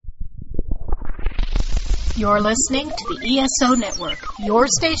You're listening to the ESO Network, your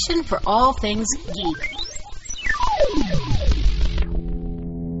station for all things geek.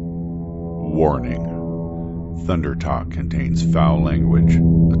 Warning. Thunder Talk contains foul language,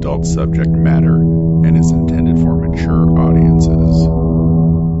 adult subject matter, and is intended for mature audiences.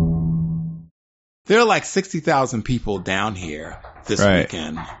 There are like 60,000 people down here this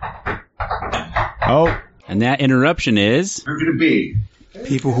weekend. Oh. And that interruption is... Who could it be?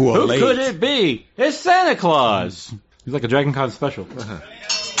 People who are late. Who could it be? It's Santa Claus. He's like a Dragon Con special.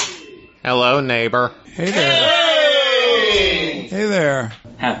 Hello, neighbor. Hey there. Hey there.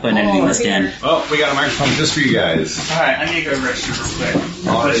 Have fun editing this, Dan. Oh, we got a microphone just for you guys. Alright, I need to go to the restroom real quick.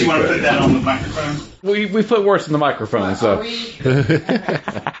 Unless you want to put that on the microphone. We put worse in the microphone, so.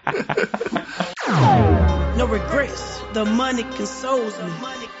 No regrets. The money consoles me.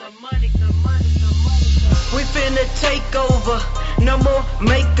 We finna take over. No more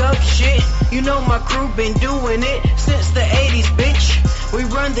makeup shit. You know my crew been doing it since the 80s, bitch. We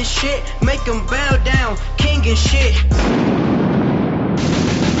run the shit, make them bow down, king and shit.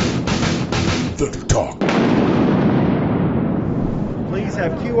 Thunder Talk. Please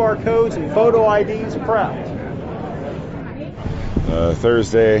have QR codes and photo IDs prepped.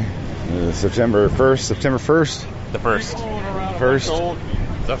 Thursday, September 1st. September 1st? The first.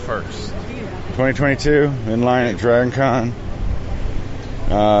 The first. 2022, in line at Dragon Con.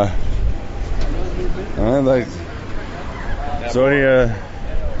 So what do you, I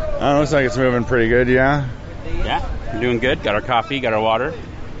don't know, looks like it's moving pretty good, yeah? Yeah, we're doing good. Got our coffee, got our water.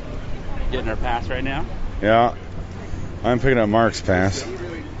 Getting our pass right now. Yeah. I'm picking up Mark's pass.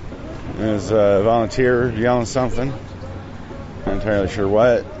 There's a volunteer yelling something. Not entirely sure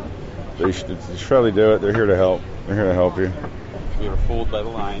what. But you should probably do it. They're here to help. They're here to help you. We were fooled by the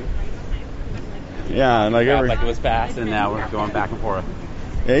line. Yeah, and like it was fast, and now we're going back and forth.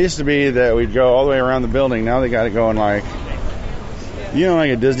 It used to be that we'd go all the way around the building. Now they got to go in like, you know,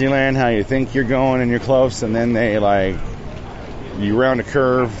 like at Disneyland, how you think you're going and you're close, and then they like, you round a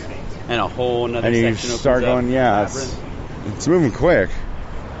curve. And a whole nother section and you start going, yeah, it's moving quick.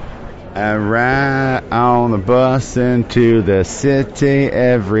 I ride on the bus into the city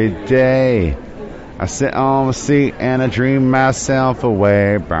every day. I sit on the seat and I dream myself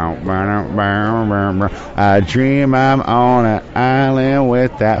away. I dream I'm on an island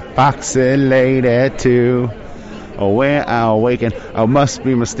with that foxy lady too. When I awaken, I must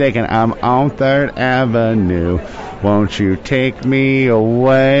be mistaken, I'm on 3rd Avenue. Won't you take me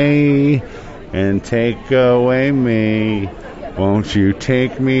away and take away me? Won't you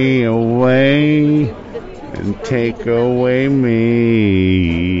take me away and take away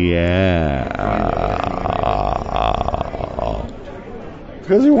me? Yeah.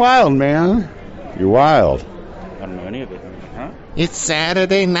 Because you're wild, man. You're wild. I don't know any of it. Huh? It's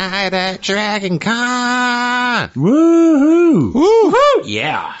Saturday night at Dragon Con. Woohoo! Woohoo!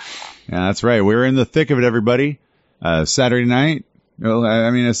 Yeah. Yeah, that's right. We're in the thick of it, everybody. Saturday night. Well,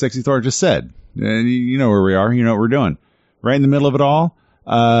 I mean, as Sexy Thor just said, you know where we are. You know what we're doing. Right in the middle of it all.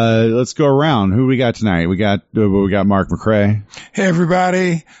 Let's go around. Who we got tonight? We got Mark McCrae. Hey,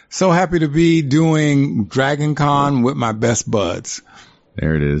 everybody. So happy to be doing Dragon Con with my best buds.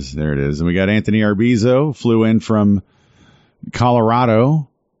 There it is. And we got Anthony Arbizo, flew in from Colorado.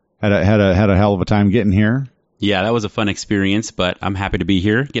 Had a hell of a time getting here. Yeah, that was a fun experience, but I'm happy to be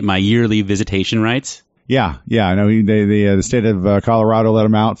here. Get my yearly visitation rights. Yeah. I know the state of Colorado let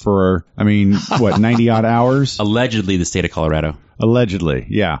him out for, 90 odd hours? Allegedly, the state of Colorado. Allegedly,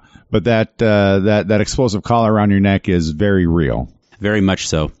 yeah. But that explosive collar around your neck is very real. Very much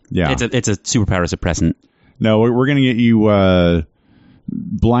so. Yeah. It's a superpower suppressant. No, we're going to get you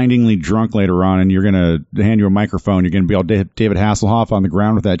blindingly drunk later on, and you're going to hand you a microphone. You're going to be all David Hasselhoff on the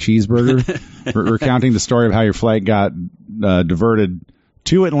ground with that cheeseburger, recounting the story of how your flight got diverted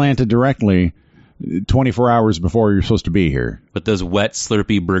to Atlanta directly 24 hours before you're supposed to be here. With those wet,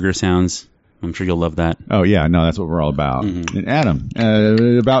 slurpy burger sounds. I'm sure you'll love that. Oh, yeah. No, that's what we're all about. Mm-hmm. And Adam,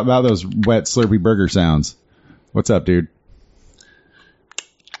 about those wet, slurpy burger sounds. What's up, dude?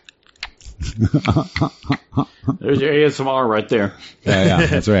 There's your ASMR right there. Yeah,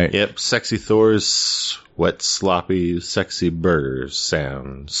 that's right. Yep, Sexy Thor's wet, sloppy, sexy burger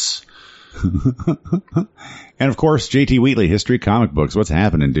sounds. And, of course, JT Wheatley, History Comic Books. What's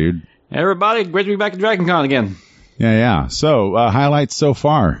happening, dude? Hey, everybody, great to be back at Dragon Con again. Yeah. So, highlights so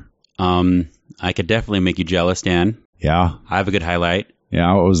far. I could definitely make you jealous, Dan. Yeah. I have a good highlight.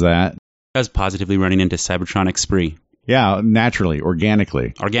 Yeah, what was that? I was positively running into Cybertronic Spree. Yeah, naturally,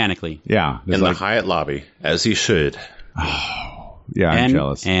 organically. Yeah. In the Hyatt lobby, as he should. Oh, yeah, I'm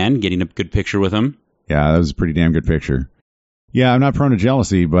jealous. And getting a good picture with him. Yeah, that was a pretty damn good picture. Yeah, I'm not prone to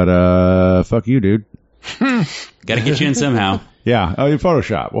jealousy, but fuck you, dude. Got to get you in somehow. Yeah. Oh, you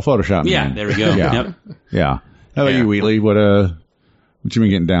Photoshop. We'll Photoshop. Yeah, man. there we go. Yeah. Yep. Yeah. How about you, Wheatley? What you been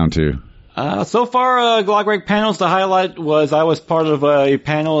getting down to? So far, Glogreg panels, the highlight was I was part of a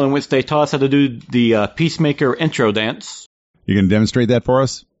panel in which they taught us how to do the Peacemaker intro dance. You can demonstrate that for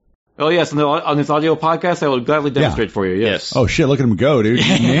us? Oh, yes, on this audio podcast, I will gladly demonstrate for you, yes. Oh, shit, look at him go, dude.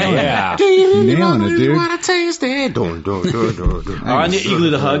 He's nailing it. Do you nailing it, dude. want to taste it? I need Igloo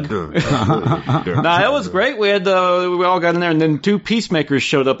to hug. Nah, it was great. We all got in there, and then 2 peacemakers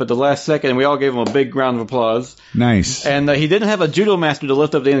showed up at the last second, and we all gave them a big round of applause. Nice. And he didn't have a judo master to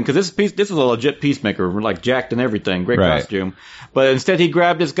lift up the end, because this is a legit peacemaker, like jacked and everything, great costume. But instead, he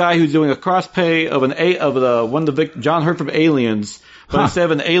grabbed this guy who's doing a crossplay of John Hurt from Aliens. But instead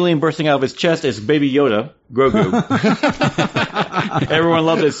of an alien bursting out of his chest, it's Baby Yoda, Grogu. Everyone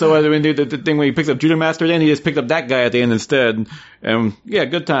loved it. So when he did the thing when he picks up Judo Master, then he just picked up that guy at the end instead. And yeah,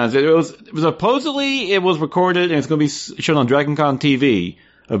 good times. It was supposedly it was recorded and it's going to be shown on DragonCon TV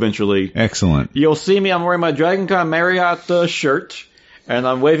eventually. Excellent. You'll see me. I'm wearing my DragonCon Marriott shirt, and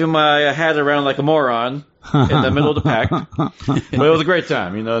I'm waving my hat around like a moron in the middle of the pack. But it was a great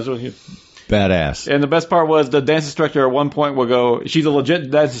time. You know, it was badass. And the best part was the dance instructor at one point will go, she's a legit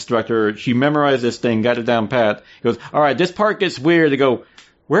dance instructor. She memorized this thing, got it down pat. He goes, all right, this part gets weird. They go,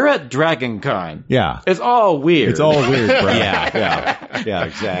 we're at DragonCon. Yeah. It's all weird. It's all weird, bro. Yeah,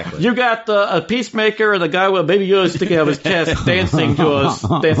 exactly. You got a peacemaker and a guy with a Baby Yoda sticking out of his chest dancing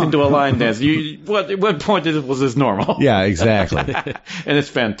to a line dance. What point was this normal? Yeah, exactly. And it's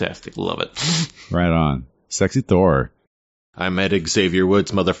fantastic. Love it. Right on. Sexy Thor. I met Xavier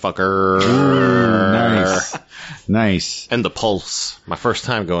Woods, motherfucker. Ooh, nice. And the Pulse. My first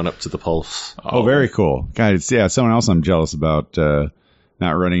time going up to the Pulse. Oh, very cool. Guys, someone else I'm jealous about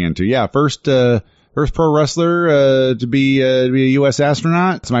not running into. Yeah, first pro wrestler to be a U.S.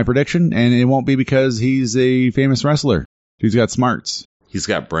 astronaut. It's my prediction, and it won't be because he's a famous wrestler. He's got smarts. He's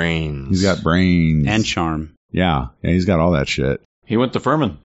got brains. He's got brains. And charm. Yeah, he's got all that shit. He went to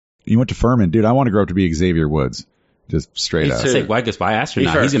Furman. Dude, I want to grow up to be Xavier Woods. Just straight up. Say, why goes by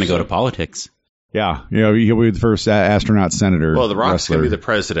astronaut? He's going to go to politics. Yeah, he'll be the first astronaut senator. Well, The Rock's going to be wrestler. the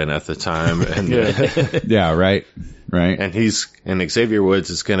president at the time. And Yeah, right. And Xavier Woods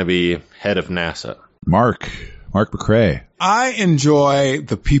is going to be head of NASA. Mark McCrae. I enjoy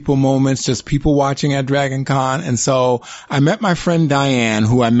the people moments, just people watching at DragonCon. And so I met my friend Diane,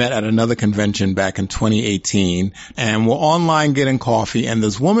 who I met at another convention back in 2018. And we're online getting coffee. And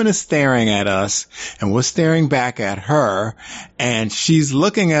this woman is staring at us and we're staring back at her. And she's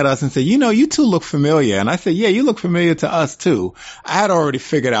looking at us and said, you two look familiar. And I said, yeah, you look familiar to us too. I had already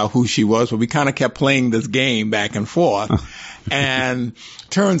figured out who she was, but we kind of kept playing this game back and forth. And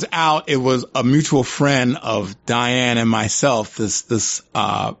turns out it was a mutual friend of Diane and myself, this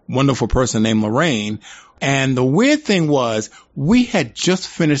wonderful person named Lorraine. And the weird thing was we had just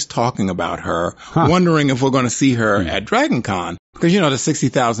finished talking about her, wondering if we're going to see her at DragonCon. Because, there's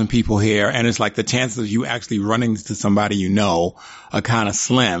 60,000 people here, and it's like the chances of you actually running into somebody you know are kind of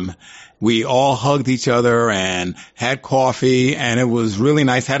slim. We all hugged each other and had coffee, and it was really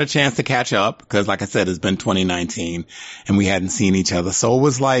nice. Had a chance to catch up because, like I said, it's been 2019 and we hadn't seen each other. So it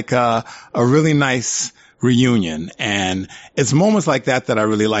was like a really nice reunion. And it's moments like that I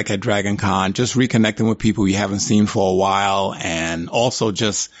really like at DragonCon, just reconnecting with people you haven't seen for a while, and also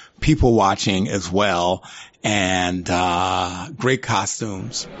just people watching as well, and great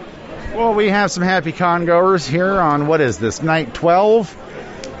costumes. Well, we have some happy con goers here on, what is this, night 12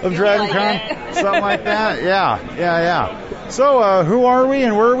 of DragonCon? Something like that? Yeah. So, who are we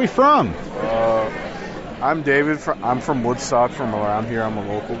and where are we from? I'm David. I'm from Woodstock, from around here. I'm a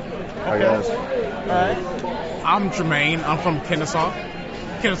local, I guess. All right. I'm Jermaine. I'm from Kennesaw,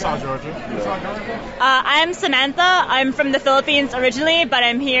 Georgia. I'm Samantha. I'm from the Philippines originally, but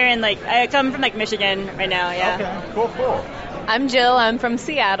I'm here in I come from Michigan right now. Yeah. Okay. Cool. I'm Jill. I'm from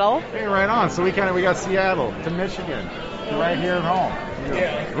Seattle. Hey, right on. So we got Seattle to Michigan, right here at home.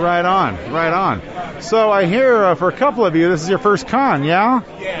 Yeah. Right on. So I hear for a couple of you, this is your first con, yeah?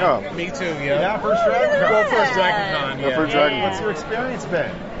 Yeah. Me too. Yeah. First DragonCon. Well, first DragonCon. Yeah. First DragonCon. What's your experience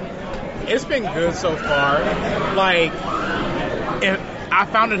been? It's been good so far. I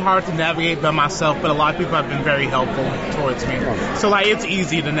found it hard to navigate by myself, but a lot of people have been very helpful towards me. So it's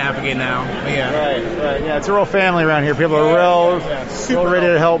easy to navigate now. Yeah. Right. Yeah, it's a real family around here. People are real ready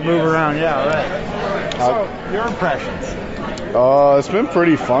to help move around. Yeah, right. So your impressions? It's been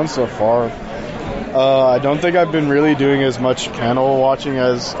pretty fun so far. I don't think I've been really doing as much panel watching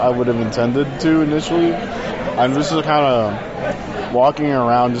as I would have intended to initially. I'm just kind of walking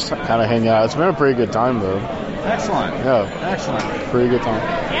around, just kind of hanging out. It's been a pretty good time, though. Excellent. Yeah. Excellent. Pretty good time.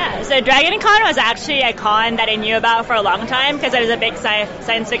 Yeah, So Dragon Con was actually a con that I knew about for a long time because I was a big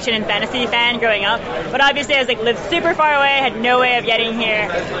science fiction and fantasy fan growing up. But obviously I was lived super far away, had no way of getting here.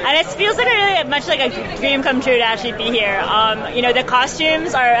 And it feels like really much like a dream come true to actually be here. The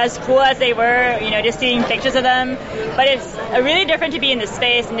costumes are as cool as they were, just seeing pictures of them. But it's really different to be in the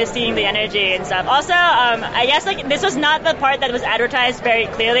space and just seeing the energy and stuff. Also, I guess this was not the part that was advertised very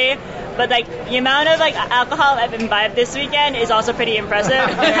clearly. But the amount of alcohol I've imbibed this weekend is also pretty impressive. And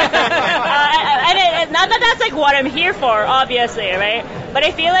not that that's what I'm here for, obviously, right? But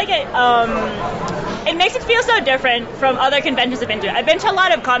I feel like it makes it feel so different from other conventions I've been to. I've been to a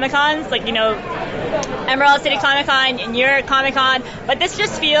lot of Comic-Cons, Emerald City Comic Con, New York Comic Con, but this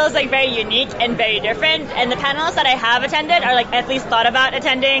just feels very unique and very different. And the panels that I have attended, or at least thought about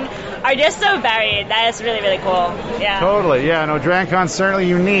attending, are just so varied. That is really, really cool. Yeah. Totally. Yeah. No, DragonCon's certainly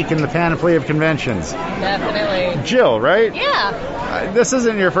unique in the panoply of conventions. Definitely. Jill, right? Yeah. This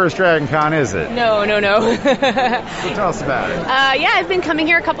isn't your first DragonCon, is it? No. So tell us about it. Yeah, I've been coming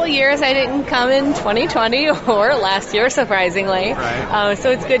here a couple of years. I didn't come in 2020 or last year, surprisingly. Right. So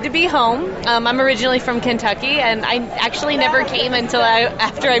it's good to be home. I'm originally from Kentucky, and I actually never came until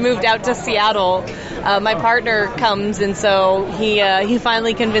after I moved out to Seattle. My partner comes, and so he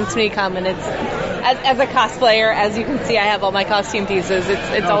finally convinced me to come. And it's as a cosplayer, as you can see, I have all my costume pieces.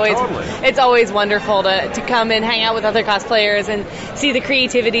 It's always wonderful to come and hang out with other cosplayers and see the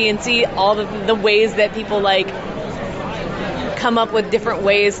creativity and see all the ways that people come up with different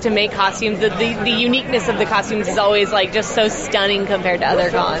ways to make costumes. The uniqueness of the costumes is always just so stunning compared to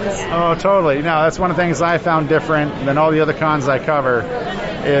other cons. Oh, totally. No, that's one of the things I found different than all the other cons I cover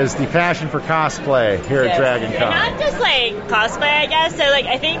is the passion for cosplay here at Dragon Con. Not just cosplay, I guess. So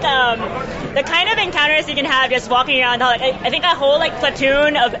I think the kind of encounters you can have just walking around. I think a whole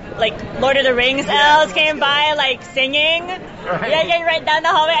platoon of Lord of the Rings elves came by singing. Right. Yeah, right down the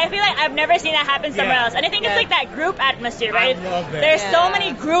hallway. I feel I've never seen that happen somewhere else. And I think it's that group atmosphere, right? There's so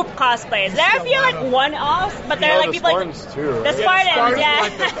many group cosplays. There are a few one-offs, but there are people Spartans too. The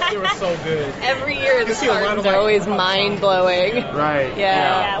Spartans, They were so good. Every year the Spartans are always mind-blowing. Right.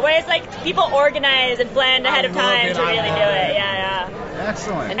 Yeah. Where it's people organize and plan ahead of time to really do it. Yeah.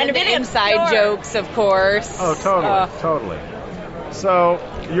 Excellent. And the inside jokes, of course. Oh, totally. So,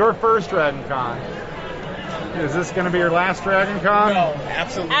 your first Dragon Con. Is this going to be your last Dragon Con? No,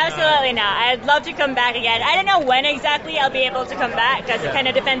 absolutely not. I'd love to come back again. I don't know when exactly I'll be able to come back because it kind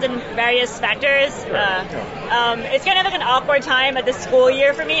of depends on various factors. It's kind of an awkward time of the school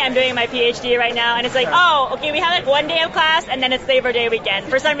year for me. I'm doing my PhD right now, and it's we have 1 day of class, and then it's Labor Day weekend.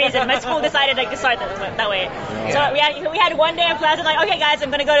 For some reason, my school decided to start that way. Yeah. So we had 1 day of class, and okay, guys, I'm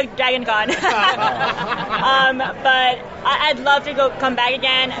going to go to Dragon Con. But I'd love to come back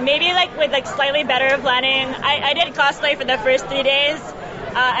again. Maybe with slightly better planning. I did cosplay for the first 3 days,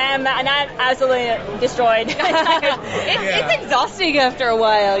 and I'm absolutely destroyed. It's exhausting after a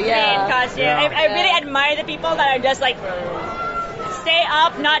while, yeah. Costume. I really admire the people that are just stay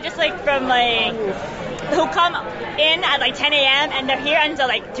up, not just from who come in at 10 a.m. and they're here until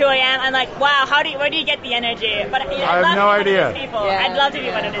 2 a.m. I'm wow, where do you get the energy? But I have no idea. I'd love to be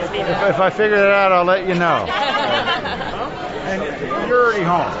one of those people. If I figure it out, I'll let you know. And you're already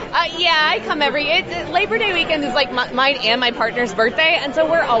home. Yeah, I come Labor Day weekend is mine and my partner's birthday, and so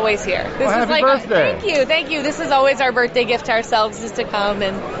we're always here. This is happy birthday. Thank you. This is always our birthday gift to ourselves, is to come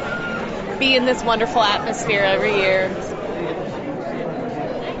and be in this wonderful atmosphere every year.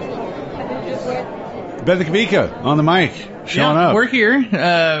 Ben the Kamika on the mic, showing up. We're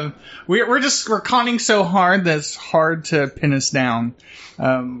here. We're conning so hard that it's hard to pin us down.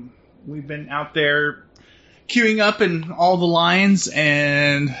 We've been out there queuing up in all the lines,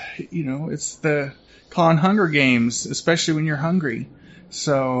 and it's the con Hunger Games, especially when you're hungry.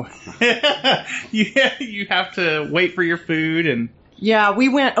 So you have to wait for your food, and we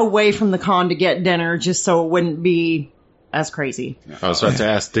went away from the con to get dinner just so it wouldn't be as crazy. I was about to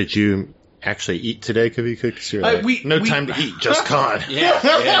ask, did you actually eat today, Kavika? Because you're no time to eat, just con.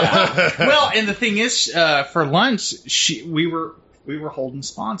 Well, and the thing is, for lunch, we were holding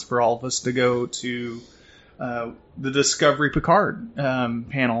spots for all of us to go to the Discovery Picard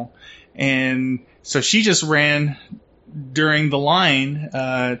panel, and so she just ran during the line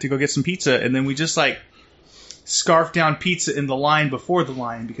to go get some pizza, and then we just scarfed down pizza in the line before the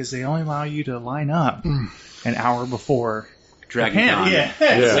line because they only allow you to line up an hour before. Dragon Con. Yeah.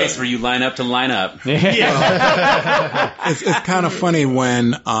 The place where you line up to line up. It's kind of funny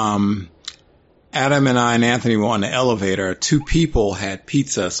when Adam and I and Anthony were on the elevator. 2 people had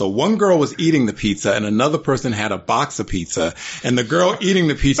pizza. So one girl was eating the pizza and another person had a box of pizza. And the girl eating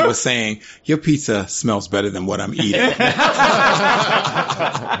the pizza was saying, "Your pizza smells better than what I'm eating."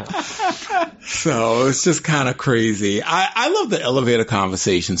 So it's just kind of crazy. I love the elevator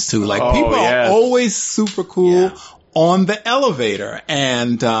conversations too. Like people yes. are always super cool on the elevator.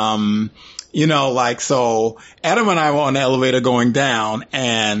 And, so Adam and I were on the elevator going down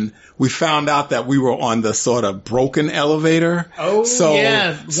and we found out that we were on the sort of broken elevator. Oh,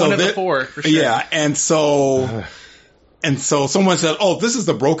 yeah. One of the four, for sure. Yeah. And so someone said, "Oh, this is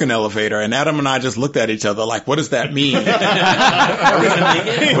the broken elevator," and Adam and I just looked at each other like, "What does that mean?" Right?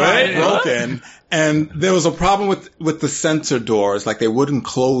 Broken. And there was a problem with the sensor doors, like they wouldn't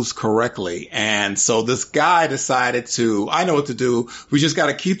close correctly. And so this guy decided I know what to do. We just got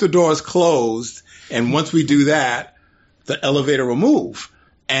to keep the doors closed, and once we do that, the elevator will move.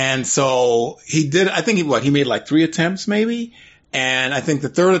 And so he did. I think he made like 3 attempts maybe, and I think the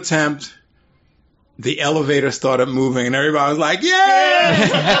 3rd attempt, the elevator started moving and everybody was like, "Yay!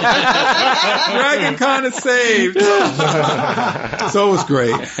 Dragon Con is saved." So it was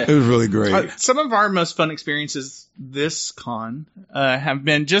great. It was really great. Some of our most fun experiences this con have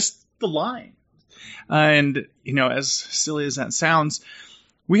been just the line. And, as silly as that sounds,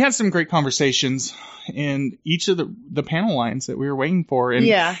 we had some great conversations in each of the panel lines that we were waiting for. And,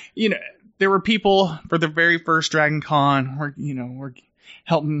 there were people for the very first Dragon Con we're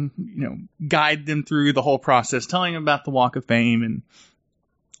helping, guide them through the whole process, telling them about the Walk of Fame and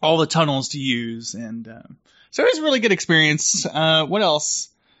all the tunnels to use. And so it was a really good experience. What else?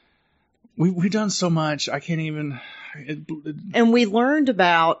 We've done so much. I can't even. And we learned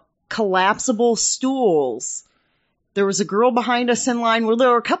about collapsible stools. There was a girl behind us in line. Well, there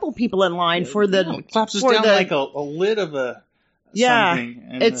were a couple people in line for the. It collapses down like a lid of a. Yeah. Something.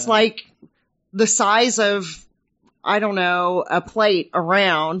 And, it's like the size of, I don't know, a plate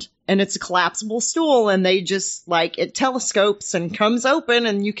around, and it's a collapsible stool, and they just, it telescopes and comes open,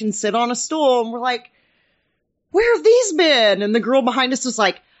 and you can sit on a stool, and we're like, where have these been? And the girl behind us was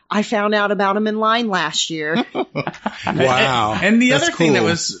like, I found out about them in line last year. Wow. And the other thing that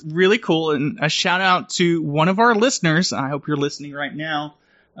was really cool, and a shout out to one of our listeners, I hope you're listening right now,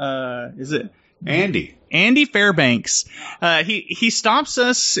 is it? Andy Fairbanks. He stops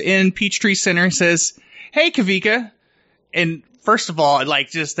us in Peachtree Center and says, "Hey, Kavika." And first of all,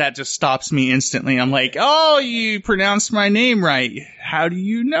 that just stops me instantly. I'm like, "Oh, you pronounced my name right. How do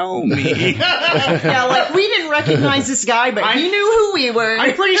you know me?" Yeah, we didn't recognize this guy, but he knew who we were.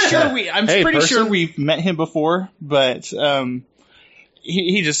 I'm pretty sure we've met him before, but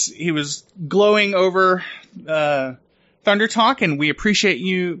he was glowing over Thunder Talk, and we appreciate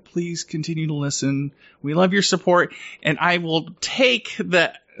you. Please continue to listen. We love your support, and I will take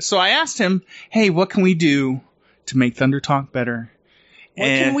the. So I asked him, "Hey, what can we do to make Thunder Talk better? What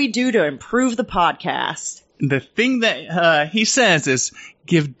can we do to improve the podcast?" The thing that he says is,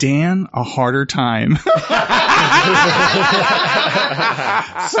 "Give Dan a harder time."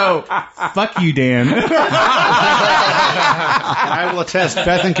 So, fuck you, Dan. I will attest,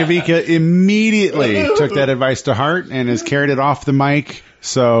 Beth and Kavika immediately took that advice to heart and has carried it off the mic.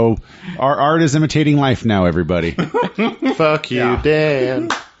 So our art is imitating life now, everybody. Fuck you, Dan.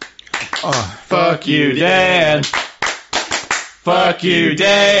 Fuck you, Dan. Fuck you,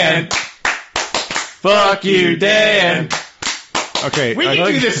 Dan. Fuck you, Dan. Okay. We can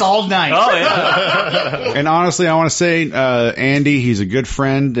do this all night. Oh, yeah. And honestly, I want to say, Andy, he's a good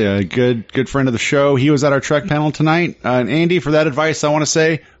friend, good friend of the show. He was at our Trek panel tonight. And Andy, for that advice, I want to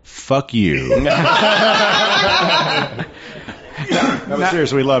say, fuck you. No,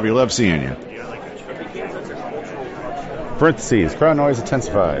 seriously, we love you. Love seeing you. Parentheses, crowd noise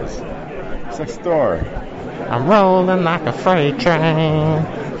intensifies. Next door. I'm rolling like a freight train,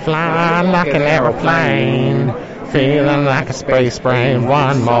 flying like an aeroplane, feeling like a space brain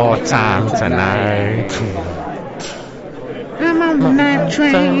one more time tonight. I'm on the night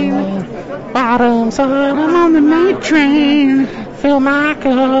train, bottoms up, I'm on the night train, fill my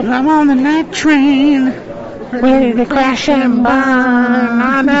cup, I'm on the night train, ready to crash and burn,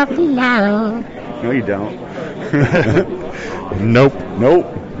 I never learn. No, you don't. Nope.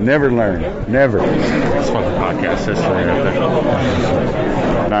 Never learn. Never. That's what the podcast is for.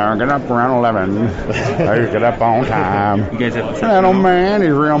 Now, get up around 11. I get up on time. You guys have reception? That old man, he's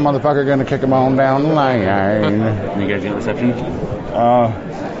a real motherfucker, gonna kick him on down the lane. You guys got reception?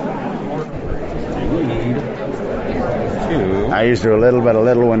 I used to do a little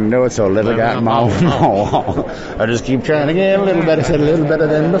when do it, so little got more. I just keep trying to get a little better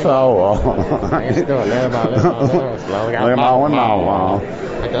than before. I used to do a little slowly got more. I'm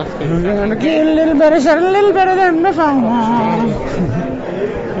gonna get a little better than before.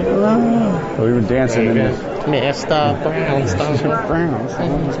 We've been dancing in this. Mr. Brownstone,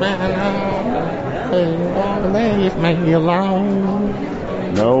 leave me alone.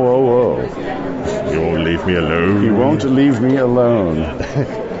 No, whoa. You won't leave me alone. You won't leave me alone.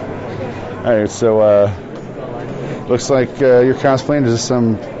 All right, so looks like you're cosplaying as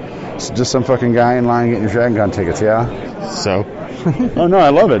just some fucking guy in line getting your Dragon Con tickets, yeah? So? Oh no, I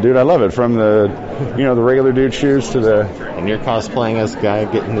love it, dude. I love it. From the the regular dude shoes to the. And you're cosplaying as a guy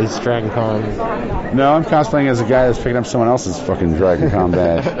getting his Dragon Con. No, I'm cosplaying as a guy that's picking up someone else's fucking Dragon Con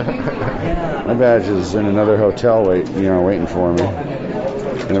badge. My badge is in another hotel waiting for me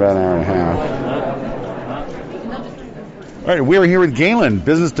in about an hour and a half. All right, we're here with Galen,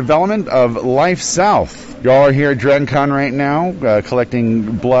 Business Development of Life South. Y'all are here at Dragon Con right now,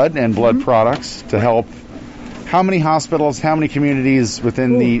 collecting blood and blood products to help. How many hospitals, how many communities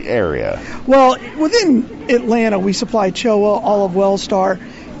within the area? Well, within Atlanta, we supply CHOA, Olive Wellstar,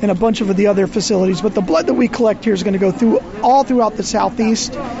 and a bunch of the other facilities. But the blood that we collect here is going to go all throughout the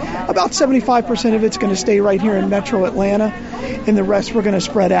Southeast. About 75% of it's going to stay right here in Metro Atlanta, and the rest we're going to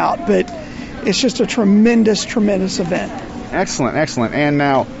spread out. But it's just a tremendous, tremendous event. Excellent. And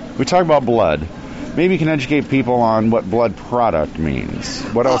now, we talk about blood. Maybe you can educate people on what blood product means.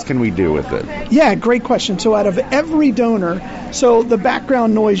 What else can we do with it? Yeah, great question. So out of every donor, so the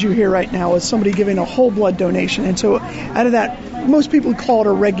background noise you hear right now is somebody giving a whole blood donation. And so out of that, most people call it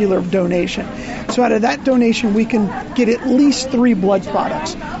a regular donation. So out of that donation, we can get at least 3 blood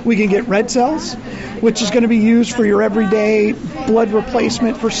products. We can get red cells, which is going to be used for your everyday blood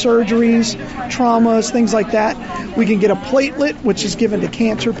replacement for surgeries, traumas, things like that. We can get a platelet, which is given to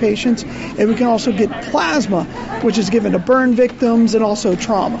cancer patients. And we can also get plasma, which is given to burn victims and also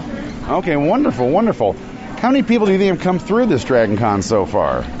trauma. Okay, wonderful. How many people do you think have come through this Dragon Con so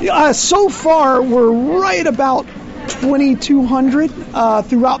far? So far, we're right about 2,200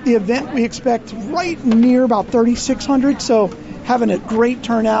 throughout the event. We expect right near about 3,600, so having a great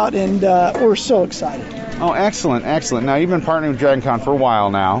turnout, and we're so excited. Oh, excellent. Now, you've been partnering with Dragon Con for a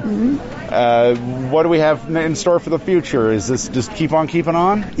while now. Mm-hmm. What do we have in store for the future? Is this just keep on keeping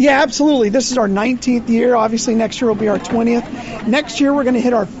on? Yeah, absolutely. This is our 19th year. Obviously, next year will be our 20th. Next year, we're going to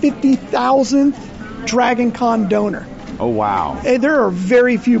hit our 50,000th Dragon Con donor. Oh, wow. There are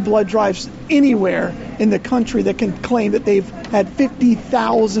very few blood drives anywhere in the country that can claim that they've had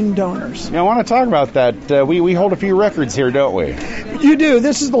 50,000 donors. Yeah, I want to talk about that. We hold a few records here, don't we? You do.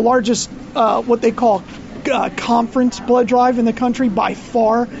 This is the largest, what they call conference blood drive in the country by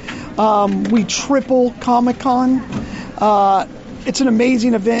far. We triple Comic-Con. It's an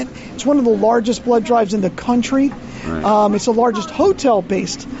amazing event. It's one of the largest blood drives in the country. Right. It's the largest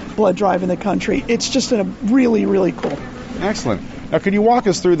hotel-based blood drive in the country. It's just really, really cool. Excellent. Now, could you walk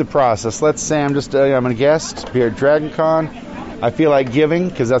us through the process? Let's say I'm a guest here at Dragon Con. I feel like giving,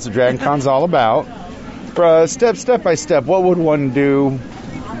 because that's what Dragon Con's all about. Step by step, what would one do?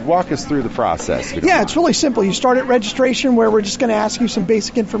 Walk us through the process. Yeah, it's really simple. You start at registration, where we're just going to ask you some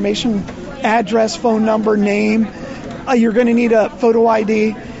basic information, address, phone number, name. You're going to need a photo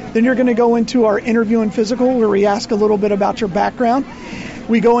ID. Then you're going to go into our interview and physical, where we ask a little bit about your background.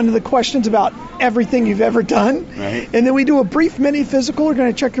 We go into the questions about everything you've ever done. Right. And then we do a brief mini physical. We're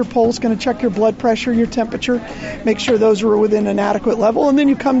going to check your pulse, going to check your blood pressure, your temperature, make sure those are within an adequate level. And then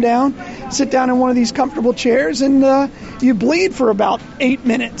you come down, sit down in one of these comfortable chairs, and you bleed for about 8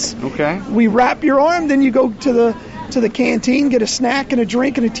 minutes. Okay. We wrap your arm, then you go to the canteen, get a snack and a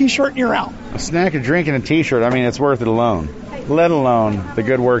drink and a T-shirt, and you're out. A snack, a drink, and a T-shirt. I mean, it's worth it alone. Let alone the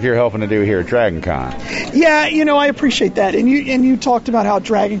good work you're helping to do here at Dragon Con. Yeah, I appreciate that. And you talked about how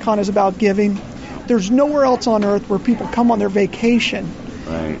Dragon Con is about giving. There's nowhere else on earth where people come on their vacation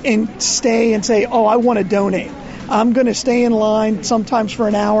and stay and say, oh, I want to donate. I'm going to stay in line sometimes for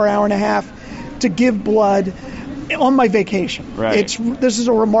an hour and a half to give blood on my vacation. Right. This is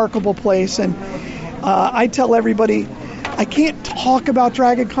a remarkable place, and I tell everybody, I can't talk about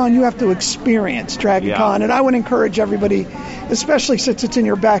Dragon Con. You have to experience Dragon Con. And I would encourage everybody, especially since it's in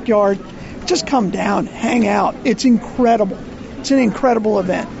your backyard, just come down, hang out. It's incredible. It's an incredible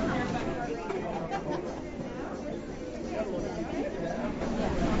event.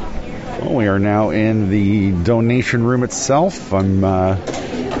 Well, we are now in the donation room itself. My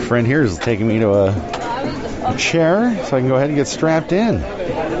friend here is taking me to a chair so I can go ahead and get strapped in.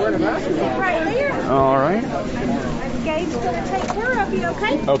 All right. Gabe's going to take care of you,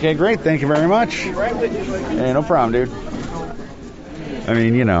 okay? Okay, great. Thank you very much. Hey, no problem, dude. I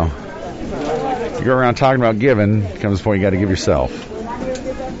mean, you go around talking about giving, comes the point you got to give yourself.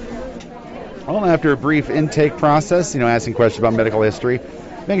 Well, after a brief intake process, asking questions about medical history,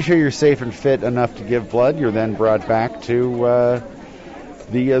 making sure you're safe and fit enough to give blood, you're then brought back to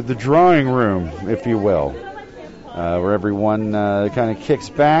the drawing room, if you will, where everyone kind of kicks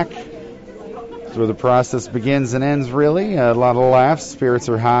back, It's where the process begins and ends, really. A lot of laughs. Spirits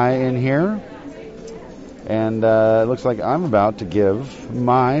are high in here. And it looks like I'm about to give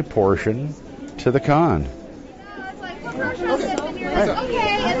my portion to the con.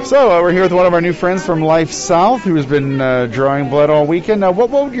 So we're here with one of our new friends from Life South, who has been drawing blood all weekend. Now, what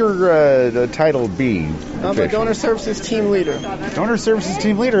would your title be? I'm the Donor Services Team Leader. Donor Services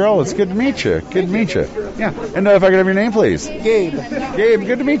Team Leader. Oh, it's good to meet you. Good to meet you. Yeah. And if I could have your name, please. Gabe. Gabe,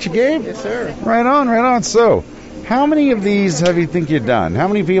 good to meet you, Gabe. Yes, sir. Right on, right on. So, how many of these have you think you've done? How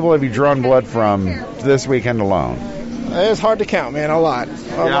many people have you drawn blood from this weekend alone? It's hard to count, man. A lot.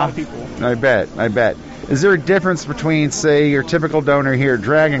 A lot of people. I bet. Is there a difference between, say, your typical donor here at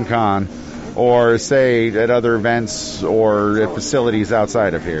Dragon Con or, say, at other events or at facilities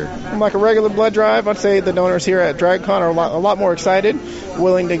outside of here? Like a regular blood drive, I'd say the donors here at Dragon Con are a lot more excited,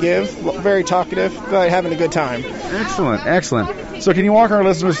 willing to give, very talkative, having a good time. Excellent. So can you walk our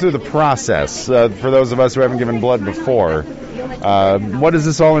listeners through the process for those of us who haven't given blood before? What does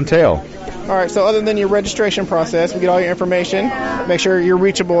this all entail? All right, so other than your registration process, we get all your information, make sure you're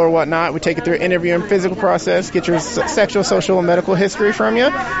reachable or whatnot. We take it through an interview and physical process, get your sexual, social, and medical history from you,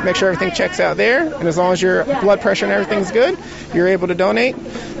 make sure everything checks out there, and as long as your blood pressure and everything's good, you're able to donate.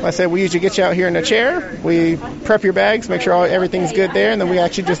 Like I said, we usually get you out here in a chair, we prep your bags, make sure everything's good there, and then we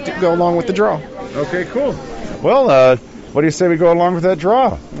actually just go along with the draw. Okay, cool. Well, what do you say we go along with that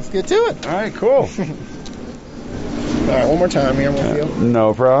draw? Let's get to it. All right, cool. All right, one more time here.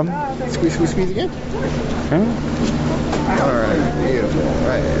 No problem. Squeeze again. Okay. All right, beautiful.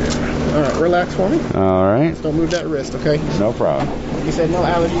 Right. All right, relax for me. All right. Just don't move that wrist, okay? No problem. You said no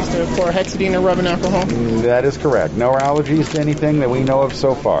allergies to chlorhexidine or rubbing alcohol? That is correct. No allergies to anything that we know of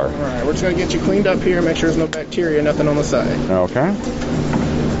so far. All right, we're just going to get you cleaned up here, make sure there's no bacteria, nothing on the side. Okay.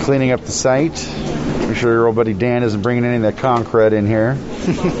 Cleaning up the site. Make sure your old buddy Dan isn't bringing any of that concrete in here.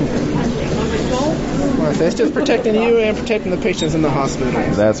 So it's just protecting you and protecting the patients in the hospital.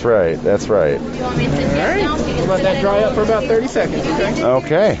 That's right. All right. We'll let that dry up for about 30 seconds, okay?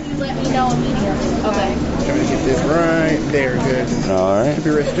 Okay. Let me know immediately. Okay. Trying to get this right there. Good. All right. Keep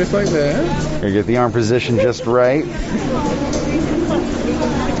your wrist just like that. Gonna get the arm position just right.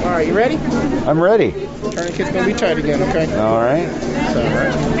 All right, you ready? I'm ready. Tourniquet's going to be tight again, okay? All right.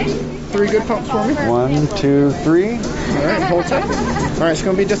 All right. 3 good pumps for me. 1, 2, 3. All right, hold tight. All right, it's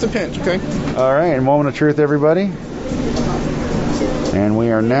going to be just a pinch, okay? All right, a moment of truth, everybody. And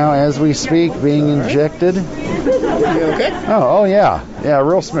we are now, as we speak, being injected. You okay? Oh, yeah. Yeah,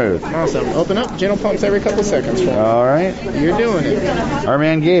 real smooth. Awesome. Open up. Gentle pumps every couple seconds for me. All right. You're doing it. Our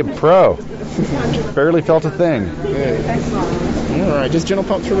man Gabe, pro. Barely felt a thing. Good. All right, just gentle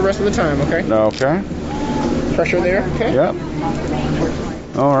pumps for the rest of the time, okay? Okay. Pressure there, okay? Yep.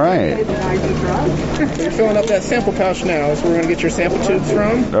 All right. So you're filling up that sample pouch now. That's where we're going to get your sample tubes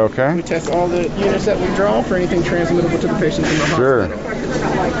from. Okay. We test all the units that we draw for anything transmittable to the patients in the hospital. Sure.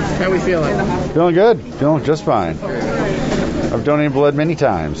 How are we feeling? Feeling good. Feeling just fine. I've donated blood many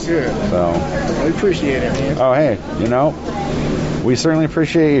times. Good. So. We appreciate it, man. Oh, hey, we certainly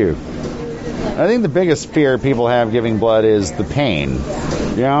appreciate you. I think the biggest fear people have giving blood is the pain.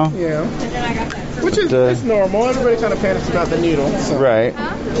 You know? Yeah. Which is it's normal. Everybody kind of panics about the needle. So. Right.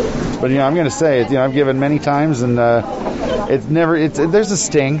 But I'm going to say it. I've given many times, and there's a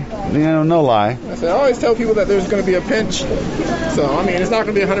sting. No lie. I always tell people that there's going to be a pinch. So it's not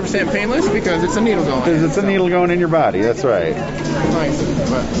going to be 100% painless because it's a needle going. Because it's a needle going in your body. That's right. Nice,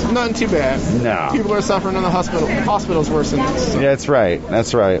 but nothing too bad. No. People are suffering in the hospital. Hospital's worse than this. So. Yeah, that's right.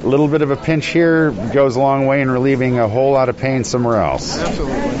 That's right. A little bit of a pinch here goes a long way in relieving a whole lot of pain somewhere else.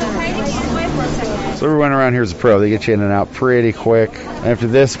 Absolutely. So everyone around here is a pro. They get you in and out pretty quick. After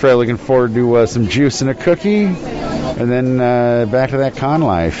this, probably looking forward to some juice and a cookie, and then back to that con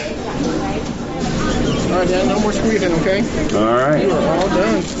life. All right, Dan, no more squeezing, okay? All right. You are all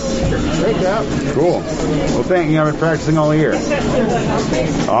done. Great job. Cool. Well, thank you. I've been practicing all year.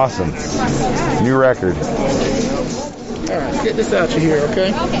 Awesome. New record. All right, let's get this out of here,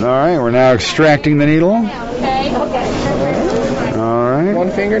 okay? All right, we're now extracting the needle. Okay. All right.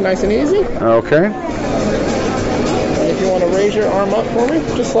 One finger, nice and easy. Okay. If you want to raise your arm up for me,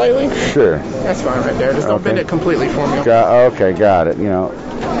 just slightly. Sure. That's fine right there. Just don't bend it completely for me. Okay, got it.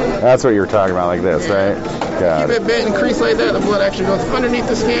 That's what you were talking about, like this, right? Got Keep it bent and crease like that. The blood actually goes underneath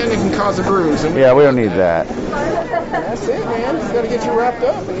the skin and can cause a bruise. Yeah, we don't need that. That's it, man. Just got to get you wrapped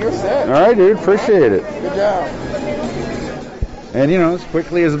up and you're set. All right, dude. Appreciate it. Good job. And, as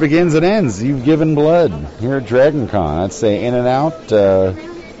quickly as it begins, it ends. You've given blood here at Dragon Con. I'd say in and out,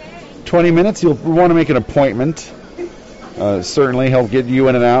 20 minutes. You'll want to make an appointment. Certainly help get you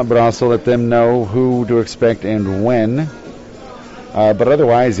in and out, but also let them know who to expect and when. But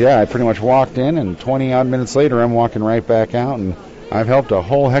otherwise, yeah, I pretty much walked in, and 20-odd minutes later, I'm walking right back out, and I've helped a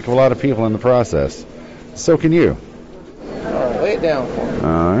whole heck of a lot of people in the process. So can you. All right, lay it down for me.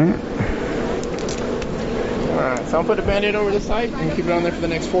 All right. All right, so I'll put a Band-Aid over the site and keep it on there for the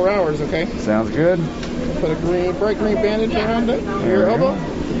next 4 hours, okay? Sounds good. Put a bright green bandage around it, your elbow.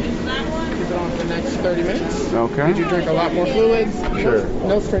 Keep it on for the next 30 minutes. Okay. Did you drink a lot more fluids? Sure.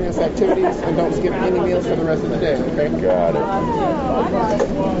 No strenuous activities, and don't skip any meals for the rest of the day, okay? Got it.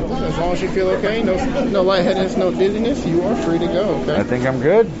 As long as you feel okay, no lightheadedness, no dizziness, you are free to go, okay? I think I'm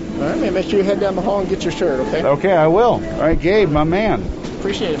good. All right, man, make sure you head down the hall and get your shirt, okay? Okay, I will. All right, Gabe, my man.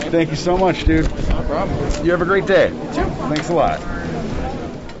 Appreciate it, man. Thank you so much, dude. No problem. You have a great day. You too. Thanks a lot.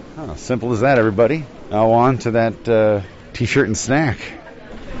 Oh, simple as that, everybody. Now on to that T-shirt and snack.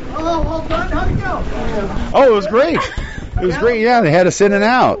 Hello, well done. How'd it go? Oh, it was great. It was great. Yeah, they had us in and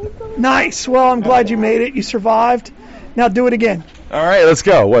out. Nice. Well, I'm glad you made it. You survived. Now do it again. All right, let's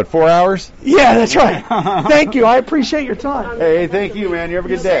go. What, 4 hours? Yeah, that's right. Thank you. I appreciate your time. Hey, thank you, man. You have a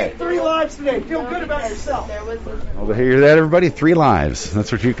good day. 3 lives today. Feel good about yourself. Well, to hear that, everybody, 3 lives.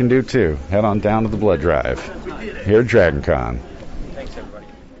 That's what you can do, too. Head on down to the blood drive here at DragonCon. Thanks, everybody.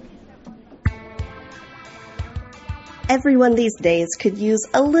 Everyone these days could use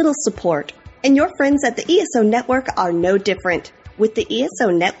a little support, and your friends at the ESO Network are no different. With the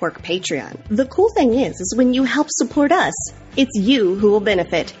ESO Network Patreon, the cool thing is when you help support us, it's you who will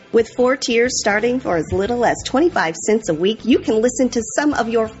benefit. With 4 tiers starting for as little as 25 cents a week, you can listen to some of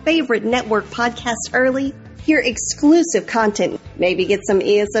your favorite network podcasts early, hear exclusive content, maybe get some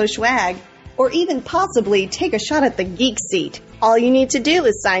ESO swag, or even possibly take a shot at the geek seat. All you need to do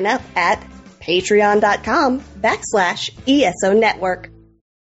is sign up at patreon.com/ESO Network.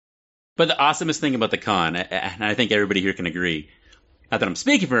 But the awesomest thing about the con, and I think everybody here can agree, not that I'm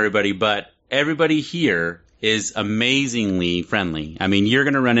speaking for everybody, but everybody here is amazingly friendly. I mean, you're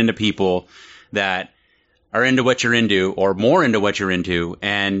going to run into people that are into what you're into or more into what you're into,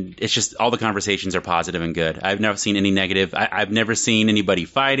 and it's just all the conversations are positive and good. I've never seen any negative. I've never seen anybody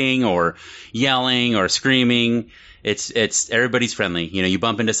fighting or yelling or screaming. It's everybody's friendly. You know, you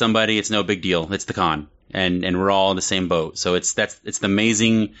bump into somebody, it's no big deal. It's the con, and we're all in the same boat. So it's the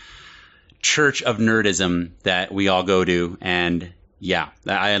amazing church of nerdism that we all go to, and yeah,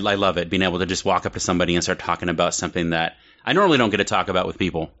 I love it, being able to just walk up to somebody and start talking about something that I normally don't get to talk about with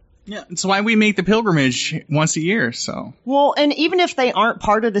people. Yeah, that's why we make the pilgrimage once a year, so. Well, and even if they aren't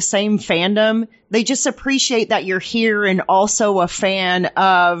part of the same fandom, they just appreciate that you're here and also a fan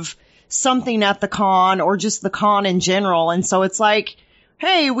of something at the con or just the con in general. And so it's like,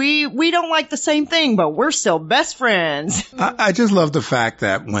 hey, we don't like the same thing, but we're still best friends. I just love the fact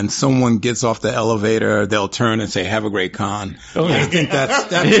that when someone gets off the elevator, they'll turn and say, "Have a great con." Oh, yeah. I think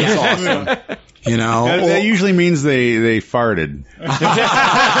that's awesome. You know, that usually means they farted.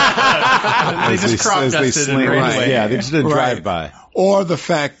 They just crop dusted and ran away. Yeah, they just did a drive-by. Or the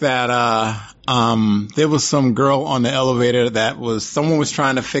fact that there was some girl on the elevator someone was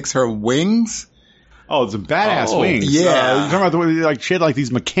trying to fix her wings. Oh, it's a badass wings. Yeah. You're talking about the way she had like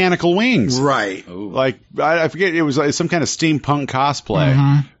these mechanical wings. Right. Ooh. Like, I forget, it was like some kind of steampunk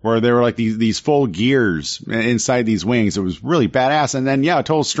cosplay where there were like these full gears inside these wings. It was really badass. And then, a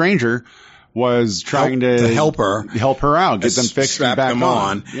total stranger was trying to help her out, get them fixed and back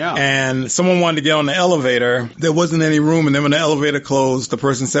on. Yeah. And someone wanted to get on the elevator. There wasn't any room. And then when the elevator closed, the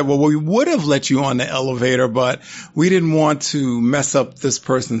person said, "Well, we would have let you on the elevator, but we didn't want to mess up this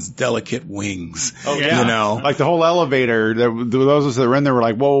person's delicate wings." Oh, yeah. You know, like the whole elevator, those of us that were in there were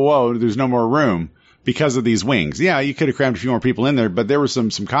like, whoa, there's no more room. Because of these wings. Yeah, you could have crammed a few more people in there, but there was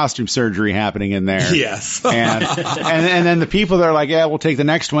some costume surgery happening in there. Yes. and then the people that are like, yeah, we'll take the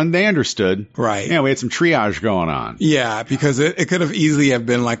next one, they understood. Right. Yeah, we had some triage going on. Yeah, because it could have easily have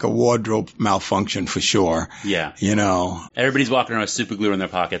been like a wardrobe malfunction for sure. Yeah. You know. Everybody's walking around with super glue in their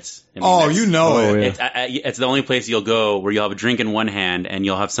pockets. I mean, you know it. Yeah. It's the only place you'll go where you'll have a drink in one hand and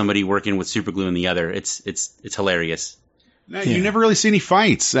you'll have somebody working with super glue in the other. It's hilarious. No, you never really see any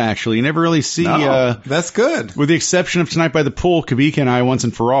fights, actually. You never really see... that's good. With the exception of Tonight by the Pool, Kabika and I, once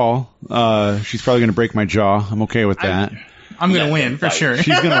and for all. She's probably going to break my jaw. I'm okay with that. I'm going to win, for sure.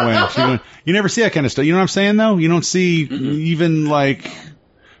 She's going to win. You never see that kind of stuff. You know what I'm saying, though? You don't see even, like...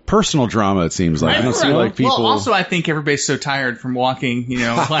 personal drama, it seems like. I don't see like people. Well, also, I think everybody's so tired from walking,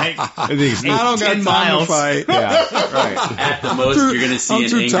 like I don't got 10 miles. To fight. Yeah, right. At the most, you're going to see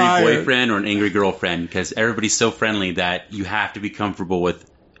an angry boyfriend or an angry girlfriend because everybody's so friendly that you have to be comfortable with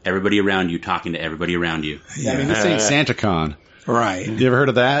everybody around you talking to everybody around you. Yeah, I mean, this ain't SantaCon. Right. You ever heard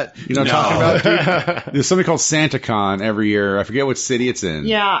of that? You know what I'm talking about, dude? There's something called SantaCon every year. I forget what city it's in.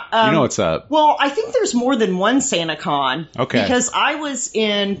 Yeah. You know what's up. Well, I think there's more than one SantaCon. Okay. Because I was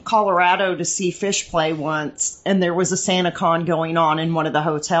in Colorado to see Fish play once, and there was a SantaCon going on in one of the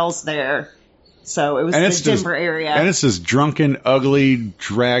hotels there. So it was the Denver area. And it's this drunken, ugly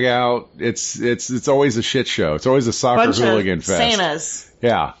drag out. It's always a shit show. It's always a soccer Bunch hooligan of fest. Santas.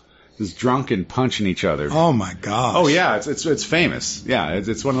 Yeah. Just drunk and punching each other. Oh my gosh. Oh yeah, it's famous. Yeah,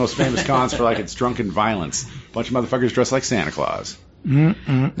 it's one of those famous cons for like its drunken violence. Bunch of motherfuckers dressed like Santa Claus.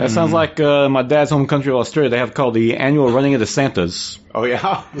 That sounds like my dad's home country of Australia. They have called the annual running of the Santas. Oh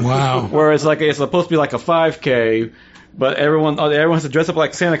yeah. Wow. Where it's supposed to be like a 5K, but everyone has to dress up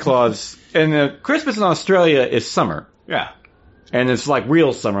like Santa Claus. And Christmas in Australia is summer. Yeah. And it's like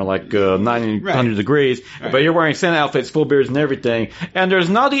real summer, like 100 degrees. Right. But you're wearing Santa outfits, full beards and everything. And there's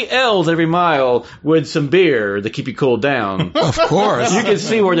naughty elves every mile with some beer to keep you cooled down. Of course. You can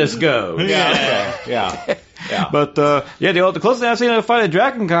see where this goes. Yeah. Yeah. But, the closest thing I've seen to a fight at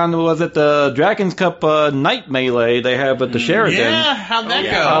Dragon Con was at the Dragon's Cup night melee they have at the Sheraton. Yeah, how'd that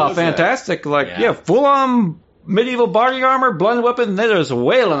go? Oh, fantastic. Full on medieval body armor, blunted weapons, and they're just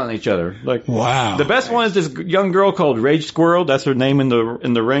wailing on each other. Wow. The best one is this young girl called Rage Squirrel. That's her name in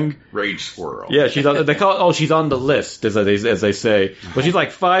the ring. Rage Squirrel. Yeah, she's on, they call it, she's on the list, as they say. But she's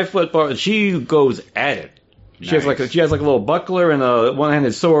like 5 foot far, and she goes at it. She has a little buckler and a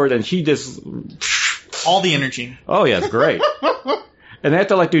one-handed sword, and she just all the energy. Oh yeah, it's great. And they have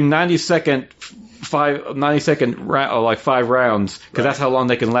to do 90-second 5 rounds, because that's how long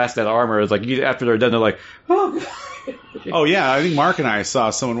they can last that armor. It's like after they're done, they're like, oh yeah, I think Mark and I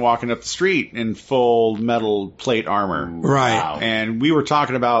saw someone walking up the street in full metal plate armor. Right. Wow. And we were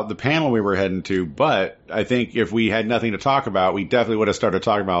talking about the panel we were heading to, but I think if we had nothing to talk about, we definitely would have started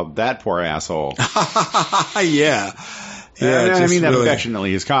talking about that poor asshole. Yeah. Yeah, I mean that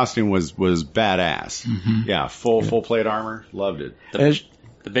affectionately. His costume was badass. Mm-hmm. Yeah, full plate armor. Loved it.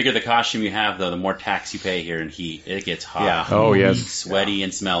 The bigger the costume you have, though, the more tax you pay here in heat. It gets hot. Yeah. Oh, yes. Sweaty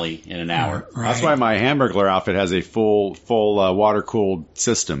and smelly in an hour. Right. That's why my Hamburglar outfit has a full water-cooled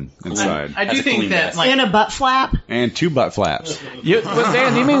system inside. I do think that, and a butt flap. And 2 butt flaps. But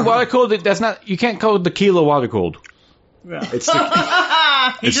Dan, you mean water cooled? That's not. You can't call tequila water cooled. Yeah. It's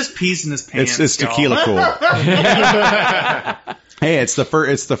he just pees in his pants. It's tequila cool. Hey, it's the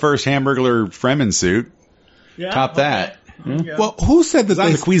first Hamburglar Fremen suit. Yeah, Top that. Yeah. Well, who said that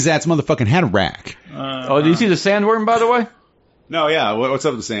the Kwisatz motherfucking had a rack? Do you see the sandworm, by the way? No, yeah. What's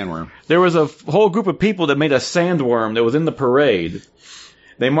up with the sandworm? There was a whole group of people that made a sandworm that was in the parade.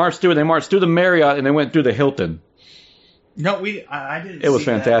 They marched through the Marriott and they went through the Hilton. No, I didn't. It was see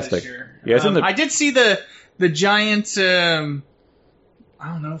fantastic. That this year. Yeah, it's in the. I did see the giant,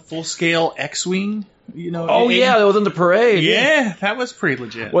 full scale X-wing. Yeah, that was in the parade. Yeah, that was pretty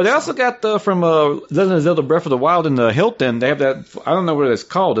legit. Well, they also got from Legend of Zelda: Breath of the Wild in the Hilton. They have that. I don't know what it's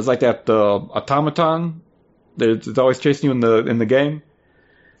called. It's like that automaton. It's always chasing you in the game.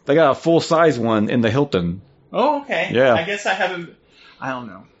 They got a full size one in the Hilton. Oh, okay. Yeah. I guess I haven't. I don't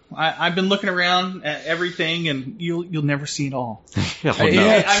know. I've been looking around at everything, and you'll never see it all.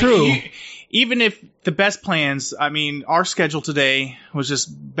 True. Even if the best plans, our schedule today was just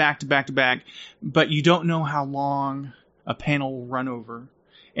back to back to back, but you don't know how long a panel will run over.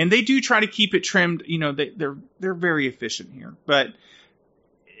 And they do try to keep it trimmed. They're very efficient here. But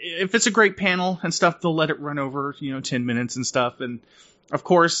if it's a great panel and stuff, they'll let it run over, 10 minutes and stuff. And of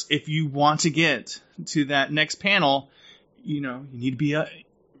course, if you want to get to that next panel, you need to be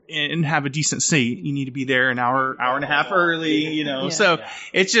and have a decent seat. You need to be there an hour and a half early, Yeah. So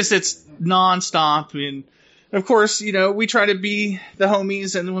it's nonstop. And of course, we try to be the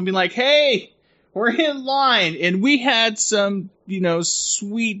homies and we'll be like, hey, we're in line. And we had some,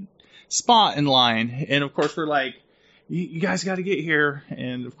 sweet spot in line. And of course we're like, you guys got to get here.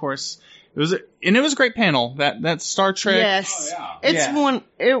 And of course it was a great panel. That Star Trek. Yes.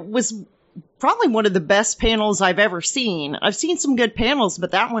 It was probably one of the best panels I've ever seen. I've seen some good panels, but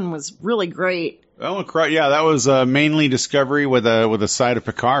that one was really great. Oh, yeah, that was mainly Discovery with a side of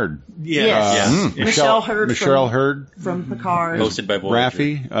Picard. Yes. Michelle Hurd from Picard. Hosted by Voyager.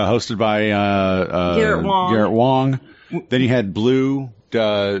 Raffi, hosted by Garrett Wang. Then you had Blue,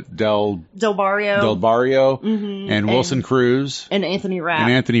 Del Barrio, and Wilson Cruz. And Anthony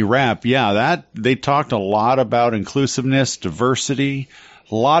Rapp. Yeah, they talked a lot about inclusiveness, diversity,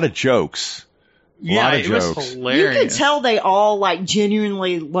 a lot of jokes. It was hilarious. You could tell they all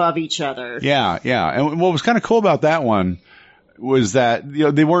genuinely love each other. Yeah. And what was kind of cool about that one was that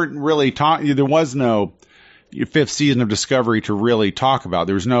they weren't really talking. There was no 5th season of Discovery to really talk about.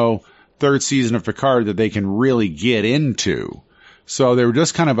 There was no 3rd season of Picard that they can really get into. So they were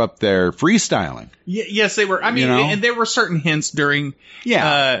just kind of up there freestyling. Yes, they were. I mean, and there were certain hints during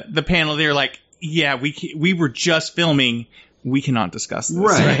the panel. They were like, we were just filming. We cannot discuss this.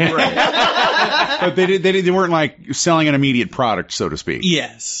 Right. But they weren't like selling an immediate product, so to speak.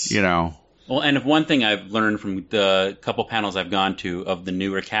 Yes. Well, and if one thing I've learned from the couple panels I've gone to of the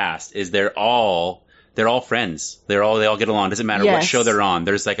newer cast is they're all friends. They all get along. Doesn't matter what show they're on.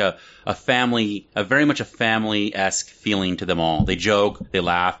 There's like a family, very much a family-esque feeling to them all. They joke, they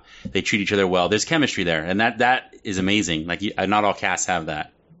laugh, they treat each other well. There's chemistry there, and that is amazing. Like not all casts have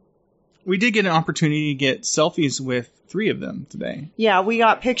that. We did get an opportunity to get selfies with 3 of them today. Yeah, we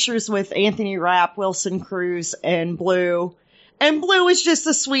got pictures with Anthony Rapp, Wilson Cruz, and Blue. And Blue is just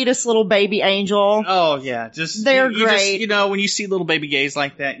the sweetest little baby angel. Oh, yeah. They're great. Just, when you see little baby gays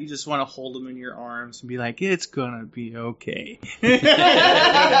like that, you just want to hold them in your arms and be like, it's going to be okay.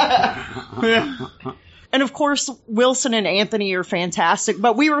 And of course, Wilson and Anthony are fantastic,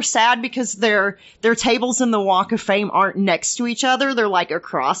 but we were sad because their tables in the Walk of Fame aren't next to each other. They're like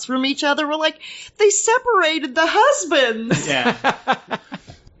across from each other. We're like, they separated the husbands. Yeah.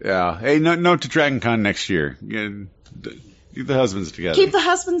 Yeah. Hey, note to Dragon Con next year. Keep the husbands together. Keep the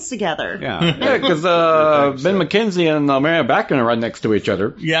husbands together. Yeah. Because Ben McKenzie and Mariah Backen are right next to each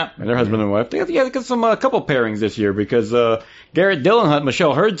other. Yeah. And their husband and wife. They got some couple pairings this year because Garrett Dillahunt,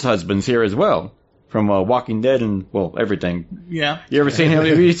 Michelle Hurd's husband's here as well. From Walking Dead and, everything. Yeah. You ever seen him?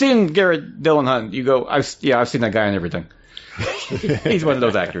 If you've seen Garrett Dillahunt, you go, I've seen that guy in everything. He's one of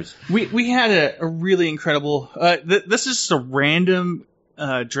those actors. We had a really incredible, this is just a random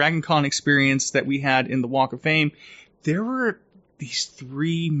Dragon Con experience that we had in the Walk of Fame. There were these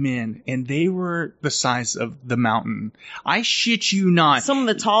 3 men, and they were the size of the mountain. I shit you not. Some of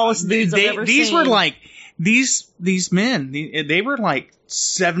the tallest dudes I've ever seen. These were like, these men, they were like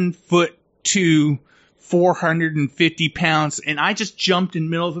 7'2", 450 pounds, and I just jumped in the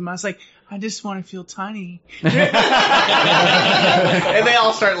middle of them. I was like, I just want to feel tiny. And they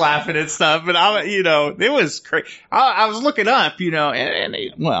all start laughing and stuff, but it was crazy. I was looking up,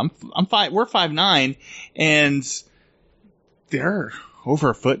 and I'm 5, we're 5'9", and they're over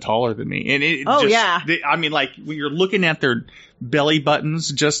a foot taller than me. And when you're looking at their belly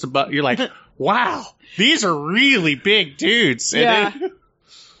buttons just above, you're like, wow, these are really big dudes. Yeah.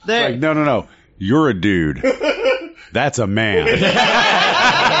 Like, no. You're a dude. That's a man.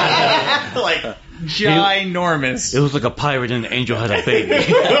 Like, ginormous. It was like a pirate and an angel had a baby.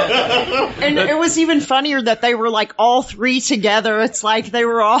 And it was even funnier that they were like all 3 together. It's like they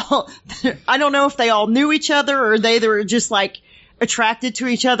were all, I don't know if they all knew each other or they were just like attracted to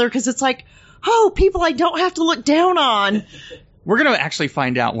each other, because it's like, oh, people I don't have to look down on. We're going to actually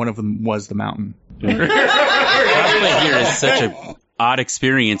find out one of them was the mountain. Cosplay here is such a odd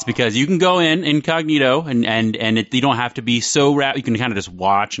experience because you can go in incognito and you don't have to be so wrapped. You can kind of just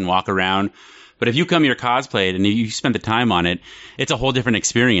watch and walk around. But if you come here cosplayed and you spend the time on it, it's a whole different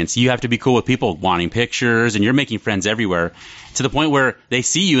experience. You have to be cool with people wanting pictures, and you're making friends everywhere to the point where they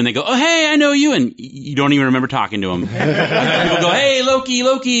see you and they go, oh, hey, I know you. And you don't even remember talking to them. People go, hey,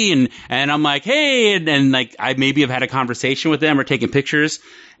 Loki. And I'm like, hey. And like, I maybe have had a conversation with them or taken pictures.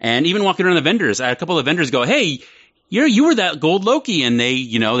 And even walking around the vendors, a couple of vendors go, hey, you were that gold Loki, and they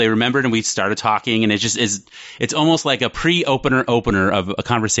remembered, and we started talking, and it's almost like a pre-opener of a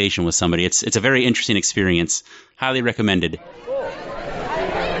conversation with somebody. It's a very interesting experience. Highly recommended.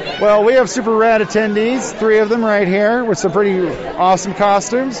 Well, we have super rad attendees, 3 of them right here with some pretty awesome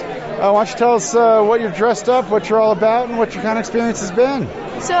costumes. Why don't you tell us what you're dressed up, what you're all about, and what your kind of experience has been?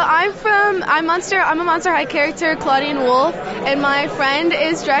 So I'm a Monster High character, Claudine Wolf, and my friend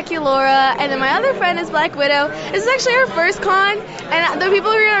is Draculaura, and then my other friend is Black Widow. This is actually our first con, and the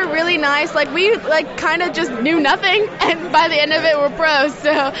people here are really nice. Like, we kind of just knew nothing, and by the end of it, we're pros.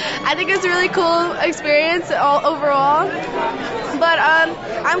 So I think it's a really cool experience overall. But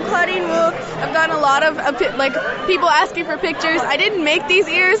I'm Claudine Wolf. I've gotten a lot of people asking for pictures. I didn't make these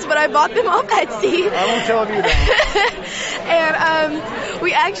ears, but I bought them off Etsy. I won't tell you that. And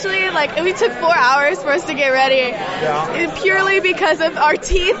we actually we took 4 hours for us to get ready, purely because of our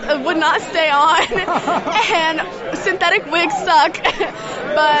teeth would not stay on, and synthetic wigs suck. But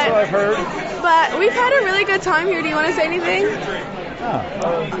that's what I've heard. But we've had a really good time here. Do you want to say anything?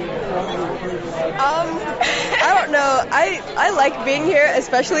 I don't know. I like being here,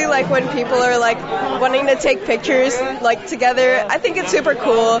 especially when people are wanting to take pictures together. I think it's super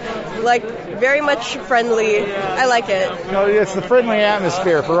cool. Very much friendly. I like it. It's the friendly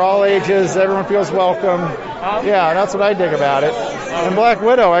atmosphere for all ages. Everyone feels welcome. Yeah, that's what I dig about it. And Black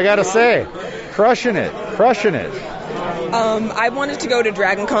Widow, I gotta say, crushing it. I wanted to go to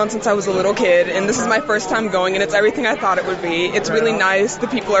Dragon Con since I was a little kid, and this is my first time going, and it's everything I thought it would be. It's really nice. The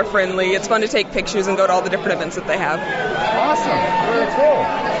people are friendly. It's fun to take pictures and go to all the different events that they have. Awesome. Very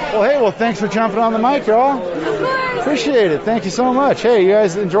cool. Well, thanks for jumping on the mic, y'all. Of course. Appreciate it. Thank you so much. Hey, you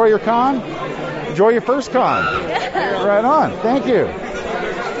guys enjoy your con? Enjoy your first con. Yeah. Right on. Thank you.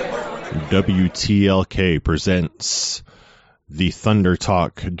 WTLK presents the Thunder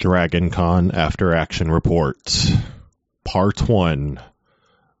Talk Dragon Con After Action Report. Part 1.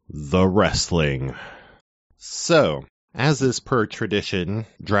 The Wrestling. So, as is per tradition,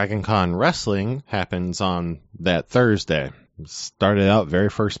 Dragon Con Wrestling happens on that Thursday. Started out, very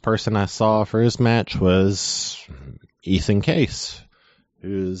first person I saw for his match was Ethan Case,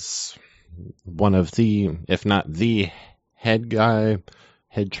 who's one of the, if not the head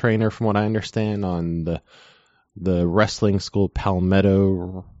trainer from what I understand on the wrestling school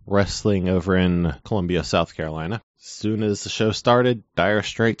Palmetto Wrestling over in Columbia, South Carolina. As soon as the show started, Dire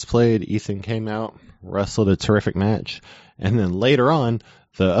Straits played, Ethan came out, wrestled a terrific match, and then later on,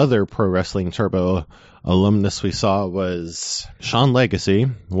 the other Pro Wrestling Turbo alumnus we saw was Sean Legacy,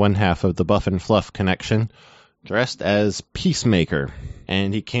 one half of the Buff and Fluff connection, dressed as Peacemaker.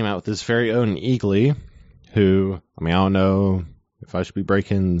 And he came out with his very own Eagly, who, I don't know if I should be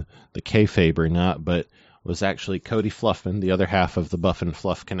breaking the kayfabe or not, but was actually Cody Fluffman, the other half of the Buff and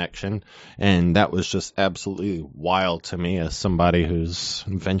Fluff connection. And that was just absolutely wild to me as somebody who's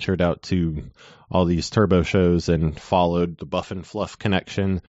ventured out to all these turbo shows and followed the Buff and Fluff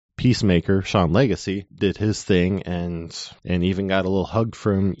connection. Peacemaker, Sean Legacy, did his thing and even got a little hug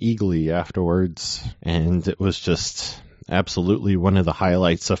from Eagly afterwards. And it was just absolutely one of the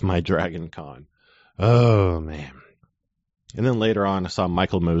highlights of my Dragon Con. Oh, man. And then later on, I saw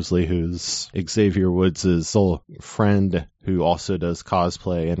Michael Mosley, who's Xavier Woods' old friend, who also does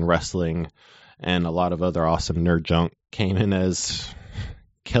cosplay and wrestling and a lot of other awesome nerd junk, came in as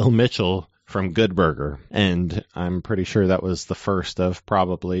Kel Mitchell from Good Burger. And I'm pretty sure that was the first of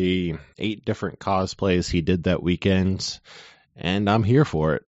probably 8 different cosplays he did that weekend. And I'm here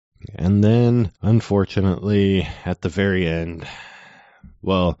for it. And then, unfortunately, at the very end,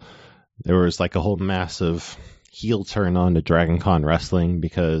 well, there was like a whole massive heel turn on to Dragon Con Wrestling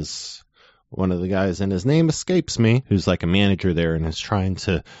because one of the guys, and his name escapes me, who's like a manager there and is trying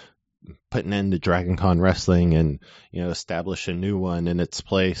to put an end to Dragon Con Wrestling and, establish a new one in its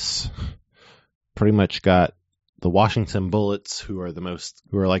place, pretty much got the Washington Bullets, who are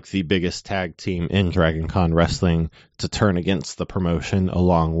like the biggest tag team in Dragon Con Wrestling, to turn against the promotion,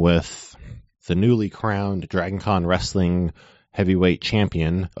 along with the newly crowned Dragon Con Wrestling heavyweight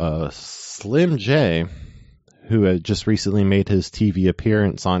champion, Slim J, who had just recently made his TV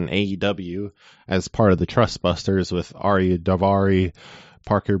appearance on AEW as part of the Trustbusters with Ari Daivari,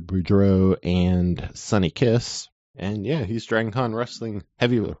 Parker Boudreaux, and Sonny Kiss. And yeah, he's Dragon Con Wrestling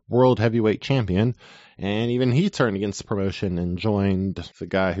World Heavyweight Champion. And even he turned against the promotion and joined the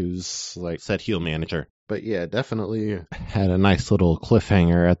guy who's like said heel manager. But yeah, definitely had a nice little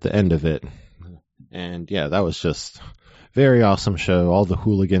cliffhanger at the end of it. And yeah, that was just very awesome show. All the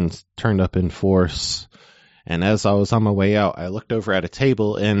hooligans turned up in force. And as I was on my way out, I looked over at a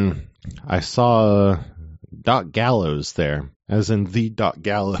table and I saw Doc Gallows there, as in the Doc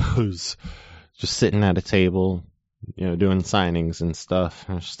Gallows, just sitting at a table, doing signings and stuff.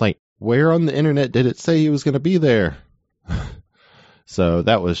 I was just like, where on the internet did it say he was going to be there? So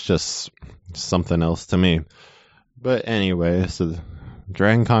that was just something else to me. But anyway, so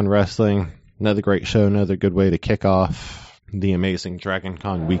Dragon Con Wrestling, another great show, another good way to kick off the amazing Dragon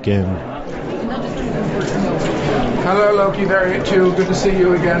Con weekend. Hello, Loki Variant 2. Good to see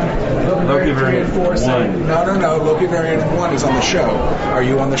you again. Loki Variant 4. No. Loki Variant 1 is on the show. Are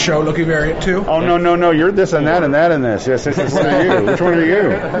you on the show, Loki Variant 2? Oh, no. You're this and that and that and this. Yes. Which one are you? Which one are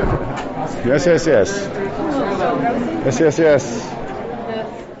you? Yes.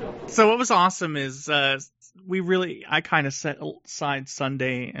 So what was awesome is I kind of set aside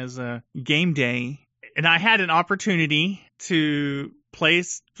Sunday as a game day, and I had an opportunity to play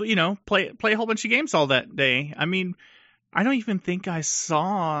a whole bunch of games all that day. I mean, I don't even think I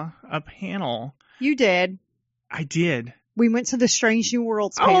saw a panel. You did. I did. We went to the Strange New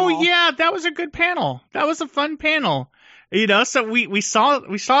Worlds panel. Oh yeah, that was a good panel. That was a fun panel. So we saw,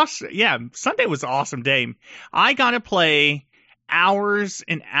 yeah, Sunday was an awesome day. I got to play hours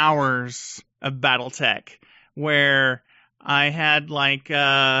and hours of BattleTech, where I had like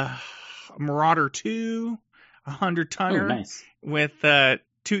Marauder 2, 100 Tonner. Oh, nice. With 2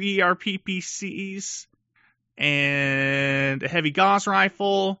 ERP PCs and a heavy Gauss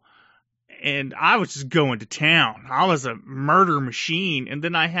rifle, and I was just going to town. I was a murder machine. And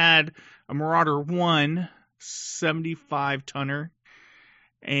then I had a Marauder 1 75 tonner,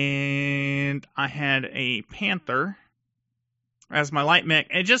 and I had a Panther as my light mech,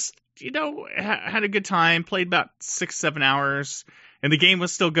 and just, had a good time, played about 6-7 hours, and the game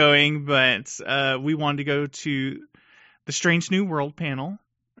was still going, but we wanted to go to the Strange New World panel,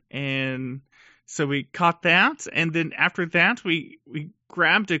 and so we caught that, and then after that, we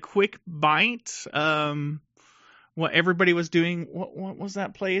grabbed a quick bite. What everybody was doing, what was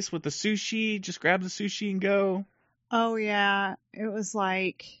that place with the sushi? Just grab the sushi and go. Oh yeah, it was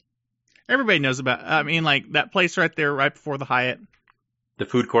like everybody knows about. I mean, like that place right there, right before the Hyatt, the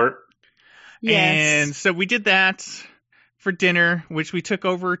food court. Yes. And so we did that for dinner, which we took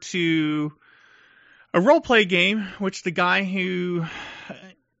over to a role play game, which the guy who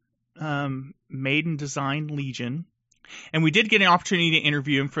made and designed Legion. And we did get an opportunity to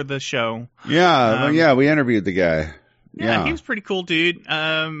interview him for the show. Yeah, we interviewed the guy. Yeah, he was pretty cool, dude.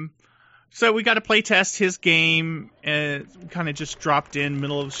 So we got to play test his game, and kind of just dropped in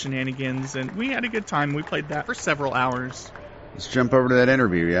middle of shenanigans, and we had a good time. We played that for several hours. Let's jump over to that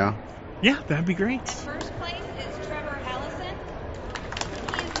interview, yeah? Yeah, that'd be great. First place is Trevor Allison.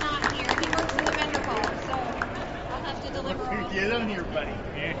 He is not here. He works in the vendor hall, so I'll have to deliver all. Get on here, buddy.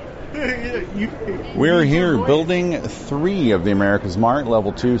 We're here building 3 of the America's Mart,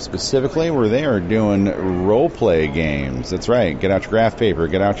 level 2 specifically, where they are doing role-play games. That's right. Get out your graph paper.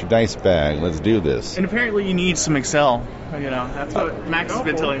 Get out your dice bag. Let's do this. And apparently you need some Excel. That's what Max has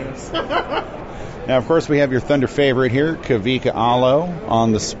been telling us. Now, of course, we have your Thunder favorite here, Kavika Alo,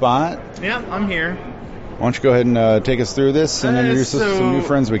 on the spot. Yeah, I'm here. Why don't you go ahead and take us through this and introduce us to some new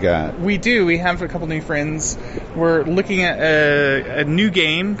friends we got. We do. We have a couple new friends. We're looking at a new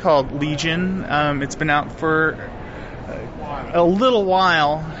game called Legion. It's been out for a little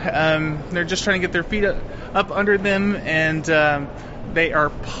while. They're just trying to get their feet up under them, and they are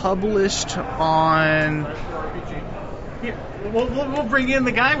published on... We'll bring in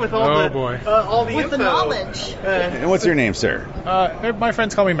the guy with all all the info. The knowledge. And what's your name, sir? My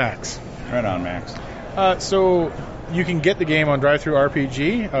friends call me Max. Right on, Max. So you can get the game on DriveThru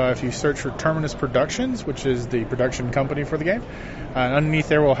RPG if you search for Terminus Productions, which is the production company for the game. And underneath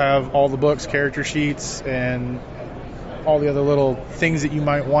there we'll have all the books, character sheets, and all the other little things that you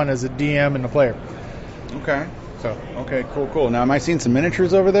might want as a DM and a player. Okay. Okay, cool. Now, am I seeing some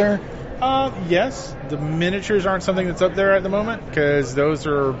miniatures over there? Yes. The miniatures aren't something that's up there at the moment because those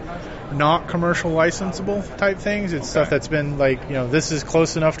are not commercial licensable type things. It's stuff that's been this is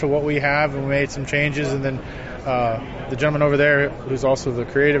close enough to what we have, and we made some changes. And then the gentleman over there, who's also the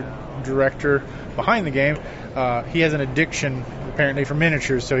creative director behind the game, he has an addiction apparently for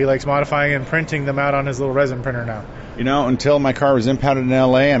miniatures, so he likes modifying and printing them out on his little resin printer now. Until my car was impounded in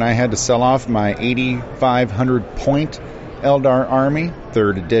L.A. and I had to sell off my 8,500 point Eldar Army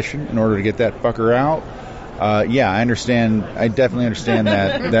 3rd edition in order to get that fucker out. I understand. I definitely understand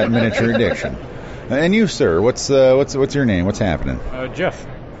that miniature addiction. And you, sir, what's your name? What's happening? Jeff.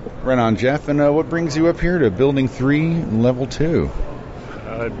 Right on, Jeff. And what brings you up here to Building 3, Level 2?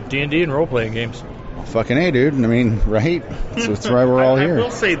 D&D and role-playing games. Well, fucking A, dude. I mean, right? That's why we're all here. I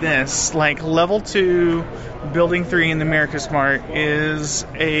will say this: Level 2, Building 3 in the America's Mart is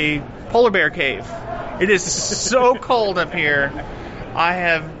a polar bear cave. It is so cold up here. I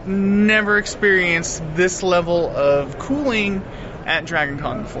have never experienced this level of cooling at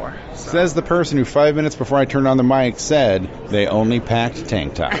DragonCon before. So. Says the person who 5 minutes before I turned on the mic said they only packed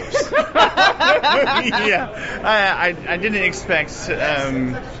tank tops. Yeah, I didn't expect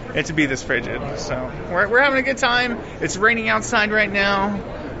it to be this frigid. So we're having a good time. It's raining outside right now.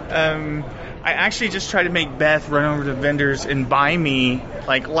 I actually just tried to make Beth run over to vendors and buy me,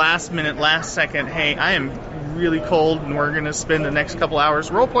 last minute, last second, hey, I am really cold and we're going to spend the next couple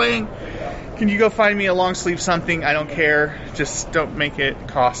hours role-playing. Can you go find me a long sleeve something? I don't care. Just don't make it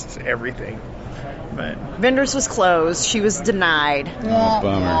cost everything. But Vendors was closed. She was denied. Oh,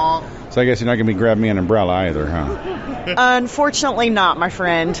 bummer. So I guess you're not going to be grabbing me an umbrella either, huh? Unfortunately not, my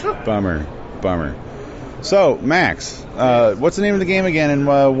friend. Bummer. So, Max, what's the name of the game again,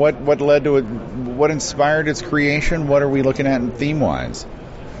 and what led to it? What inspired its creation? What are we looking at theme-wise?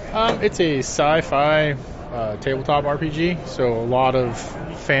 It's a sci-fi tabletop RPG, so a lot of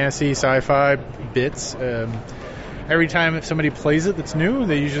fantasy, sci-fi bits. Every time if somebody plays it that's new,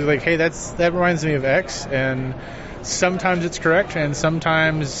 they usually hey, that reminds me of X, and sometimes it's correct, and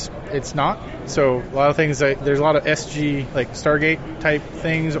sometimes it's not. So a lot of things, there's a lot of SG, Stargate type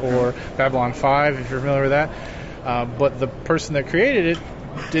things, or Babylon 5, if you're familiar with that. But the person that created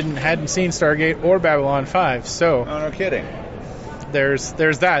it hadn't seen Stargate or Babylon 5, so... Oh, no kidding. There's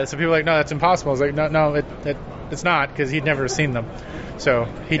that. So people are like, no, that's impossible. I was like, no, it's not because he'd never seen them. So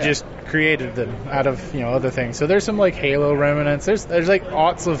he just created them out of other things. So there's some like Halo remnants. There's like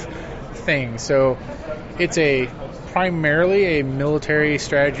lots of things. So it's primarily a military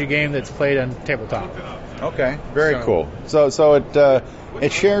strategy game that's played on tabletop. Okay, very cool. So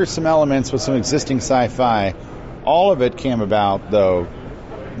it shares some elements with some existing sci-fi. All of it came about, though,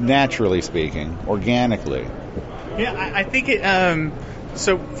 naturally speaking, organically. Yeah, I think it.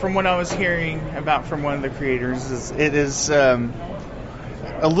 So from what I was hearing about from one of the creators, it is a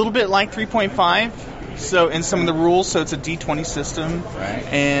little bit like 3.5. So in some of the rules, so it's a D20 system, right?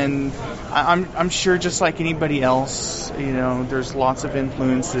 And I'm sure, just like anybody else, there's lots of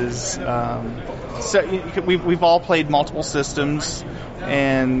influences. So we've all played multiple systems,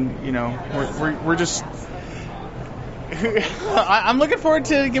 and we're just. I'm looking forward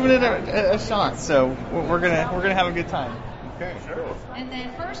to giving it a shot. So we're gonna have a good time. Okay, sure. And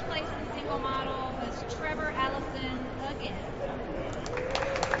then first place in single model was Trevor Allison again.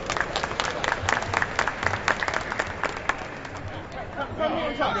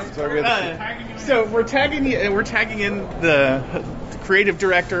 So we're tagging in the creative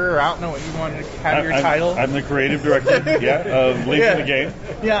director, or I don't know what you want to have your title. I'm the creative director, of Legion of the Game.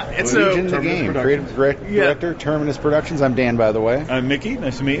 Yeah, it's Legion of the Game, creative director, Terminus Productions. I'm Dan, by the way. I'm Mickey.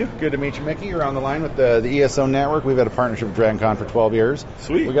 Nice to meet you. Good to meet you, Mickey. You're on the line with the ESO Network. We've had a partnership with Dragon Con for 12 years.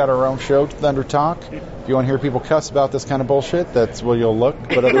 Sweet. We got our own show, Thunder Talk. If you want to hear people cuss about this kind of bullshit, that's where you'll look.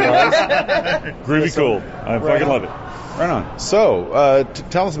 But otherwise, groovy cool. I fucking love it. Right on. So,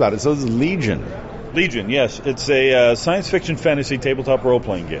 tell us about it. So this is Legion. Legion, yes. It's a science fiction fantasy tabletop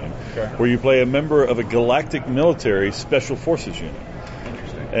role-playing game where you play a member of a galactic military special forces unit.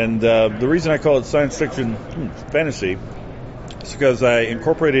 Interesting. And the reason I call it science fiction fantasy is because I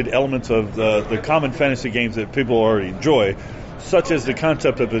incorporated elements of the common fantasy games that people already enjoy, such as the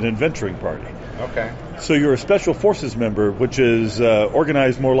concept of an adventuring party. Okay. So you're a special forces member, which is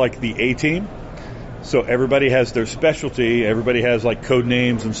organized more like the A-Team. So everybody has their specialty, everybody has like code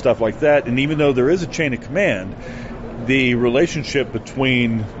names and stuff like that, and even though there is a chain of command, the relationship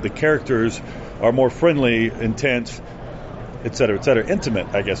between the characters are more friendly, intense, et cetera,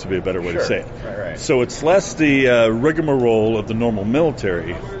 intimate, I guess would be a better way to say it. Right. So it's less the rigmarole of the normal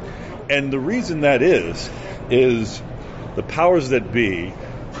military, and the reason that is the powers that be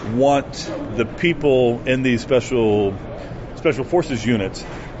want the people in these special forces units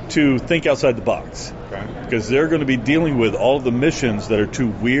to think outside the box. Okay. Because they're going to be dealing with all of the missions that are too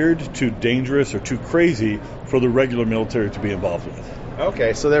weird, too dangerous, or too crazy for the regular military to be involved with.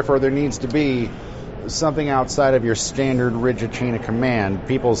 Okay, so therefore there needs to be something outside of your standard rigid chain of command.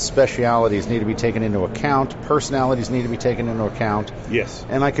 People's specialities need to be taken into account. Personalities need to be taken into account. Yes.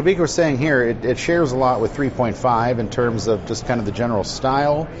 And like Kabika was saying here, it shares a lot with 3.5 in terms of just kind of the general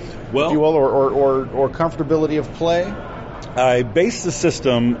style, if you will, or comfortability of play. I based the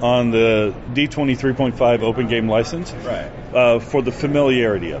system on the D20 3.5 open game license for the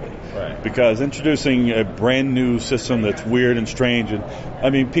familiarity of it. Right. Because introducing a brand new system that's weird and strange, and I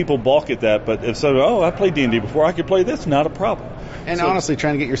mean, people balk at that, but if so, I played D&D before, I could play this, not a problem. And honestly,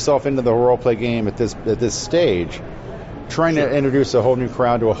 trying to get yourself into the role-play game at this stage, trying to introduce a whole new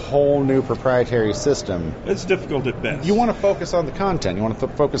crowd to a whole new proprietary system. It's difficult at best. You want to focus on the content. You want to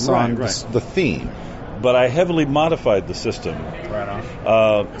focus on the theme. But I heavily modified the system. Right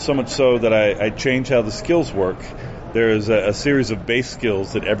on. So much so that I changed how the skills work. There is a series of base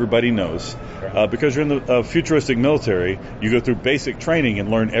skills that everybody knows. Because you're in the futuristic military, you go through basic training and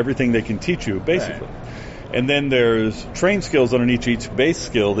learn everything they can teach you, basically. Right. And then there's trained skills underneath each base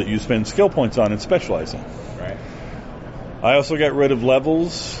skill that you spend skill points on and specialize in. Right. I also got rid of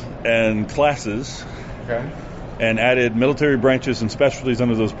levels and classes. Okay. And added military branches and specialties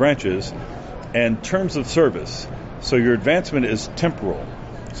under those branches. And terms of service. So your advancement is temporal.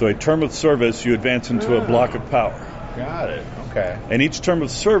 So a term of service, you advance into a block of power. Got it. Okay. And each term of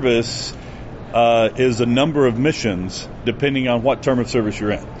service is a number of missions depending on what term of service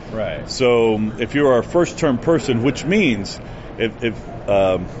you're in. Right. So if you're a first term person, which means if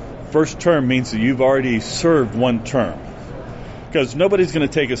first term means that you've already served one term. Because nobody's going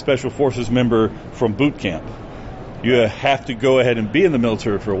to take a special forces member from boot camp. You have to go ahead and be in the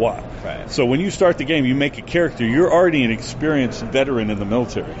military for a while. Right. So when you start the game, you make a character. You're already an experienced veteran in the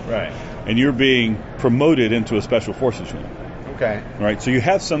military. Right. And you're being promoted into a special forces unit. Okay. Right. So you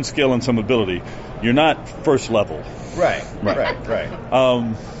have some skill and some ability. You're not first level. Right.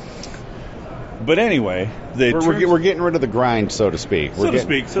 But anyway, we're getting rid of the grind, so to speak.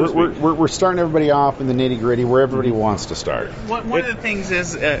 We're starting everybody off in the nitty gritty where everybody wants to start. One of the things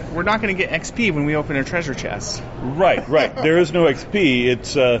is we're not going to get XP when we open a treasure chest. Right. There is no XP.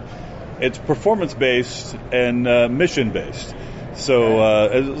 It's performance-based and mission-based. So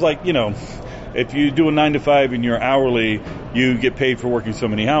it's like, if you do a 9 to 5 and you're hourly, you get paid for working so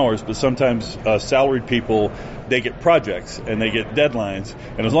many hours, but sometimes salaried people, they get projects and they get deadlines,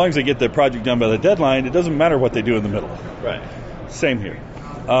 and as long as they get their project done by the deadline, it doesn't matter what they do in the middle. Right. Same here.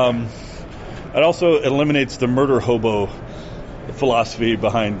 It also eliminates the murder hobo philosophy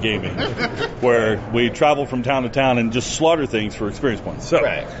behind gaming, where we travel from town to town and just slaughter things for experience points. So,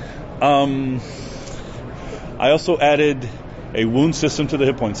 right. I also added a wound system to the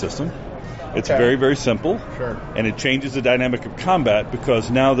hit point system. It's very, very simple. Sure. And it changes the dynamic of combat because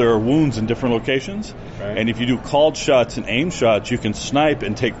now there are wounds in different locations. Right. And if you do called shots and aim shots, you can snipe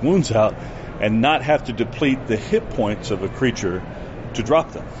and take wounds out and not have to deplete the hit points of a creature to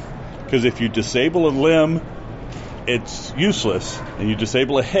drop them. Because if you disable a limb, it's useless. And you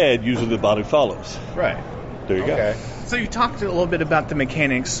disable a head, usually the body follows. Right. There you go. So you talked a little bit about the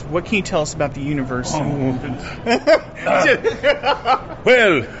mechanics. What can you tell us about the universe?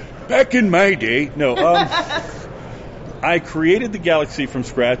 Well, back in my day, I created the galaxy from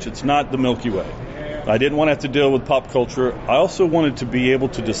scratch. It's not the Milky Way. I didn't want to have to deal with pop culture. I also wanted to be able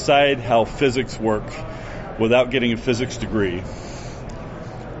to decide how physics work without getting a physics degree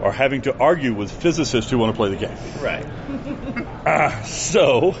or having to argue with physicists who want to play the game. Right.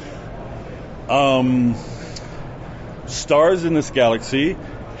 Stars in this galaxy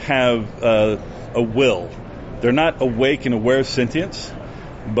have a will. They're not awake and aware of sentience,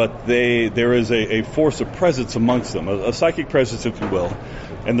 but there is a force of presence amongst them, a psychic presence, if you will.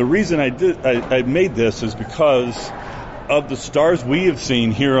 And the reason I made this is because of the stars we have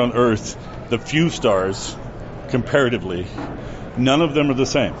seen here on Earth, the few stars, comparatively, none of them are the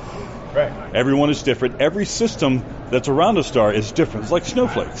same. Right. Everyone is different. Every system that's around a star is different. It's like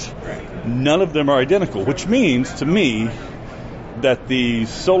snowflakes. Right. None of them are identical, which means, to me, that the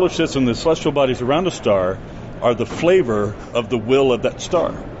solar system, the celestial bodies around a star, are the flavor of the will of that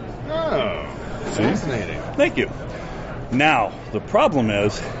star. Oh, fascinating. Thank you. Now, the problem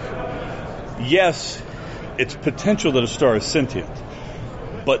is, yes, it's potential that a star is sentient.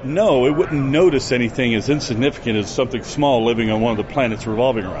 But no, it wouldn't notice anything as insignificant as something small living on one of the planets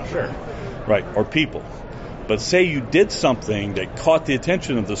revolving around. Sure. Right, or people. But say you did something that caught the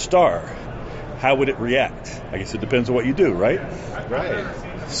attention of the star, how would it react? I guess it depends on what you do, right? Right.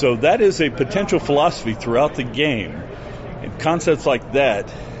 So that is a potential philosophy throughout the game. And concepts like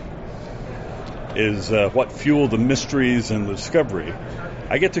that is what fuel the mysteries and the discovery.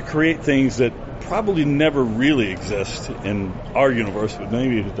 I get to create things that probably never really exist in our universe, but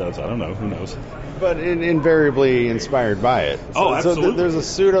maybe it does. I don't know. Who knows? But invariably inspired by it. Absolutely. So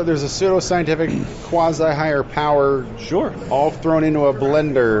there's a pseudo-scientific quasi-higher power, sure, all thrown into a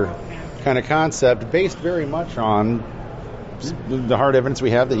blender kind of concept, based very much on the hard evidence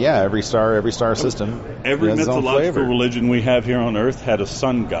we have that every star system, every has its own mythological flavor. religion we have here on Earth had a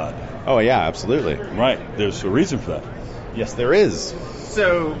sun god. Oh yeah, absolutely. Right. There's a reason for that. Yes, there is.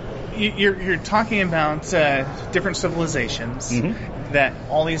 So you're talking about different civilizations that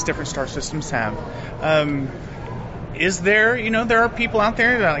all these different star systems have. Is there, there are people out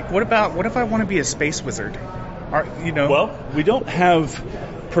there that are like, what if I want to be a space wizard? Well, we don't have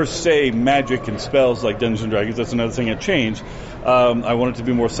per se magic and spells like Dungeons and Dragons. That's another thing that changed. I wanted to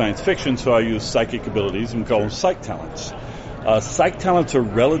be more science fiction, so I use psychic abilities and we call them psych talents. Psych talents are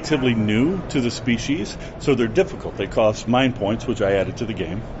relatively new to the species, so they're difficult. They cost mind points, which I added to the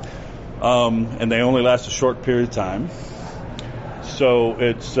game, and they only last a short period of time. So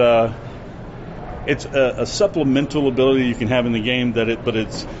it's a supplemental ability you can have in the game but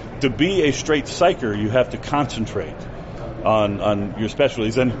it's to be a straight psyker, you have to concentrate on your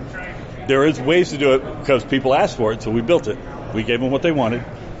specialties, and there is ways to do it because people asked for it, so we built it. We gave them what they wanted.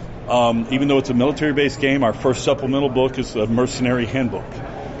 Even though it's a military-based game, our first supplemental book is a mercenary handbook,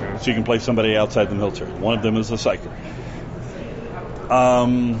 so you can play somebody outside the military. One of them is a psyker.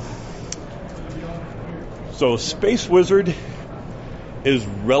 So a space wizard is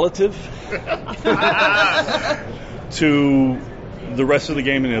relative to the rest of the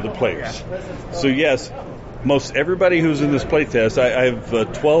game and the other players. So yes, most everybody who's in this playtest, I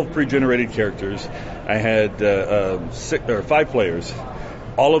have 12 pre-generated characters. I had 5 players.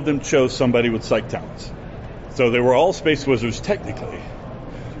 All of them chose somebody with psych talents. So they were all space wizards technically.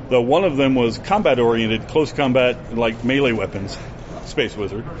 Though one of them was combat-oriented, close combat, like melee weapons, space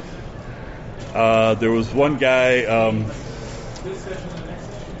wizard. There was one guy...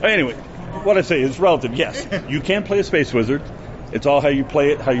 Anyway, what I say is relative. Yes, you can play a space wizard. It's all how you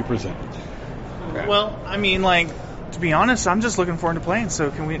play it, how you present it. Well, I mean, to be honest, I'm just looking forward to playing. So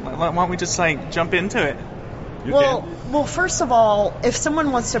why don't we just jump into it? Well, first of all, if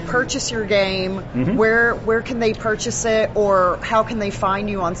someone wants to purchase your game, where can they purchase it, or how can they find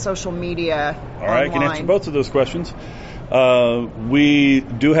you on social media? All right, I can answer both of those questions. We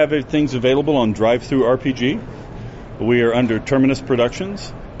do have things available on Drive-Thru RPG. We are under Terminus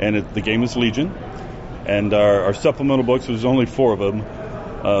Productions, and the game is Legion. And our supplemental books, there's only 4 of them,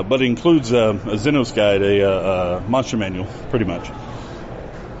 but it includes a Xenos Guide, a monster manual, pretty much.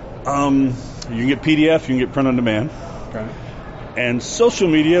 You can get PDF, you can get print on demand. Okay. And social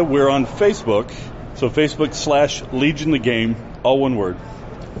media, we're on Facebook. So Facebook.com/Legion the Game, all one word.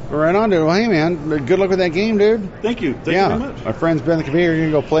 Right on, dude. Well, hey, man, good luck with that game, dude. Thank you. Thank you very much. My friend's been on the computer. You're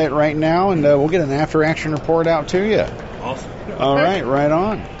going to go play it right now, and we'll get an after-action report out to you. Awesome. All right, right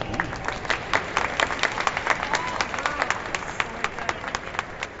on.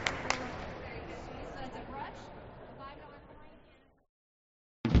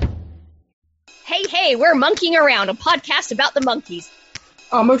 Hey, we're Monkeying Around, a podcast about the monkeys.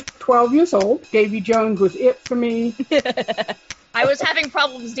 Almost 12 years old. Davy Jones was it for me. I was having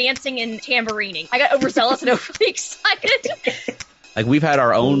problems dancing and tamborining. I got overzealous and overly excited. Like, we've had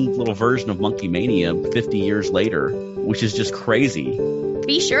our own little version of Monkey Mania 50 years later, which is just crazy.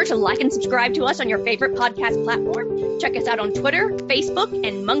 Be sure to like and subscribe to us on your favorite podcast platform. Check us out on Twitter, Facebook,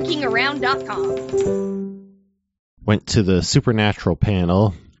 and monkeyingaround.com. Went to the Supernatural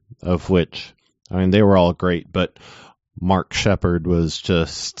panel, of which, I mean, they were all great, but Mark Shepard was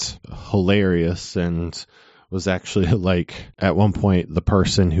just hilarious and was actually, like, at one point, the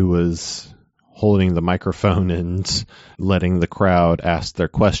person who was holding the microphone and letting the crowd ask their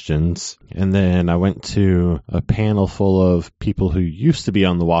questions. And then I went to a panel full of people who used to be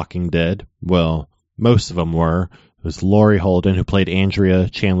on The Walking Dead. Well, most of them were. It was Laurie Holden, who played Andrea,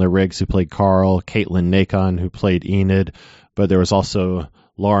 Chandler Riggs, who played Carl, Caitlin Nacon, who played Enid. But there was also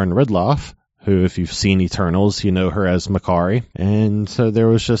Lauren Ridloff, who, if you've seen Eternals, you know her as Makari. And so there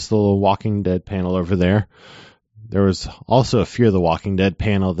was just a little Walking Dead panel over there. There was also a Fear the Walking Dead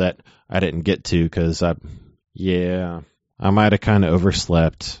panel that I didn't get to because I might have kind of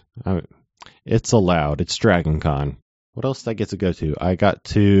overslept. It's allowed. It's Dragon Con. What else did I get to go to? I got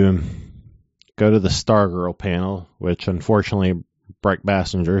to go to the Stargirl panel, which unfortunately Breck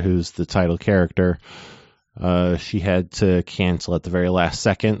Bassinger, who's the title character, she had to cancel at the very last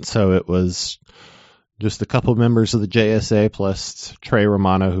second, so it was just a couple members of the JSA plus Trey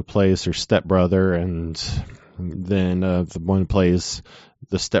Romano, who plays her stepbrother, and then the one who plays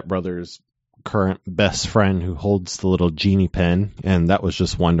the stepbrother's current best friend, who holds the little genie pen, and that was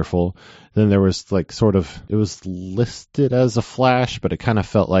just wonderful. Then there was it was listed as a Flash, but it kind of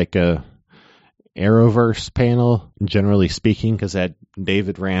felt like a Arrowverse panel, generally speaking, because it had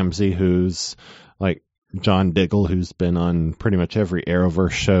David Ramsey, who's like John Diggle, who's been on pretty much every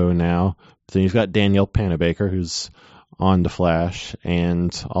Arrowverse show now. Then you've got Danielle Panabaker, who's on The Flash,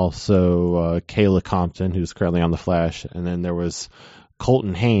 and also Kayla Compton, who's currently on The Flash. And then there was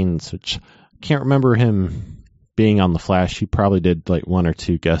Colton Haynes, which I can't remember him being on The Flash. He probably did like 1 or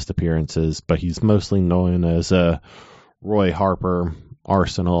 2 guest appearances, but he's mostly known as Roy Harper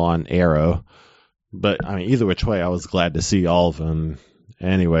Arsenal on Arrow. But I mean, either which way, I was glad to see all of them.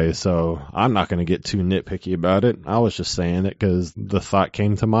 Anyway, so I'm not going to get too nitpicky about it. I was just saying it because the thought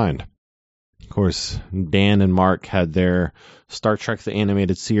came to mind. Of course, Dan and Mark had their Star Trek The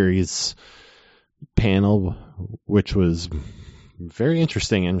Animated Series panel, which was very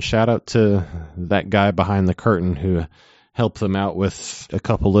interesting. And shout out to that guy behind the curtain who helped them out with a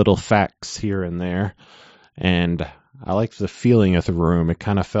couple little facts here and there. And I liked the feeling of the room. It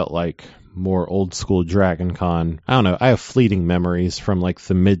kind of felt like more old school Dragon Con. I don't know. I have fleeting memories from like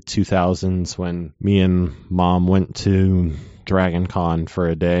the mid 2000s when me and Mom went to Dragon Con for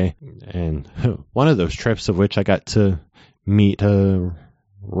a day. And one of those trips of which I got to meet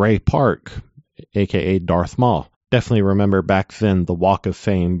Ray Park, aka Darth Maul. Definitely remember back then the Walk of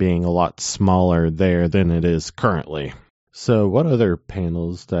Fame being a lot smaller there than it is currently. So what other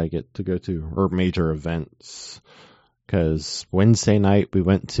panels did I get to go to, or major events? Because Wednesday night we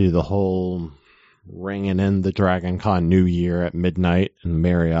went to the whole ringing in the Dragon Con New Year at midnight in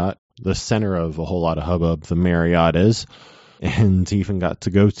Marriott, the center of a whole lot of hubbub the Marriott is, and even got to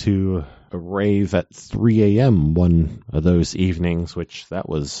go to a rave at 3 a.m. one of those evenings, which that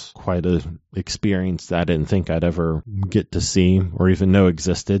was quite an experience that I didn't think I'd ever get to see or even know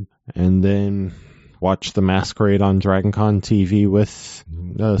existed. And then watched the Masquerade on Dragon Con TV with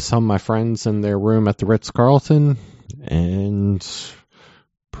some of my friends in their room at the Ritz-Carlton, and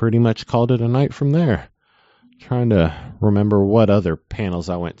pretty much called it a night from there. Trying to remember what other panels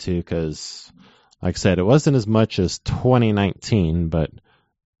I went to, because, like I said, it wasn't as much as 2019, but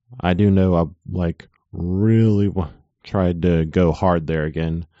I do know I really tried to go hard there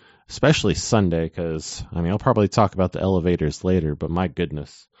again, especially Sunday, because, I mean, I'll probably talk about the elevators later, but my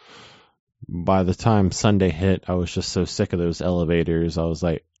goodness. By the time Sunday hit, I was just so sick of those elevators. I was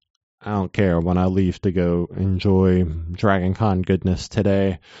like, I don't care. When I leave to go enjoy Dragon Con goodness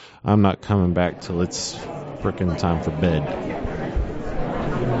today, I'm not coming back till it's frickin' time for bed.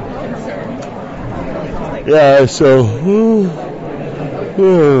 Yeah, so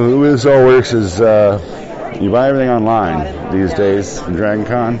the way this all works is you buy everything online these days from Dragon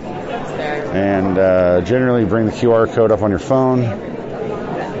Con, and generally bring the QR code up on your phone,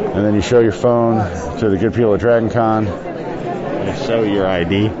 and then you show your phone to the good people at Dragon Con. You show your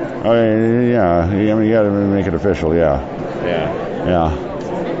ID. Oh yeah, I mean you got to make it official, yeah.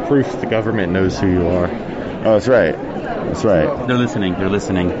 Proof the government knows who you are. Oh, that's right. That's right. They're listening.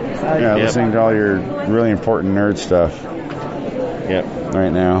 Yeah, listening to all your really important nerd stuff. Yep.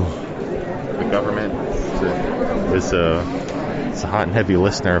 Right now. The government is a hot and heavy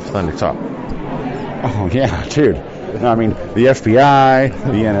listener of Thunder Talk. Oh yeah, dude. I mean, the FBI,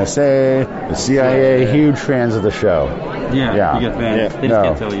 the NSA, the CIA, huge fans of the show. Yeah. You get fans. They just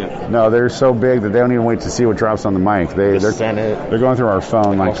can't tell you. No, they're so big that they don't even wait to see what drops on the mic. They're going through our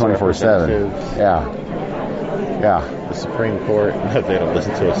phone like 24/7. Yeah. The Supreme Court, they don't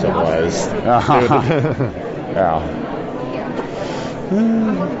listen to us otherwise.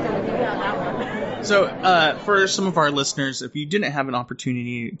 So, for some of our listeners, if you didn't have an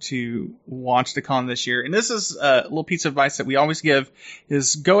opportunity to watch the con this year, and this is a little piece of advice that we always give,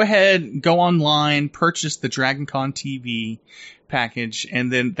 is go ahead, go online, purchase the Dragon Con TV package,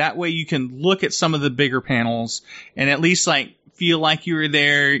 and then that way you can look at some of the bigger panels and at least feel like you were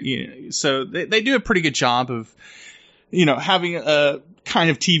there. So they do a pretty good job of, having a kind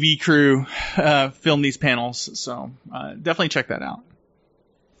of TV crew film these panels. So definitely check that out.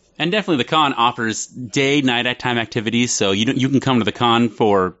 And definitely the con offers day, nighttime activities, so you can come to the con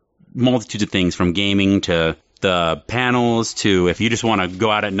for multitudes of things, from gaming to the panels to if you just want to go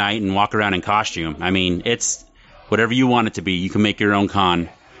out at night and walk around in costume. I mean, it's whatever you want it to be. You can make your own con.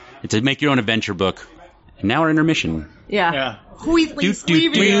 It's to make your own adventure book. And now we're intermission. Yeah. Wheatley's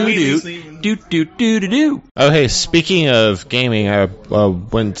Oh, hey, speaking of gaming, I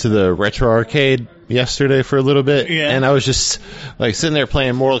went to the Retro Arcade yesterday for a little bit, and I was just sitting there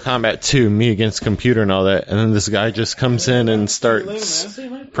playing Mortal Kombat 2, me against computer and all that, and then this guy just comes in and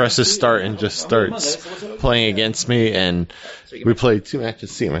presses start and just starts playing against me, and we played 2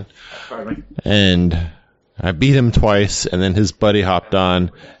 matches, and I beat him twice, and then his buddy hopped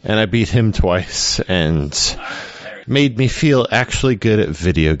on, and I beat him twice, and made me feel actually good at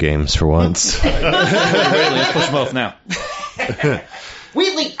video games for once. Let's push them off now.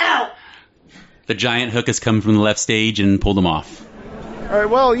 Wheatley, out! The giant hook has come from the left stage and pulled him off. All right,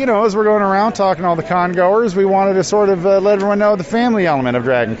 well, as we're going around talking to all the con goers, we wanted to sort of let everyone know the family element of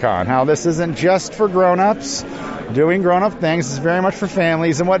Dragon Con, how this isn't just for grown-ups doing grown-up things. It's very much for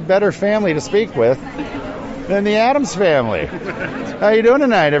families, and what better family to speak with than the Addams family. How you doing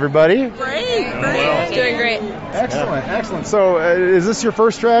tonight, everybody? Great. Doing great. Excellent. So, is this your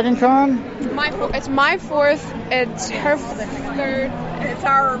first Dragon Con? It's my fourth. It's her third. It's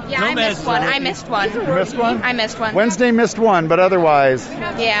our... Yeah, I missed one. You missed one? I missed one. Wednesday missed one, but otherwise,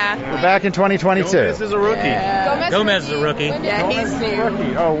 Yeah. we're back in 2022. Gomez is a rookie. Gomez is a rookie. Yeah, he's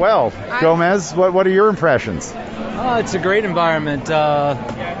new. Oh, well. Gomez, what are your impressions? It's a great environment.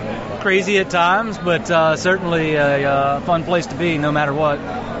 Crazy at times, but certainly a fun place to be no matter what.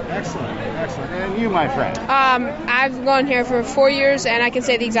 Excellent. And you, my friend? I've gone here for 4 years, and I can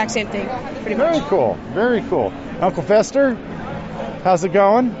say the exact same thing, pretty much. Very cool. Uncle Fester, how's it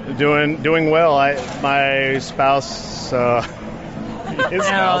going? Doing well. My spouse...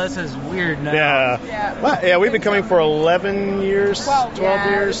 This is weird now. Yeah, we've been coming for 11 years, 12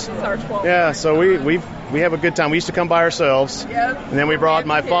 years. This is our 12th. Yeah, so we have a good time. We used to come by ourselves, and then we brought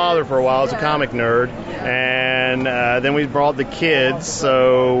my father for a while as a comic nerd, and then we brought the kids.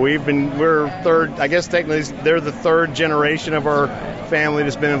 So we're third. I guess technically they're the third generation of our family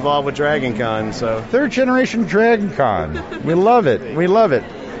that's been involved with Dragon Con. So third generation Dragon Con. We love it.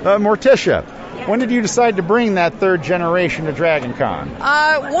 Morticia, when did you decide to bring that third generation to Dragon Con?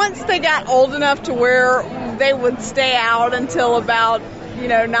 Once they got old enough to where they would stay out until about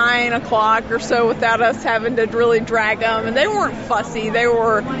 9 o'clock or so without us having to really drag them. And they weren't fussy. They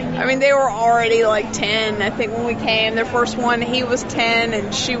were already like 10. I think when we came, their first one, he was 10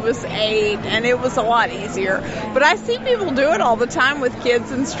 and she was 8, and it was a lot easier. But I see people do it all the time with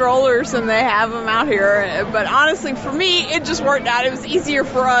kids in strollers, and they have them out here. But honestly, for me, it just worked out. It was easier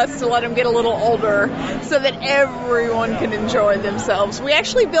for us to let them get a little older so that everyone can enjoy themselves. We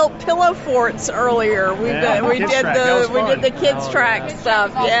actually built pillow forts earlier. We did the kids track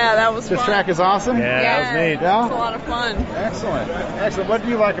stuff. Yeah, that was fun. Kids track is awesome. Yeah, that was neat. Yeah, it's a lot of fun. Excellent. What do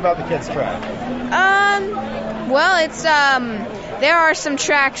you like about the kids track? Well, it's there are some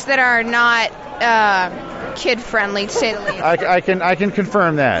tracks that are not kid friendly, to say the least. I can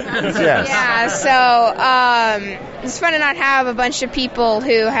confirm that. Yes. Yeah, so it's fun to not have a bunch of people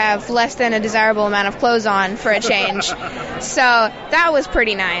who have less than a desirable amount of clothes on for a change. So that was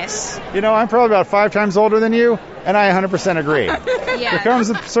pretty nice. I'm probably about 5 times older than you, and I 100% agree. Yeah. There comes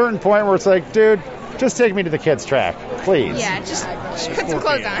a certain point where it's like, dude, just take me to the kids track, please. Yeah, just put some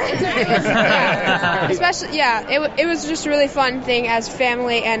clothes on. Especially, it was just a really fun thing as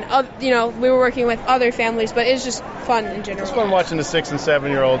family, and we were working with other families, but it was just fun in general. It's fun watching the 6 and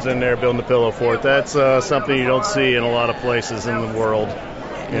 7-year-olds in there building the pillow fort. That's something you don't see in a lot of places in the world.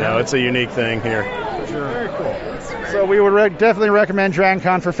 It's a unique thing here. Sure. Very cool. So we would definitely recommend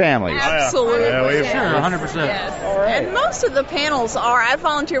DragonCon for families. Absolutely. Sure, 100%. Yes. All right. And most of the panels are, I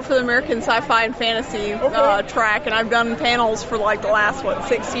volunteer for the American Sci-Fi and Fantasy track, and I've done panels for like the last,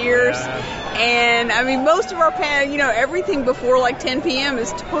 6 years. And I mean, most of our panels, everything before like 10 p.m.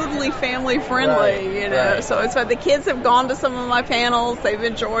 is totally family friendly, Right. So it's like the kids have gone to some of my panels, they've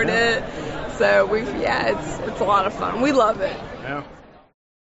enjoyed it. So it's a lot of fun. We love it. Yeah.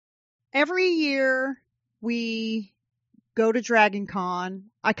 Every year we go to DragonCon,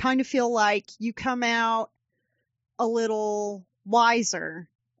 I kind of feel like you come out a little wiser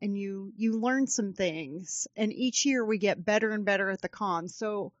and you learn some things. And each year we get better and better at the con.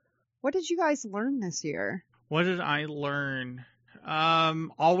 So what did you guys learn this year? What did I learn?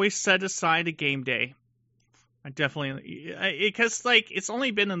 Always set aside a game day. I definitely, because it's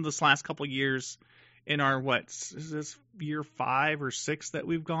only been in this last couple of years in our, is this year 5 or 6 that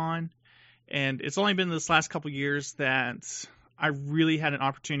we've gone? And it's only been this last couple of years that I really had an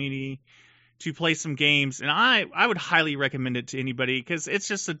opportunity to play some games. And I would highly recommend it to anybody because it's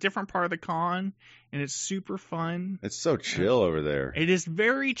just a different part of the con and it's super fun. It's so chill over there. It is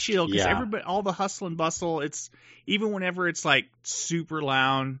very chill because everybody, all the hustle and bustle, it's even whenever it's like super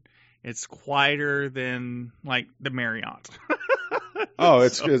loud, it's quieter than like the Marriott.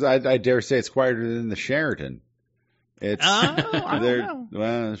 It's because I dare say it's quieter than the Sheraton. It's I don't know.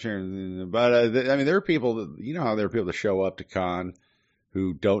 Well, sure, but there are people that how there are people that show up to con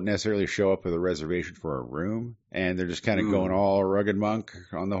who don't necessarily show up with a reservation for a room, and they're just kind of going all rugged monk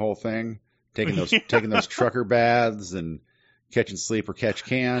on the whole thing, taking those trucker baths and catch and sleep or catch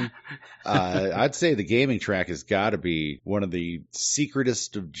can. I'd say the gaming track has got to be one of the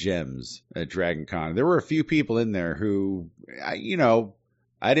secretest of gems at DragonCon. There were a few people in there who,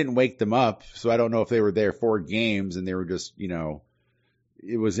 I didn't wake them up, so I don't know if they were there for games and they were just,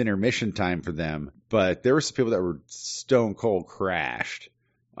 it was intermission time for them. But there were some people that were stone cold crashed,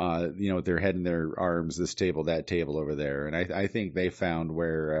 with their head in their arms, this table, that table over there. And I think they found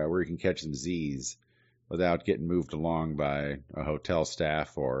where you can catch some Z's without getting moved along by a hotel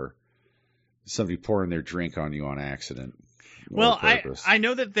staff or somebody pouring their drink on you on accident. Well, I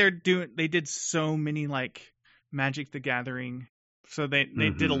know that they did so many like Magic the Gathering. So they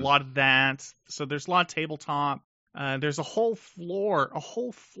did a lot of that. So there's a lot of tabletop. There's a whole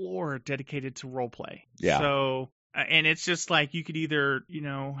floor dedicated to roleplay. Yeah. So, and it's just like you could either,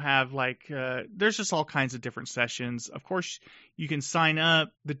 have like, there's just all kinds of different sessions. Of course, you can sign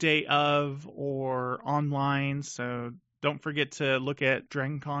up the day of or online. So don't forget to look at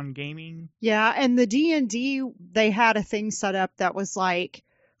DragonCon Gaming. Yeah. And the D&D, they had a thing set up that was like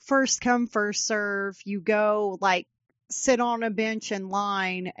first come, first serve. You go like, sit on a bench in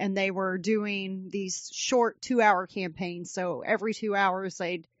line, and they were doing these short 2-hour campaigns. So every 2 hours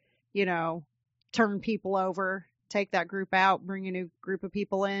they'd, turn people over, take that group out, bring a new group of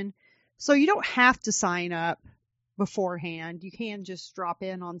people in. So you don't have to sign up beforehand. You can just drop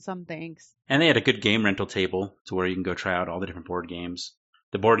in on some things. And they had a good game rental table to where you can go try out all the different board games.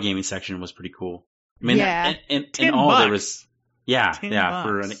 The board gaming section was pretty cool. I mean, in all there was,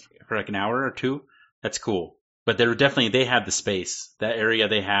 for like an hour or two. That's cool. But they had the space. That area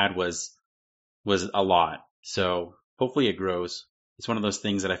they had was a lot. So hopefully it grows. It's one of those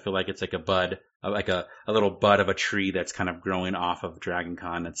things that I feel like it's like a bud, like a little bud of a tree that's kind of growing off of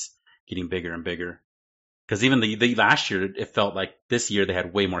DragonCon that's getting bigger and bigger. Because even the last year, it felt like this year they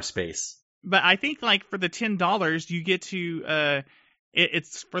had way more space. But I think like for the $10, you get to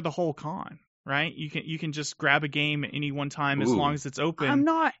it's for the whole con, right? You can just grab a game at any one time as long as it's open.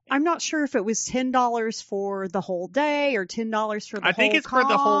 I'm not sure if it was $10 for the whole day or $10 for the I think whole it's for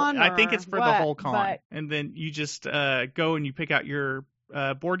the whole. I think or it's for the what, whole con, but- and then you just go and you pick out your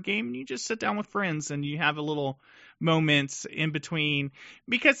board game and you just sit down with friends and you have a little moments in between,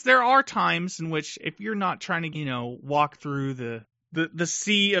 because there are times in which if you're not trying to walk through the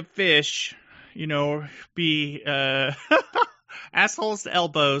sea of fish, be assholes to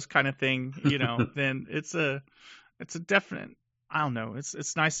elbows kind of thing, then it's a definite, I don't know,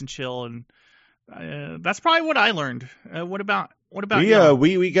 it's nice and chill, and that's probably what I learned. What about you?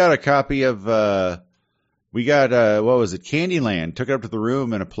 We got a copy of we got what was it, Candyland, took it up to the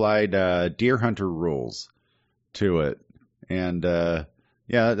room and applied Deer Hunter rules to it, and that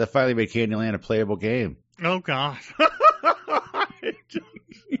finally made Candyland a playable game. Oh god.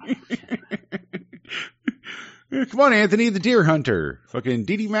 Come on, Anthony, the Deer Hunter. Fucking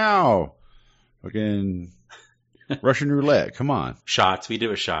Dee Dee Mao. Fucking Russian roulette. Come on. Shots. We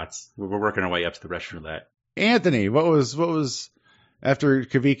do it shots. We're working our way up to the Russian roulette. Anthony, what was after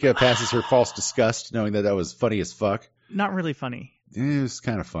Kavika passes her false disgust, knowing that was funny as fuck? Not really funny. It was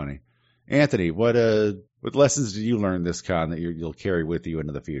kind of funny. Anthony, what lessons did you learn this con that you'll carry with you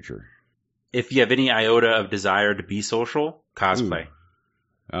into the future? If you have any iota of desire to be social, cosplay. Ooh.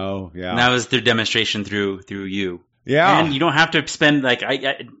 Oh, yeah. And that was their demonstration through you. Yeah. And you don't have to spend, like,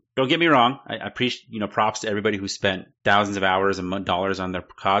 I don't get me wrong. I appreciate, props to everybody who spent thousands of hours and dollars on their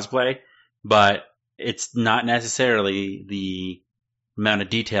cosplay, but it's not necessarily the amount of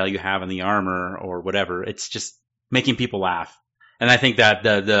detail you have in the armor or whatever. It's just making people laugh. And I think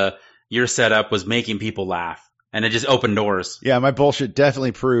that your setup was making people laugh, and it just opened doors. Yeah, my bullshit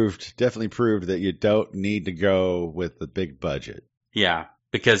definitely proved that you don't need to go with the big budget. Yeah.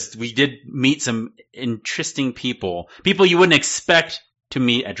 Because we did meet some interesting people you wouldn't expect to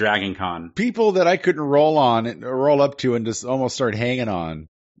meet at Dragon Con. People that I couldn't roll up to and just almost start hanging on,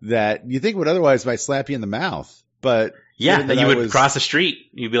 that you think would otherwise might slap you in the mouth. But yeah, that you would cross the street.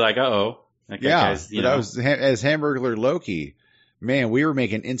 You'd be like, uh-oh. But I was, as Hamburglar Loki, man, we were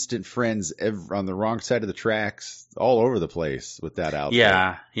making instant friends on the wrong side of the tracks all over the place with that outfit.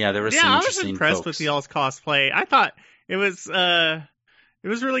 Yeah, there was some interesting I was impressed folks. with y'all's cosplay. I thought it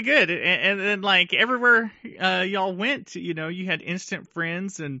was really good, and then like everywhere y'all went, you had instant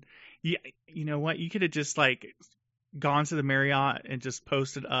friends, and you know what, you could have just like gone to the Marriott and just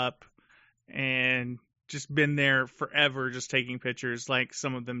posted up and just been there forever, just taking pictures like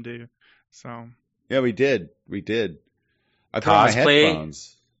some of them do. So yeah, we did. I put on my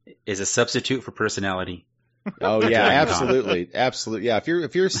headphones. Is a substitute for personality. Oh yeah, absolutely. Yeah,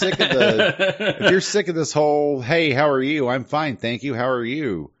 if you're sick of this whole, hey, how are you? I'm fine, thank you. How are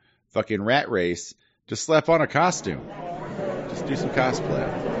you? Fucking rat race. Just slap on a costume. Just do some cosplay.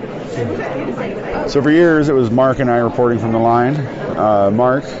 So for years it was Mark and I reporting from the line.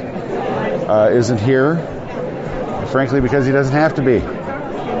 Mark isn't here, frankly, because he doesn't have to be.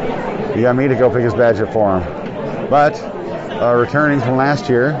 He got me to go pick his badge up for him. But returning from last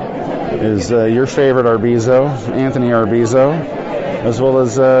year is your favorite Arbizo, Anthony Arbizo, as well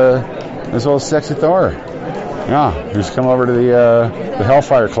as Sexy Thor. Yeah, who's come over to the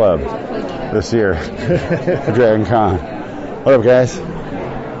Hellfire Club this year for Dragon Con. What up, guys?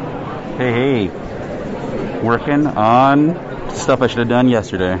 Hey. Working on stuff I should have done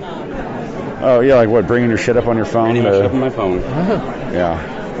yesterday. Oh, yeah, like what, bringing your shit up on your phone? Bringing my shit up on my phone.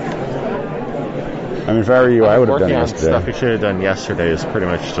 Yeah. I mean, if I were you, I would have done it yesterday. Stuff you should have done yesterday is pretty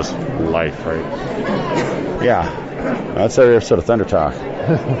much just life, right? Yeah. That's every episode of Thunder Talk.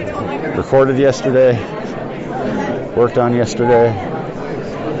 Recorded yesterday. Worked on yesterday.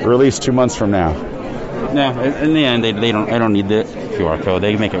 Released 2 months from now. No, in the end, they don't. I don't need the QR code.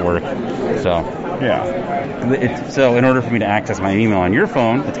 They make it work. So yeah. So in order for me to access my email on your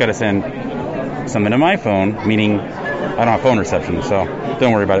phone, it's got to send something to my phone. Meaning, I don't have phone reception. So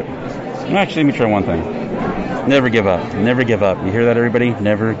don't worry about it. Actually, let me try one thing. Never give up. Never give up. You hear that, everybody?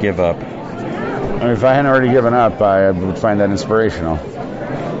 Never give up. I mean, if I hadn't already given up, I would find that inspirational.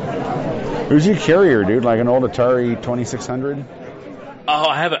 Who's your carrier, dude? Like an old Atari 2600? Oh,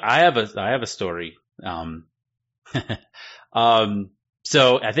 I have a story.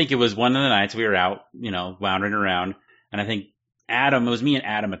 So I think it was one of the nights we were out, wandering around, and I think it was me and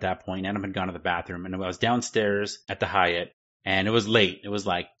Adam at that point. Adam had gone to the bathroom, and I was downstairs at the Hyatt. And it was late. It was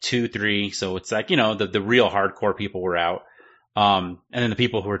like 2, 3. So it's like, the real hardcore people were out. And then the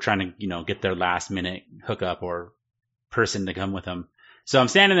people who were trying to, get their last minute hookup or person to come with them. So I'm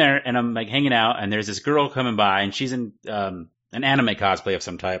standing there and I'm like hanging out, and there's this girl coming by, and she's in an anime cosplay of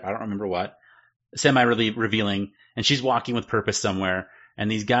some type. I don't remember what. Semi-revealing, and she's walking with purpose somewhere. And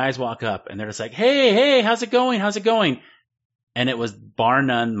these guys walk up, and they're just like, "Hey, how's it going? How's it going?" And it was bar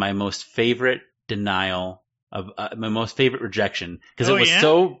none my most favorite denial of my most favorite rejection, because it was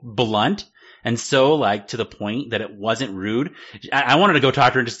so blunt and so like to the point that it wasn't rude. I wanted to go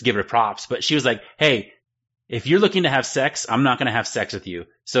talk to her and just give her props, but she was like, "Hey, if you're looking to have sex, I'm not going to have sex with you.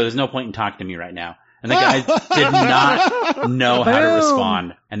 So there's no point in talking to me right now." And the guy did not know how to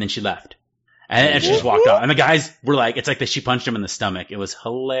respond, and then she left. And she just walked off. And the guys were like, it's like that she punched him in the stomach. It was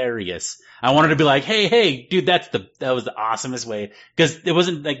hilarious. I wanted to be like, hey, dude, that was the awesomest way. Because it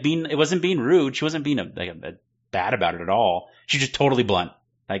wasn't being rude. She wasn't being bad about it at all. She was just totally blunt.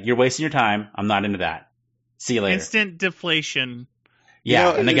 Like, you're wasting your time. I'm not into that. See you later. Instant deflation.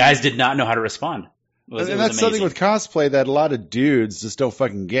 Yeah, and the guys did not know how to respond. It was that's amazing. Something with cosplay that a lot of dudes just don't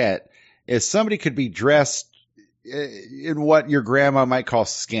fucking get. Is somebody could be dressed in what your grandma might call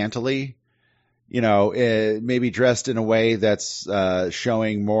scantily. Maybe dressed in a way that's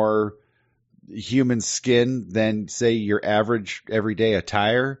showing more human skin than, say, your average everyday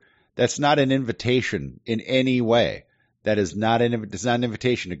attire. That's not an invitation in any way. That is not it's not an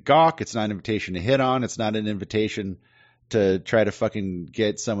invitation to gawk. It's not an invitation to hit on. It's not an invitation to try to fucking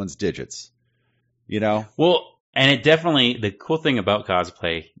get someone's digits. Well, and it definitely, the cool thing about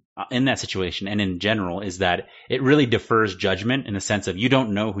cosplay in that situation and in general is that it really defers judgment in the sense of you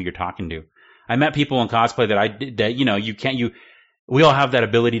don't know who you're talking to. I met people in cosplay we all have that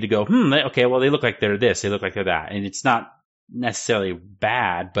ability to go, okay, well, they look like they're this, they look like they're that. And it's not necessarily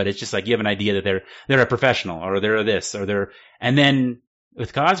bad, but it's just like you have an idea that they're a professional or they're this or and then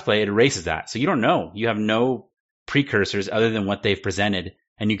with cosplay, it erases that. So you don't know. You have no precursors other than what they've presented,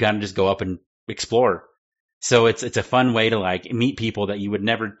 and you kind of just go up and explore. So it's a fun way to like meet people that you would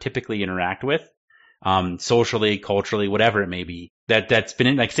never typically interact with. Socially, culturally, whatever it may be. That's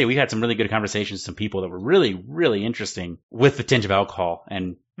been, like I say, we had some really good conversations with some people that were really, really interesting with the tinge of alcohol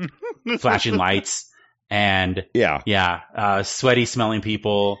and flashing lights and sweaty smelling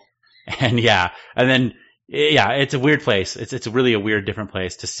people and then it's a weird place. It's really a weird, different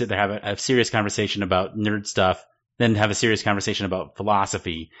place to sit there, have a serious conversation about nerd stuff, then have a serious conversation about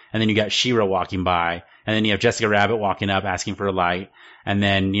philosophy, and then you got She-Ra walking by, and then you have Jessica Rabbit walking up asking for a light, and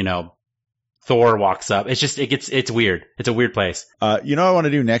then Thor walks up. It's weird. It's a weird place. What I want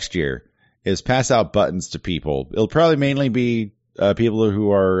to do next year is pass out buttons to people. It'll probably mainly be people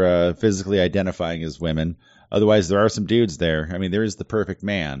who are physically identifying as women. Otherwise, there are some dudes there. I mean, there is the perfect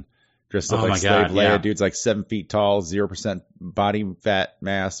man dressed up like Slave Leia. Yeah. Dude's like 7 feet tall, 0% body fat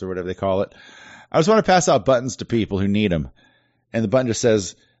mass or whatever they call it. I just want to pass out buttons to people who need them. And the button just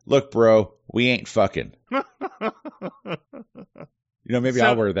says, "Look, bro, we ain't fucking." Maybe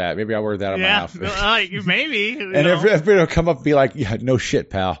I'll wear that. Maybe I'll wear that on my outfit. Maybe. And everybody will come up and be like, "Yeah, no shit,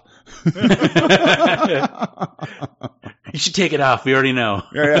 pal." You should take it off. We already know.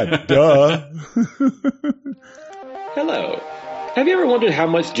 Yeah, duh. Hello. Have you ever wondered how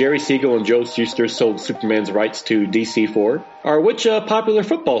much Jerry Siegel and Joe Shuster sold Superman's rights to DC for? Or which popular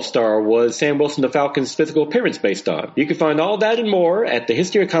football star was Sam Wilson the Falcon's physical appearance based on? You can find all that and more at the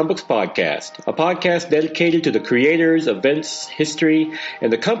History of Comic Books podcast, a podcast dedicated to the creators, events, history,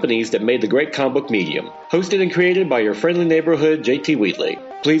 and the companies that made the great comic book medium. Hosted and created by your friendly neighborhood JT Wheatley.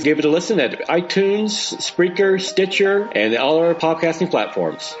 Please give it a listen at iTunes, Spreaker, Stitcher, and all our podcasting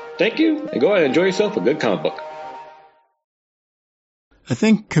platforms. Thank you, and go ahead and enjoy yourself a good comic book. I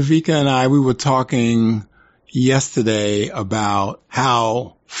think Kavika and we were talking yesterday about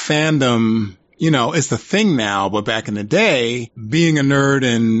how fandom, it's a thing now, but back in the day, being a nerd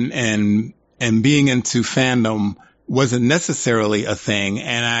and being into fandom wasn't necessarily a thing.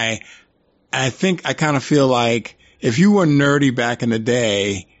 And I think I kind of feel like if you were nerdy back in the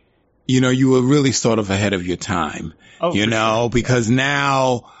day, you were really sort of ahead of your time, sure. Because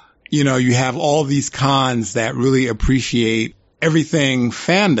now, you have all these cons that really appreciate everything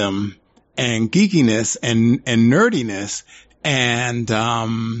fandom and geekiness and nerdiness, and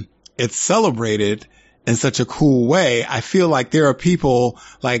it's celebrated in such a cool way. I feel like there are people,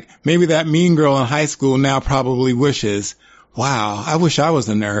 like maybe that mean girl in high school now probably wishes, wow, I wish I was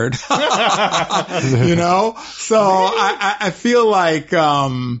a nerd. So I feel like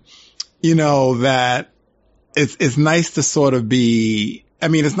that it's nice to sort of be,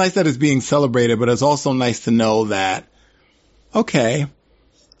 it's nice that it's being celebrated, but it's also nice to know that, okay,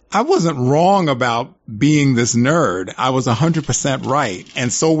 I wasn't wrong about being this nerd. I was 100% right.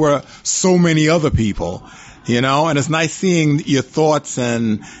 And so were so many other people. And it's nice seeing your thoughts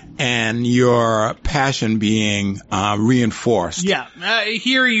and your passion being reinforced. Yeah,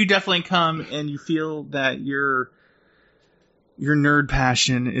 here you definitely come and you feel that your nerd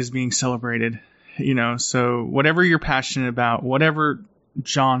passion is being celebrated. So whatever you're passionate about, whatever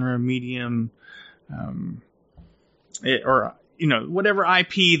genre, medium, whatever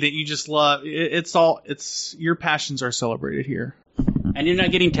IP that you just love, it's your passions are celebrated here. And you're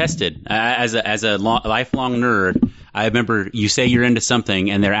not getting tested. As a lifelong nerd, I remember you say you're into something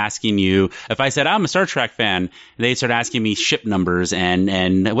and they're asking you, if I said I'm a Star Trek fan, they start asking me ship numbers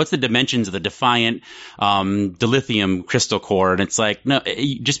and what's the dimensions of the Defiant dilithium crystal core. And it's like, no,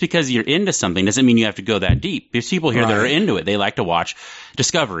 just because you're into something doesn't mean you have to go that deep. There's people here that are into it. They like to watch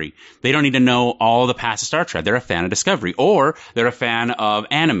Discovery. They don't need to know all the past of Star Trek. They're a fan of Discovery, or they're a fan of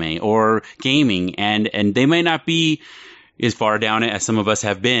anime or gaming, and they may not be as far down it as some of us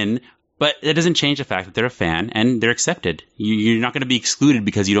have been, but it doesn't change the fact that they're a fan and they're accepted. You're not going to be excluded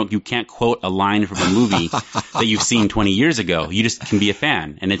because you can't quote a line from a movie that you've seen 20 years ago. You just can be a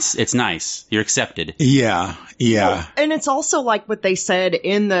fan, and it's nice. You're accepted. Yeah. Well, and it's also like what they said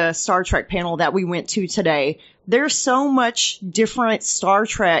in the Star Trek panel that we went to today. There's so much different Star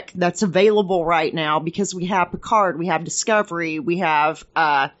Trek that's available right now because we have Picard, we have Discovery, we have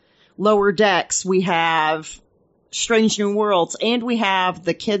Lower Decks, we have Strange New Worlds, and we have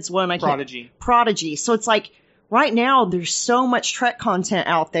the kids one. Prodigy. So it's like right now there's so much Trek content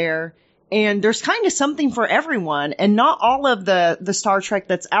out there, and there's kind of something for everyone. And not all of the Star Trek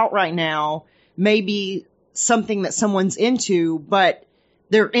that's out right now may be something that someone's into, but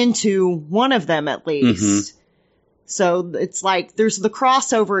they're into one of them at least. Mm-hmm. So it's like there's the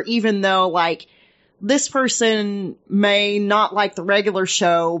crossover, even though like this person may not like the regular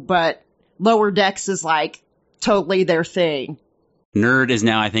show, but Lower Decks is like totally their thing. Nerd is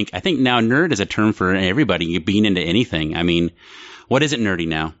now, I think now nerd is a term for everybody being into anything. I mean, what is it nerdy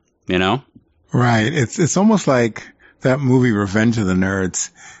now? Right. It's almost like that movie Revenge of the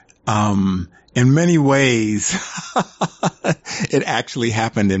Nerds. In many ways, it actually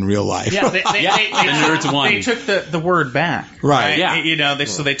happened in real life. Yeah, the nerds won. They took the word back. Right. Yeah.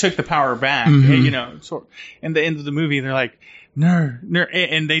 So they took the power back. Mm-hmm. So in the end of the movie, they're like, nerd,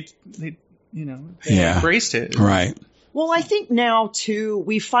 and they embraced it. Right. Well, I think now, too,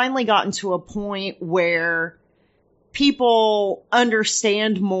 we've finally gotten to a point where people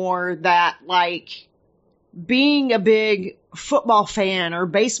understand more that, like, being a big football fan or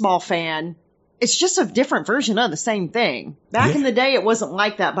baseball fan, it's just a different version of the same thing. Back in the day, it wasn't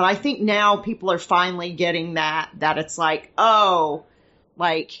like that, but I think now people are finally getting that it's like, oh,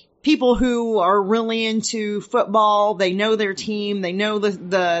 like, people who are really into football, they know their team, they know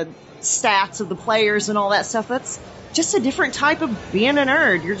the stats of the players and all that stuff. That's just a different type of being a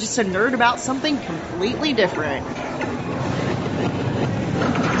nerd. You're just a nerd about something completely different.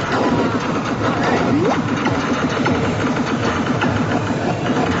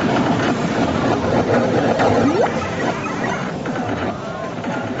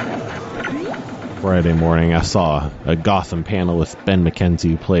 Friday morning, I saw a Gotham panel with Ben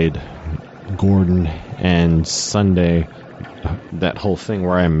McKenzie played Gordon, and Sunday, that whole thing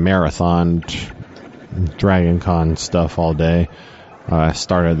where I marathoned Dragon Con stuff all day. I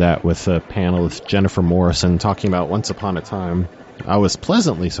started that with a panel with Jennifer Morrison talking about Once Upon a Time. I was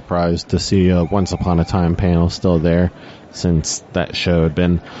pleasantly surprised to see a Once Upon a Time panel still there, since that show had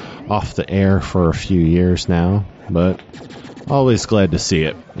been off the air for a few years now, but always glad to see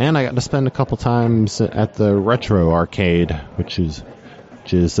it. And I got to spend a couple times at the Retro Arcade, which is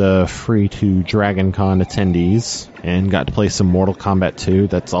free to Dragon Con attendees, and got to play some Mortal Kombat 2.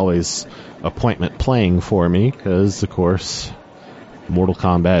 That's always appointment playing for me, because, of course, Mortal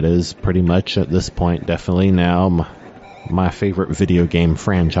Kombat is pretty much, at this point, definitely now my favorite video game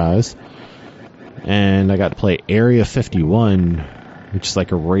franchise. And I got to play Area 51, which is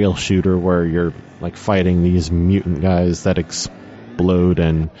like a rail shooter where you're like fighting these mutant guys that explode,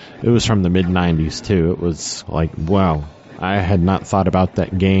 and it was from the mid-90s too. It was like, wow, I had not thought about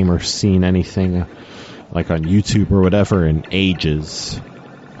that game or seen anything like on YouTube or whatever in ages.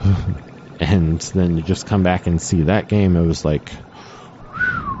 And then you just come back and see that game, it was like,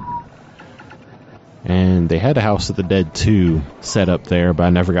 whew. And they had a House of the Dead 2 set up there, but I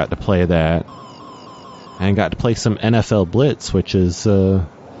never got to play that. And got to play some NFL Blitz, which is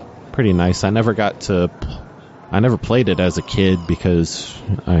pretty nice. I never played it as a kid because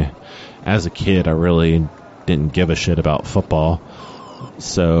as a kid I really didn't give a shit about football.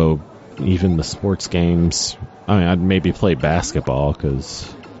 So even the sports games, I'd maybe play basketball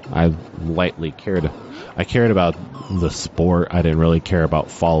because I cared about the sport. I didn't really care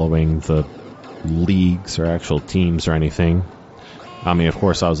about following the leagues or actual teams or anything. I mean, of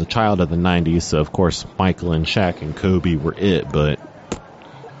course, I was a child of the 90s, so of course Michael and Shaq and Kobe were it, but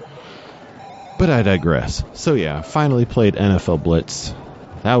I digress. So yeah, finally played NFL Blitz.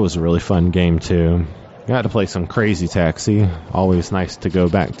 That was a really fun game too. Got to play some Crazy Taxi. Always nice to go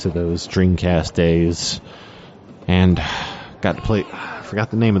back to those Dreamcast days. And got to play, I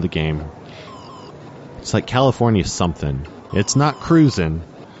forgot the name of the game. It's like California something. It's not Cruisin',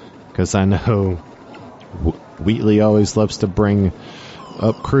 because I know Wheatley always loves to bring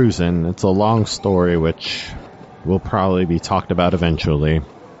up Cruisin'. It's a long story, which will probably be talked about eventually.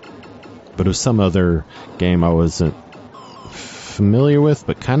 But it was some other game I wasn't familiar with,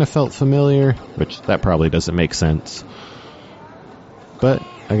 but kind of felt familiar, which that probably doesn't make sense. But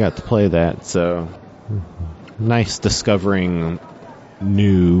I got to play that, so nice discovering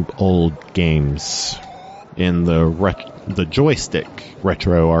new old games in the joystick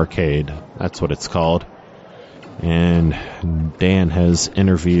retro arcade. That's what it's called. And Dan has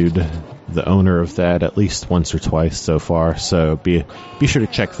interviewed the owner of that at least once or twice so far, so be sure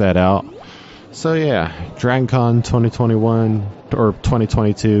to check that out. So yeah, DragonCon 2021, or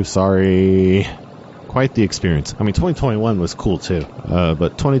 2022, sorry. Quite the experience. I mean, 2021 was cool too,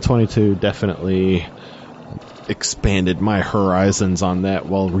 but 2022 definitely expanded my horizons on that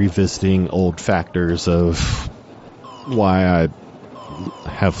while revisiting old factors of why I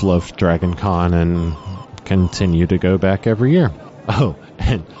have loved DragonCon and continue to go back every year. Oh,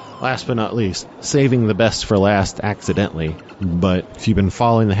 and last but not least, saving the best for last accidentally. But if you've been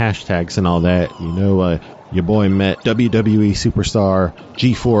following the hashtags and all that, you know your boy met WWE superstar,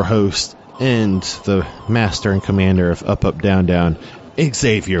 G4 host, and the master and commander of Up Up Down Down,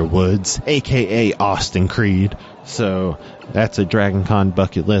 Xavier Woods, a.k.a. Austin Creed. So that's a DragonCon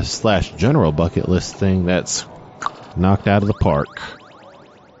bucket list / general bucket list thing that's knocked out of the park.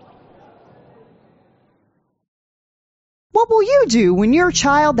 What will you do when your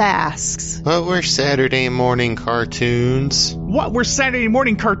child asks? What were Saturday morning cartoons? What were Saturday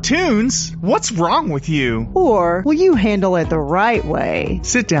morning cartoons? What's wrong with you? Or will you handle it the right way?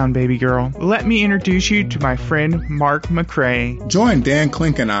 Sit down, baby girl. Let me introduce you to my friend Mark McCrae. Join Dan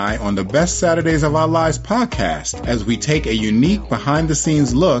Klink and I on the Best Saturdays of Our Lives podcast as we take a unique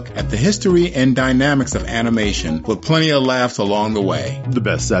behind-the-scenes look at the history and dynamics of animation with plenty of laughs along the way. The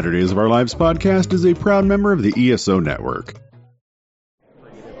Best Saturdays of Our Lives podcast is a proud member of the ESO Network.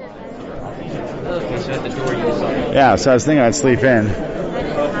 Yeah, so I was thinking I'd sleep in.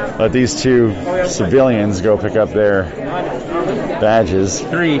 Let these two civilians go pick up their badges.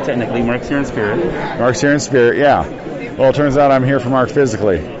 3, technically. Mark's here in spirit. Mark's here in spirit, yeah. Well, it turns out I'm here for Mark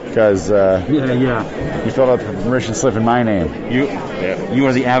physically, because you filled out the permission slip in my name. You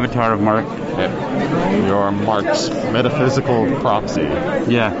are the avatar of Mark. Yep. You're Mark's metaphysical proxy.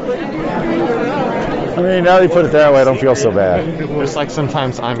 Yeah. I mean, now that you put it that way, I don't feel so bad. It's like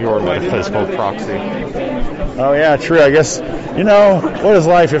sometimes I'm your metaphysical proxy. Oh, yeah, true. I guess, what is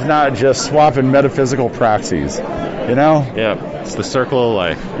life if not just swapping metaphysical proxies? You know? Yeah, it's the circle of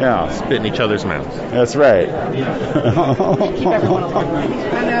life. Yeah. Spit in each other's mouths. That's right. Would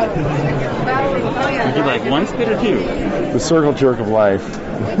you like one spit or two? The circle jerk of life.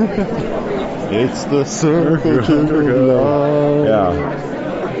 It's the circle jerk of life.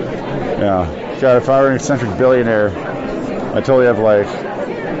 Yeah. God, if I were an eccentric billionaire, I totally have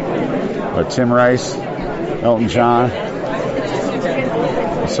Tim Rice, Elton John,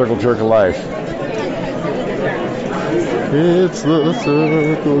 the circle jerk of life. It's the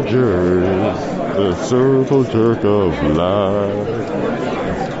circle jerk, the circle jerk of life.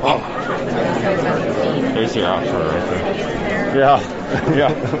 Oh, there's your outro right there. Yeah.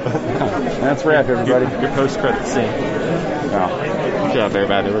 That's wrap, everybody. Your post-credit scene. Yeah. Good job,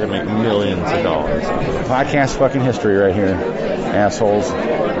 everybody. We're going to make millions of dollars. Podcast fucking history right here. Assholes.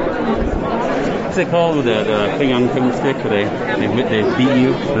 What's it called with the thing on paint stick where they beat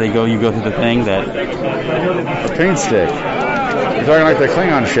you? Where you go through the thing that... The paint stick? You're talking like the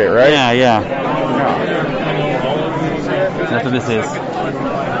Klingon shit, right? Yeah. That's what this is.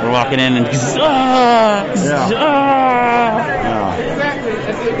 We're walking in and...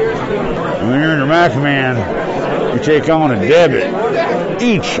 When you're under my command, you take on a debit.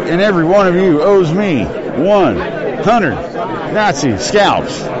 Each and every one of you owes me 100 Nazi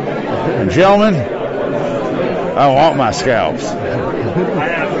scalps. And gentlemen, I want my scalps.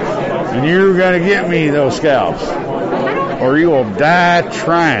 And you're going to get me those scalps, or you will die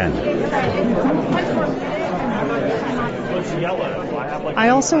trying. I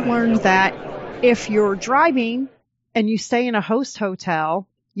also learned that if you're driving and you stay in a host hotel,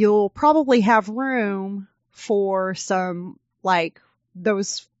 you'll probably have room for some,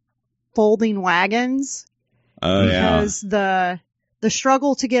 those folding wagons. Oh, because the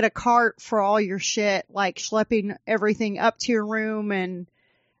struggle to get a cart for all your shit, like schlepping everything up to your room and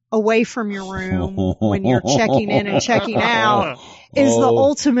away from your room when you're checking in and checking out, is the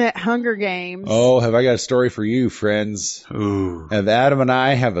ultimate Hunger Games. Oh, have I got a story for you, friends? Ooh. And Adam and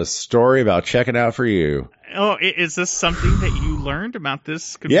I have a story about checking out for you. Oh, is this something that you learned about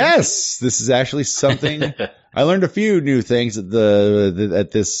this convention? Yes, this is actually something. I learned a few new things at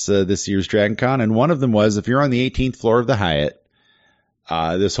this year's Dragon Con, and one of them was if you're on the 18th floor of the Hyatt,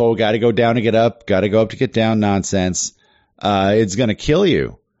 this whole got to go down to get up, got to go up to get down nonsense, it's going to kill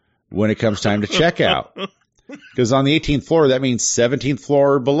you when it comes time to check out. Because on the 18th floor, that means 17th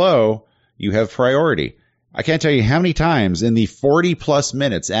floor or below, you have priority. I can't tell you how many times in the 40 plus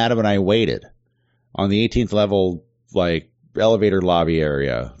minutes Adam and I waited on the 18th level, like, elevator lobby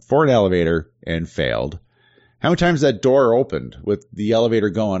area for an elevator and failed. How many times that door opened with the elevator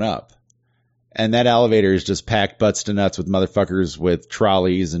going up? And that elevator is just packed butts to nuts with motherfuckers with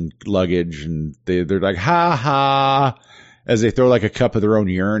trolleys and luggage, and they're like, ha ha, as they throw like a cup of their own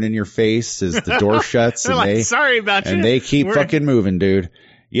urine in your face as the door shuts. They're and like, sorry about you. And they keep fucking moving, dude.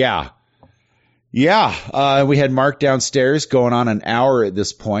 Yeah. Yeah, we had Mark downstairs going on an hour at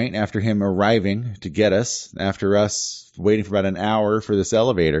this point after him arriving to get us, after us waiting for about an hour for this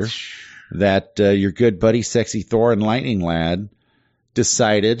elevator, that your good buddy, Sexy Thor and Lightning Lad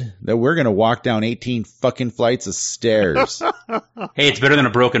decided that we're going to walk down 18 fucking flights of stairs. Hey, it's better than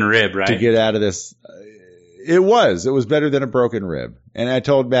a broken rib, right? To get out of this. It was better than a broken rib. And I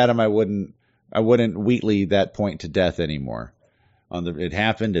told Madam I wouldn't Wheatley that point to death anymore. It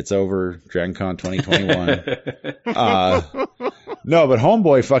happened. It's over. DragonCon 2021. No, but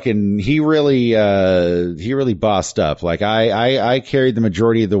homeboy fucking, he really bossed up. Like I carried the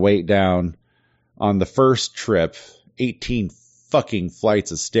majority of the weight down on the first trip, 18 fucking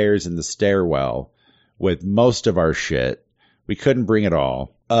flights of stairs in the stairwell with most of our shit. We couldn't bring it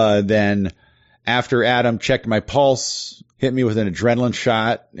all. Then after Adam checked my pulse, hit me with an adrenaline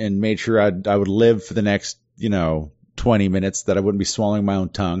shot and made sure I would live for the next, 20 minutes, that I wouldn't be swallowing my own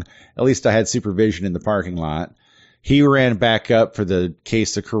tongue. At least I had supervision in the parking lot. He ran back up for the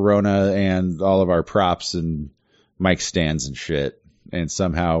case of Corona and all of our props and mic stands and shit, and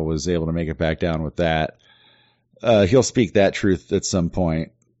somehow was able to make it back down with that. He'll speak that truth at some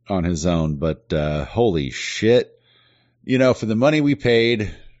point on his own, but holy shit. For the money we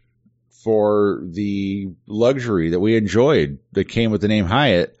paid for the luxury that we enjoyed that came with the name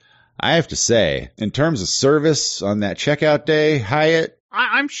Hyatt, I have to say, in terms of service on that checkout day, Hyatt,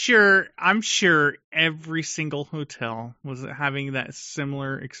 I'm sure every single hotel was having that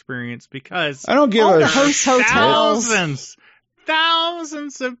similar experience, because I don't give all a the host hotels.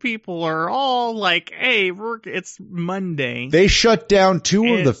 Thousands of people are all like, hey, it's Monday. They shut down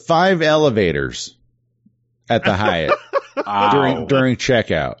 2 of the 5 elevators at the Hyatt during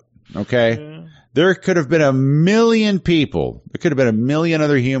checkout. Okay. Yeah. There could have been 1 million people. There could have been 1 million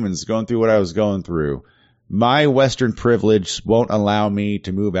other humans going through what I was going through. My Western privilege won't allow me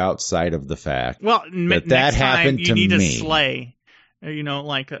to move outside of the fact that happened to me. You need a sleigh,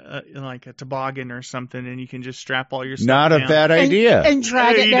 like a toboggan or something, and you can just strap all your stuff Not down. A bad idea. And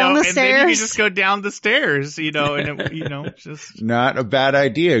drag it down the stairs. And then you can just go down the stairs, and just. Not a bad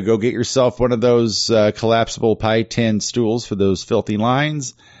idea. Go get yourself one of those collapsible pie tin stools for those filthy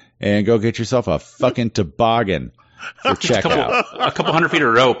lines. And go get yourself a fucking toboggan for checkout. A couple hundred feet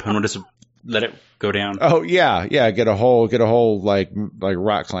of rope, and we'll just let it go down. Oh yeah. Get a whole like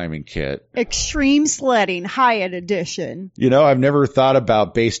rock climbing kit. Extreme sledding, Hyatt edition. I've never thought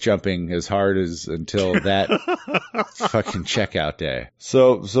about base jumping as hard as until that fucking checkout day.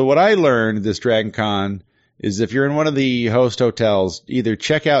 So what I learned this Dragon Con is if you're in one of the host hotels, either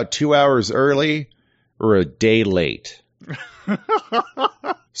check out 2 hours early or a day late.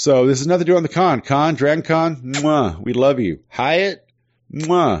 So this is nothing to do on the con. Dragon Con, mwah, we love you. Hyatt,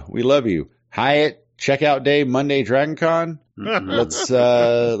 mwah, we love you. Hyatt, checkout day, Monday, Dragon Con. Let's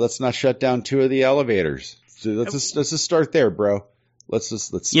not shut down 2 of the elevators. So let's just start there, bro.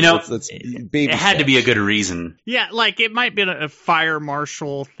 Let's it had to be a good reason. Yeah, like it might be a fire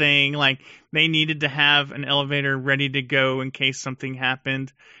marshal thing. Like they needed to have an elevator ready to go in case something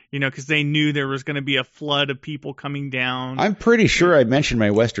happened. Because they knew there was going to be a flood of people coming down. I'm pretty sure I mentioned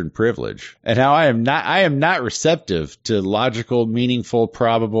my Western privilege and how I am not receptive to logical, meaningful,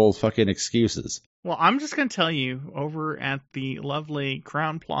 probable fucking excuses. Well, I'm just going to tell you, over at the lovely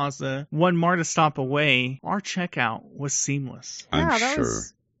Crown Plaza, 1 MARTA stop away, our checkout was seamless. I'm sure.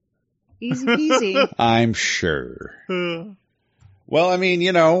 Was easy peasy. I'm sure. Well, I mean,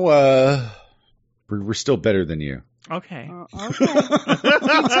 we're still better than you. Okay. Okay.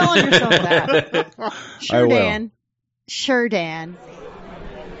 Keep telling yourself that. Sure, I will. Dan. Sure, Dan.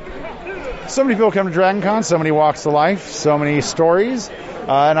 So many people come to Dragon Con, so many walks of life, so many stories.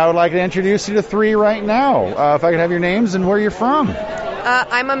 And I would like to introduce you to three right now. If I could have your names and where you're from.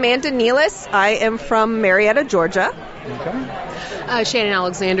 I'm Amanda Nealis. I am from Marietta, Georgia. Shannon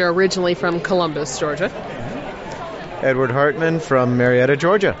Alexander, originally from Columbus, Georgia. Edward Hartman from Marietta,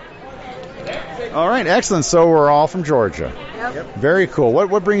 Georgia. All right, excellent. So we're all from Georgia. Yep. Very cool.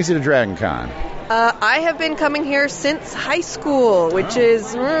 What brings you to Dragon Con? I have been coming here since high school, which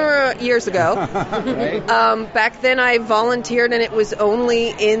is years ago. Back then I volunteered, and it was only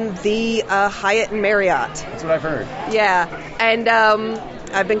in the Hyatt and Marriott. That's what I've heard. Yeah, and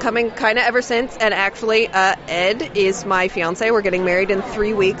I've been coming kind of ever since, and actually Ed is my fiance. We're getting married in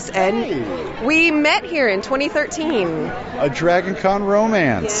 3 weeks, and we met here in 2013. A Dragon Con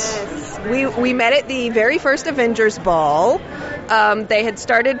romance. Yes. We met at the very first Avengers Ball. They had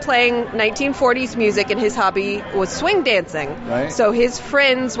started playing 1940s music, and his hobby was swing dancing. Right. So his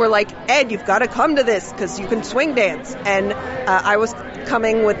friends were like, Ed, you've got to come to this because you can swing dance. And I was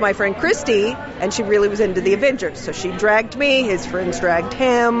coming with my friend Christy, and she really was into the Avengers. So she dragged me, his friends dragged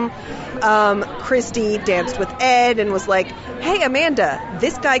him. Christy danced with Ed and was like, hey, Amanda,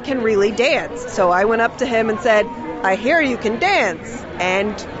 this guy can really dance. So I went up to him and said, I hear you can dance.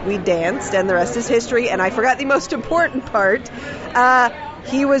 And we danced, and the rest is history. And I forgot the most important part.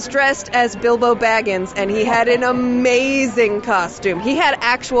 He was dressed as Bilbo Baggins, and he had an amazing costume. He had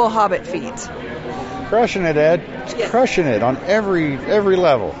actual Hobbit feet. Crushing it, Ed. Yes. Crushing it on every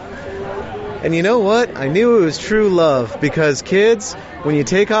level. And you know what? I knew it was true love, because kids, when you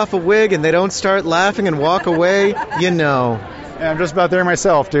take off a wig and they don't start laughing and walk away, you know. Yeah, I'm just about there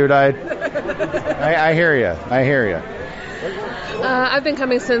myself, dude. I hear you. I hear you. I've been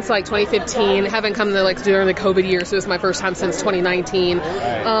coming since like 2015. Haven't come to like during the COVID year, so this is my first time since 2019.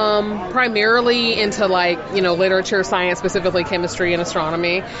 Primarily into like literature, science, specifically chemistry and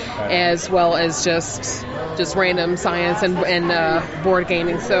astronomy, as well as just random science and board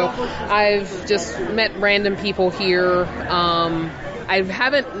gaming. So I've just met random people here. I've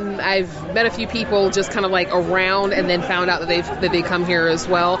met a few people just kind of like around, and then found out that they come here as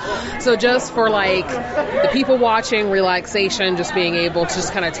well. So just for like the people watching, relaxation, just being able to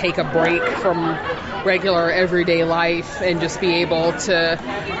just kind of take a break from regular everyday life and just be able to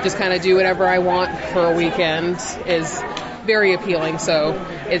just kind of do whatever I want for a weekend is very appealing. So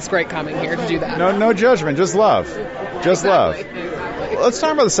it's great coming here to do that. No judgment, just love. Just Exactly. love. Let's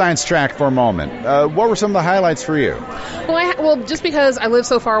talk about the science track for a moment. What were some of the highlights for you? Well, just because I live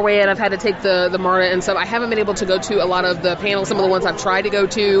so far away and I've had to take the MARTA and stuff, I haven't been able to go to a lot of the panels. Some of the ones I've tried to go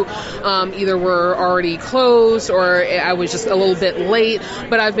to either were already closed or I was just a little bit late.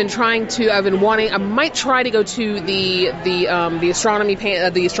 But I might try to go to the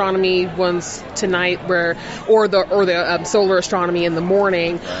astronomy ones tonight, or the solar astronomy in the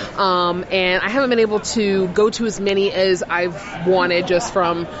morning. And I haven't been able to go to as many as I've wanted, just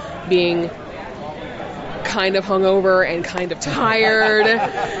from being kind of hungover and kind of tired.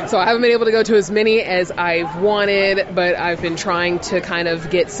 So I haven't been able to go to as many as I've wanted, but I've been trying to kind of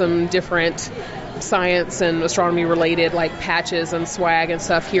get some different science and astronomy related like patches and swag and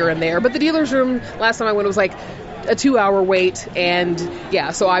stuff here and there. But the dealer's room, last time I went, it was like a 2-hour wait, and yeah,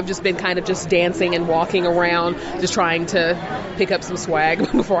 so I've just been kind of just dancing and walking around, just trying to pick up some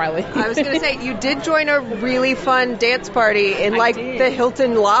swag before I leave. I was going to say, you did join a really fun dance party in the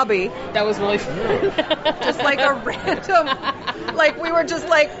Hilton lobby. That was really fun. Just like a random, like we were just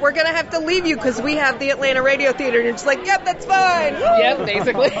like, we're going to have to leave you because we have the Atlanta Radio Theater, and you're just like, yep, that's fine. Yep,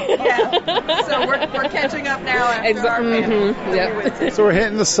 basically. Yeah. So we're catching up now after our panel. Yep. So we're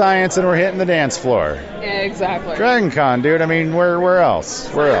hitting the science and we're hitting the dance floor. Exactly. Dragon Con, dude. I mean, where else?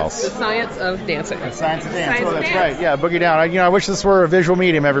 Where else? The science of dancing. The science of dance. Oh, that's right. Yeah, Boogie Down. I wish this were a visual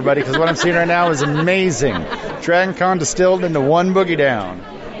medium, everybody, because what I'm seeing right now is amazing. Dragon Con distilled into one Boogie Down.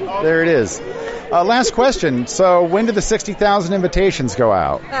 There it is. Last question. So, when do the 60,000 invitations go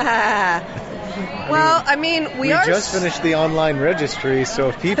out? Well, I mean, we are just finished the online registry, so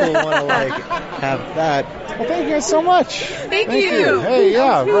if people want to have that. Well, thank you guys so much. Thank you. Hey,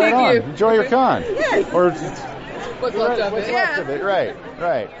 yeah, Thank right on. you. Enjoy your con. Yes. Or what's left of it. Left of it. Right.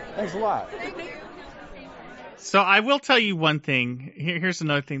 Thanks a lot. So I will tell you one thing. Here's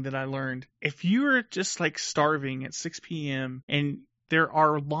another thing that I learned. If you're just like starving at 6 p.m. and there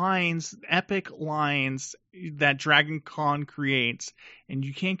are lines, epic lines that Dragon Con creates, and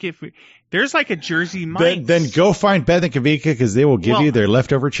you can't get food. There's like a Jersey Mike's. Then go find Beth and Kavika because they will give you their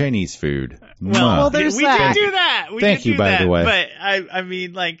leftover Chinese food. Well, there's we that. did do that. We Thank did you, do by that. the way. But I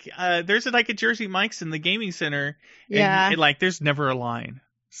mean, like, there's like a Jersey Mike's in the gaming center. Yeah. And, like, there's never a line.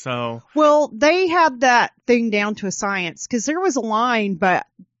 So. Well, they had that thing down to a science because there was a line, but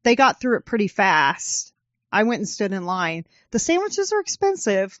they got through it pretty fast. I went and stood in line. The sandwiches are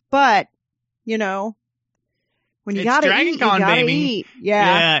expensive, but, you know, when you gotta Dragon eat, you Con, gotta baby. eat.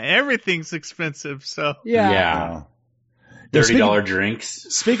 Yeah. Everything's expensive. So. Yeah. $30 drinks.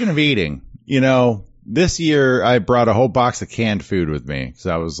 Speaking of eating, you know, this year I brought a whole box of canned food with me because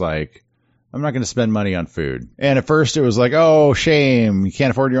I was like, I'm not going to spend money on food. And at first it was like, oh, shame. You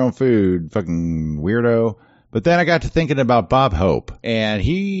can't afford your own food. Fucking weirdo. But then I got to thinking about Bob Hope, and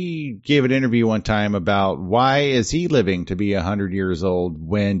he gave an interview one time about why is he living to be 100 years old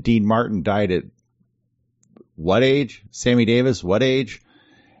when Dean Martin died at what age? Sammy Davis, what age?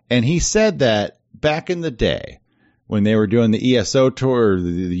 And he said that back in the day when they were doing the ESO tour,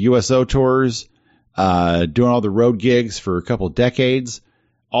 the USO tours, doing all the road gigs for a couple decades,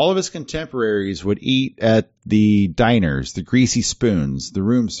 all of his contemporaries would eat at the diners, the greasy spoons, the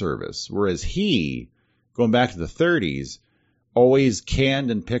room service, whereas he, going back to the 30s, always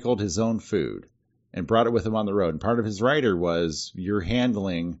canned and pickled his own food and brought it with him on the road. And part of his writer was you're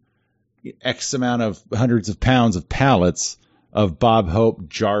handling X amount of hundreds of pounds of pallets of Bob Hope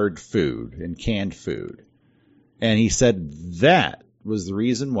jarred food and canned food. And he said that was the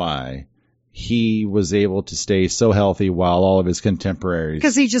reason why he was able to stay so healthy while all of his contemporaries.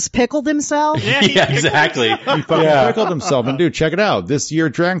 Because he just pickled himself? Yeah, exactly. He fucking pickled himself. And dude, check it out. This year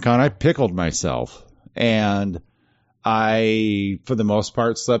at DragonCon, I pickled myself. And I, for the most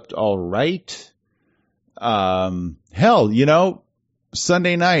part, slept all right. Hell, you know,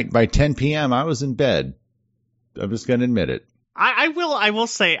 Sunday night by 10 p.m., I was in bed. I'm just going to admit it. I will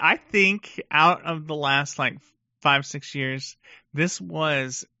say, I think out of the last like 5-6 years, this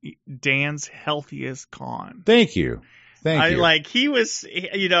was Dan's healthiest con. Thank you. Thank you. Like, he was,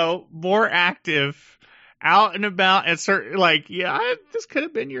 you know, more active out and about at certain, like, this could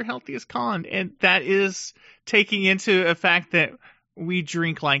have been your healthiest con. And that is taking into a fact that we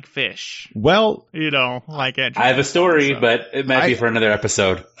drink like fish. Well, you know, like at I have a story, but it might be for another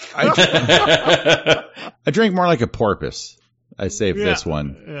episode. I drink more like a porpoise. I saved this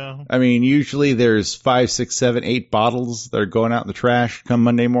one. Yeah. I mean, usually there's 5, 6, 7, 8 bottles that are going out in the trash come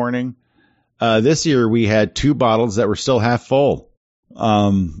Monday morning. This year we had 2 bottles that were still half full.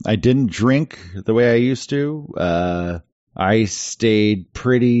 I didn't drink the way I used to. I stayed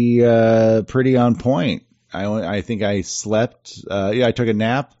pretty on point. I think I slept. I took a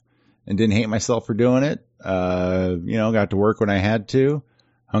nap and didn't hate myself for doing it. You know, got to work when I had to,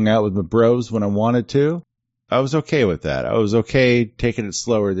 hung out with my bros when I wanted to. I was okay with that. I was okay taking it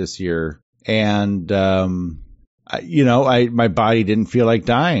slower this year. And, my body didn't feel like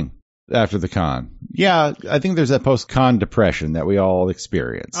dying after the con. Yeah, I think there's that post-con depression that we all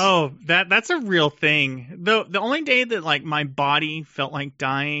experience. Oh, that's a real thing. The only day that like my body felt like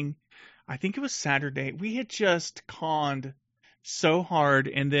dying, I think it was Saturday. We had just conned so hard,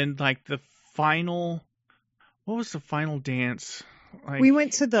 and then like the final, what was the final dance? Like, we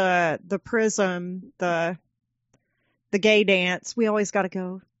went to the Prism, the gay dance. We always got to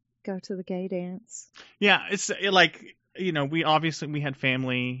go to the gay dance. Yeah, it's like, you know, we had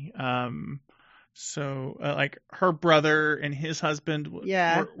family. So like her brother and his husband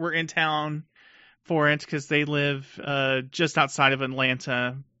were in town for it because they live just outside of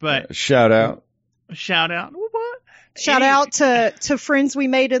Atlanta. But shout out. What? Shout out to friends we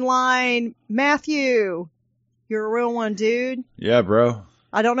made in line. Matthew, you're a real one, dude. Yeah, bro.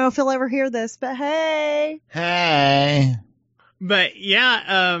 I don't know if he'll ever hear this, but hey. Hey. But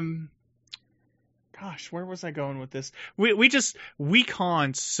yeah, gosh, where was I going with this? We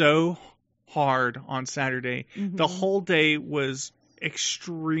conned so hard on Saturday. Mm-hmm. The whole day was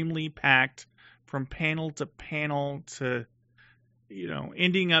extremely packed from panel to panel to, you know,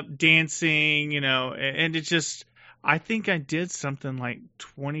 ending up dancing, you know, and it just, I think I did something like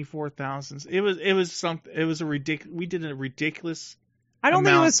 24,000. It was a ridiculous, we did a ridiculous I don't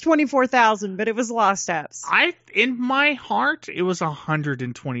think it was 24,000, but it was a lot of steps. In my heart, it was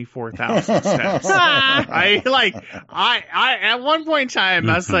 124,000 steps. I at one point in time,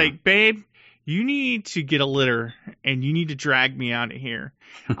 I was like, babe, you need to get a litter and you need to drag me out of here.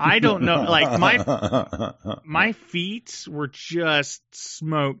 I don't know, like my feet were just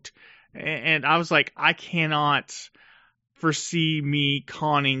smoked, and I was like, I cannot foresee me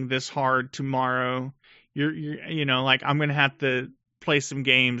conning this hard tomorrow. You know, like I'm gonna have to play some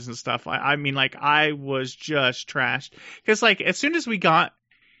games and stuff. I mean, like, I was just trashed. Because, like, as soon as we got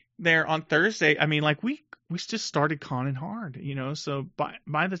there on Thursday, I mean, like, we just started conning hard, you know? So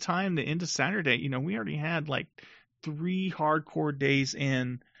by the time the end of Saturday, you know, we already had, like, 3 hardcore days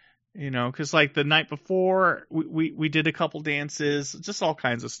in, you know? Because, like, the night before, we did a couple dances, just all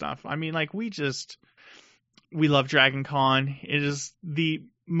kinds of stuff. I mean, like, we love Dragon Con. It is the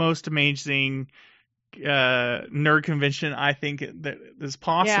most amazing nerd convention I think that is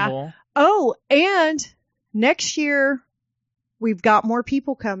possible. Yeah. Oh, and next year we've got more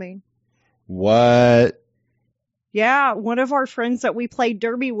people coming. What? Yeah, one of our friends that we played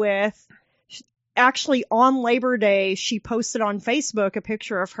derby with, actually on Labor Day, she posted on Facebook a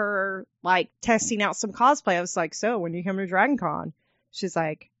picture of her like testing out some cosplay. I was like, so when you come to Dragon Con? She's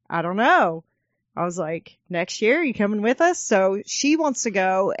like, I don't know. I was like, next year, you coming with us? So she wants to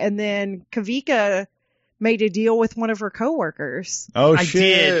go, and then Kavika made a deal with one of her coworkers. Oh, I shit.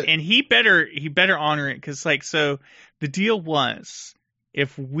 did, and he better honor it, because, like, so the deal was,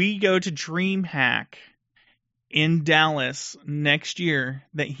 if we go to DreamHack in Dallas next year,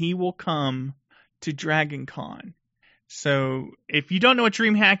 that he will come to Dragon Con. So if you don't know what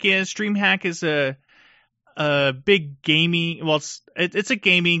DreamHack is a big gaming, well, it's a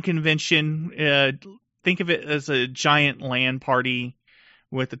gaming convention. Think of it as a giant LAN party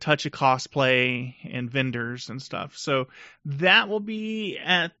with a touch of cosplay and vendors and stuff. So that will be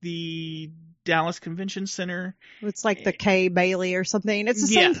at the Dallas Convention Center. It's like the Kay Bailey or something. It's the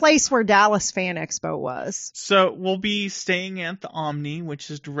same place where Dallas Fan Expo was. So we'll be staying at the Omni, which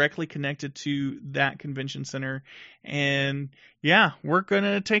is directly connected to that convention center. And yeah, we're going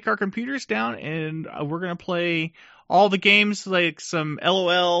to take our computers down and we're going to play all the games, like some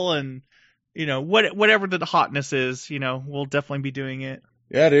LOL and, you know, whatever the hotness is, you know, we'll definitely be doing it.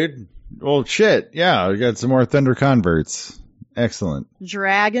 Yeah, dude. Well, shit. Yeah, we got some more Thunder converts. Excellent.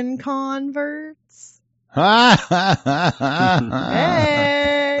 Dragon converts. Hey.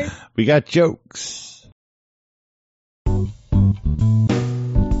 We got jokes.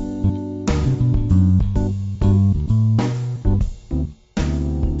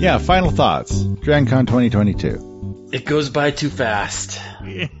 Yeah, final thoughts. DragonCon 2022. It goes by too fast.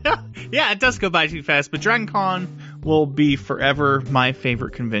 Yeah, it does go by too fast, but Dragon Con will be forever my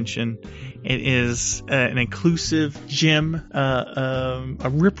favorite convention. It is an inclusive gym, a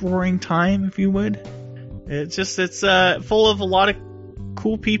rip-roaring time, if you would. It's full of a lot of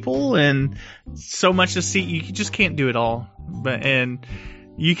cool people and so much to see. You just can't do it all, and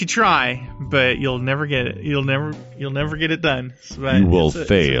you could try, but you'll never get it. You'll never get it done. But you will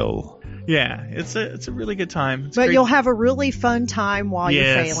fail. It's a really good time. It's but great. You'll have a really fun time while you're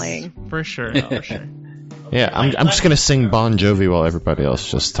failing. For sure. For sure. Yeah, I'm just gonna sing Bon Jovi while everybody else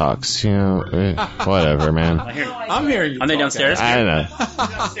just talks. You know, whatever, man. I'm hearing you. Are they downstairs? I know.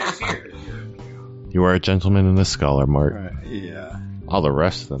 You are a gentleman and a scholar, Mark. Right, yeah. All the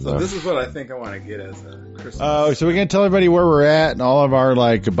rest of them, So though. this is what I think I want to get as a Christmas. Oh, so we're gonna tell everybody where we're at and all of our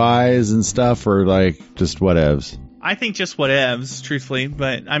like goodbyes and stuff, or like just whatevs. I think just whatevs, truthfully.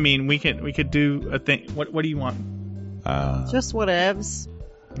 But I mean, we could do a thing. What do you want? Just whatevs.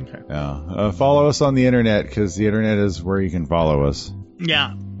 Okay. Yeah. Follow us on the internet, because the internet is where you can follow us.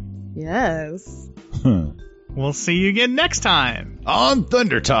 Yeah. Yes. We'll see you again next time on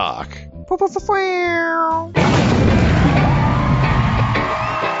Thunder Talk.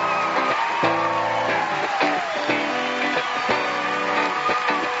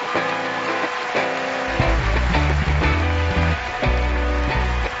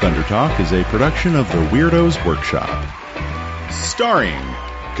 Thunder Talk is a production of the Weirdos Workshop. Starring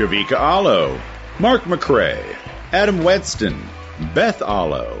Kavika Allo, Mark McCrae, Adam Wedston, Beth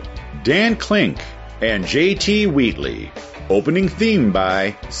Allo, Dan Klink, and JT Wheatley. Opening theme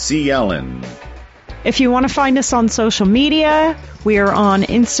by C. Ellen. If you want to find us on social media, we are on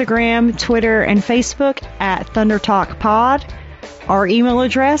Instagram, Twitter, and Facebook at Thunder Talk Pod. Our email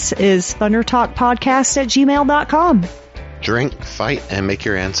address is thundertalkpodcast@gmail.com. Drink, fight, and make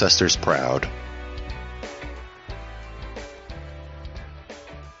your ancestors proud.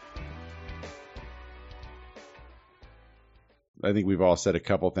 I think we've all said a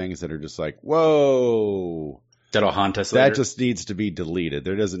couple things that are just like, whoa. That'll haunt us That later. just needs to be deleted.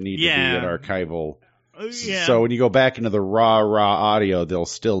 There doesn't need to be an archival. Yeah. So when you go back into the raw audio, there'll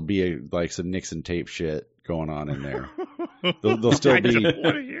still be like some Nixon tape shit going on in there. There'll still I be don't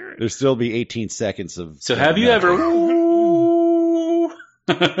want to hear it. there'll still be 18 seconds of. So have you ever?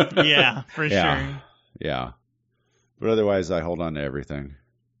 Yeah, for sure. Yeah. But otherwise, I hold on to everything.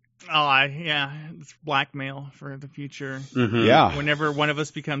 Yeah, it's blackmail for the future. Mm-hmm. Yeah. Whenever one of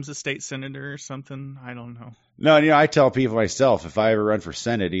us becomes a state senator or something, I don't know. No, I tell people myself, if I ever run for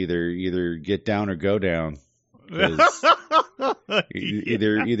Senate, either get down or go down. Either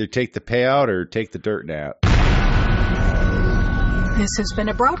take the payout or take the dirt nap. This has been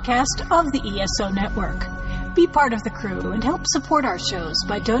a broadcast of the ESO Network. Be part of the crew and help support our shows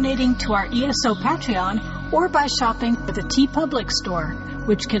by donating to our ESO Patreon or by shopping for the TeePublic store,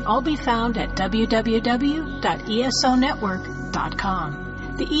 which can all be found at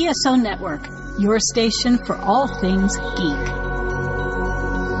www.esonetwork.com. The ESO Network, your station for all things geek.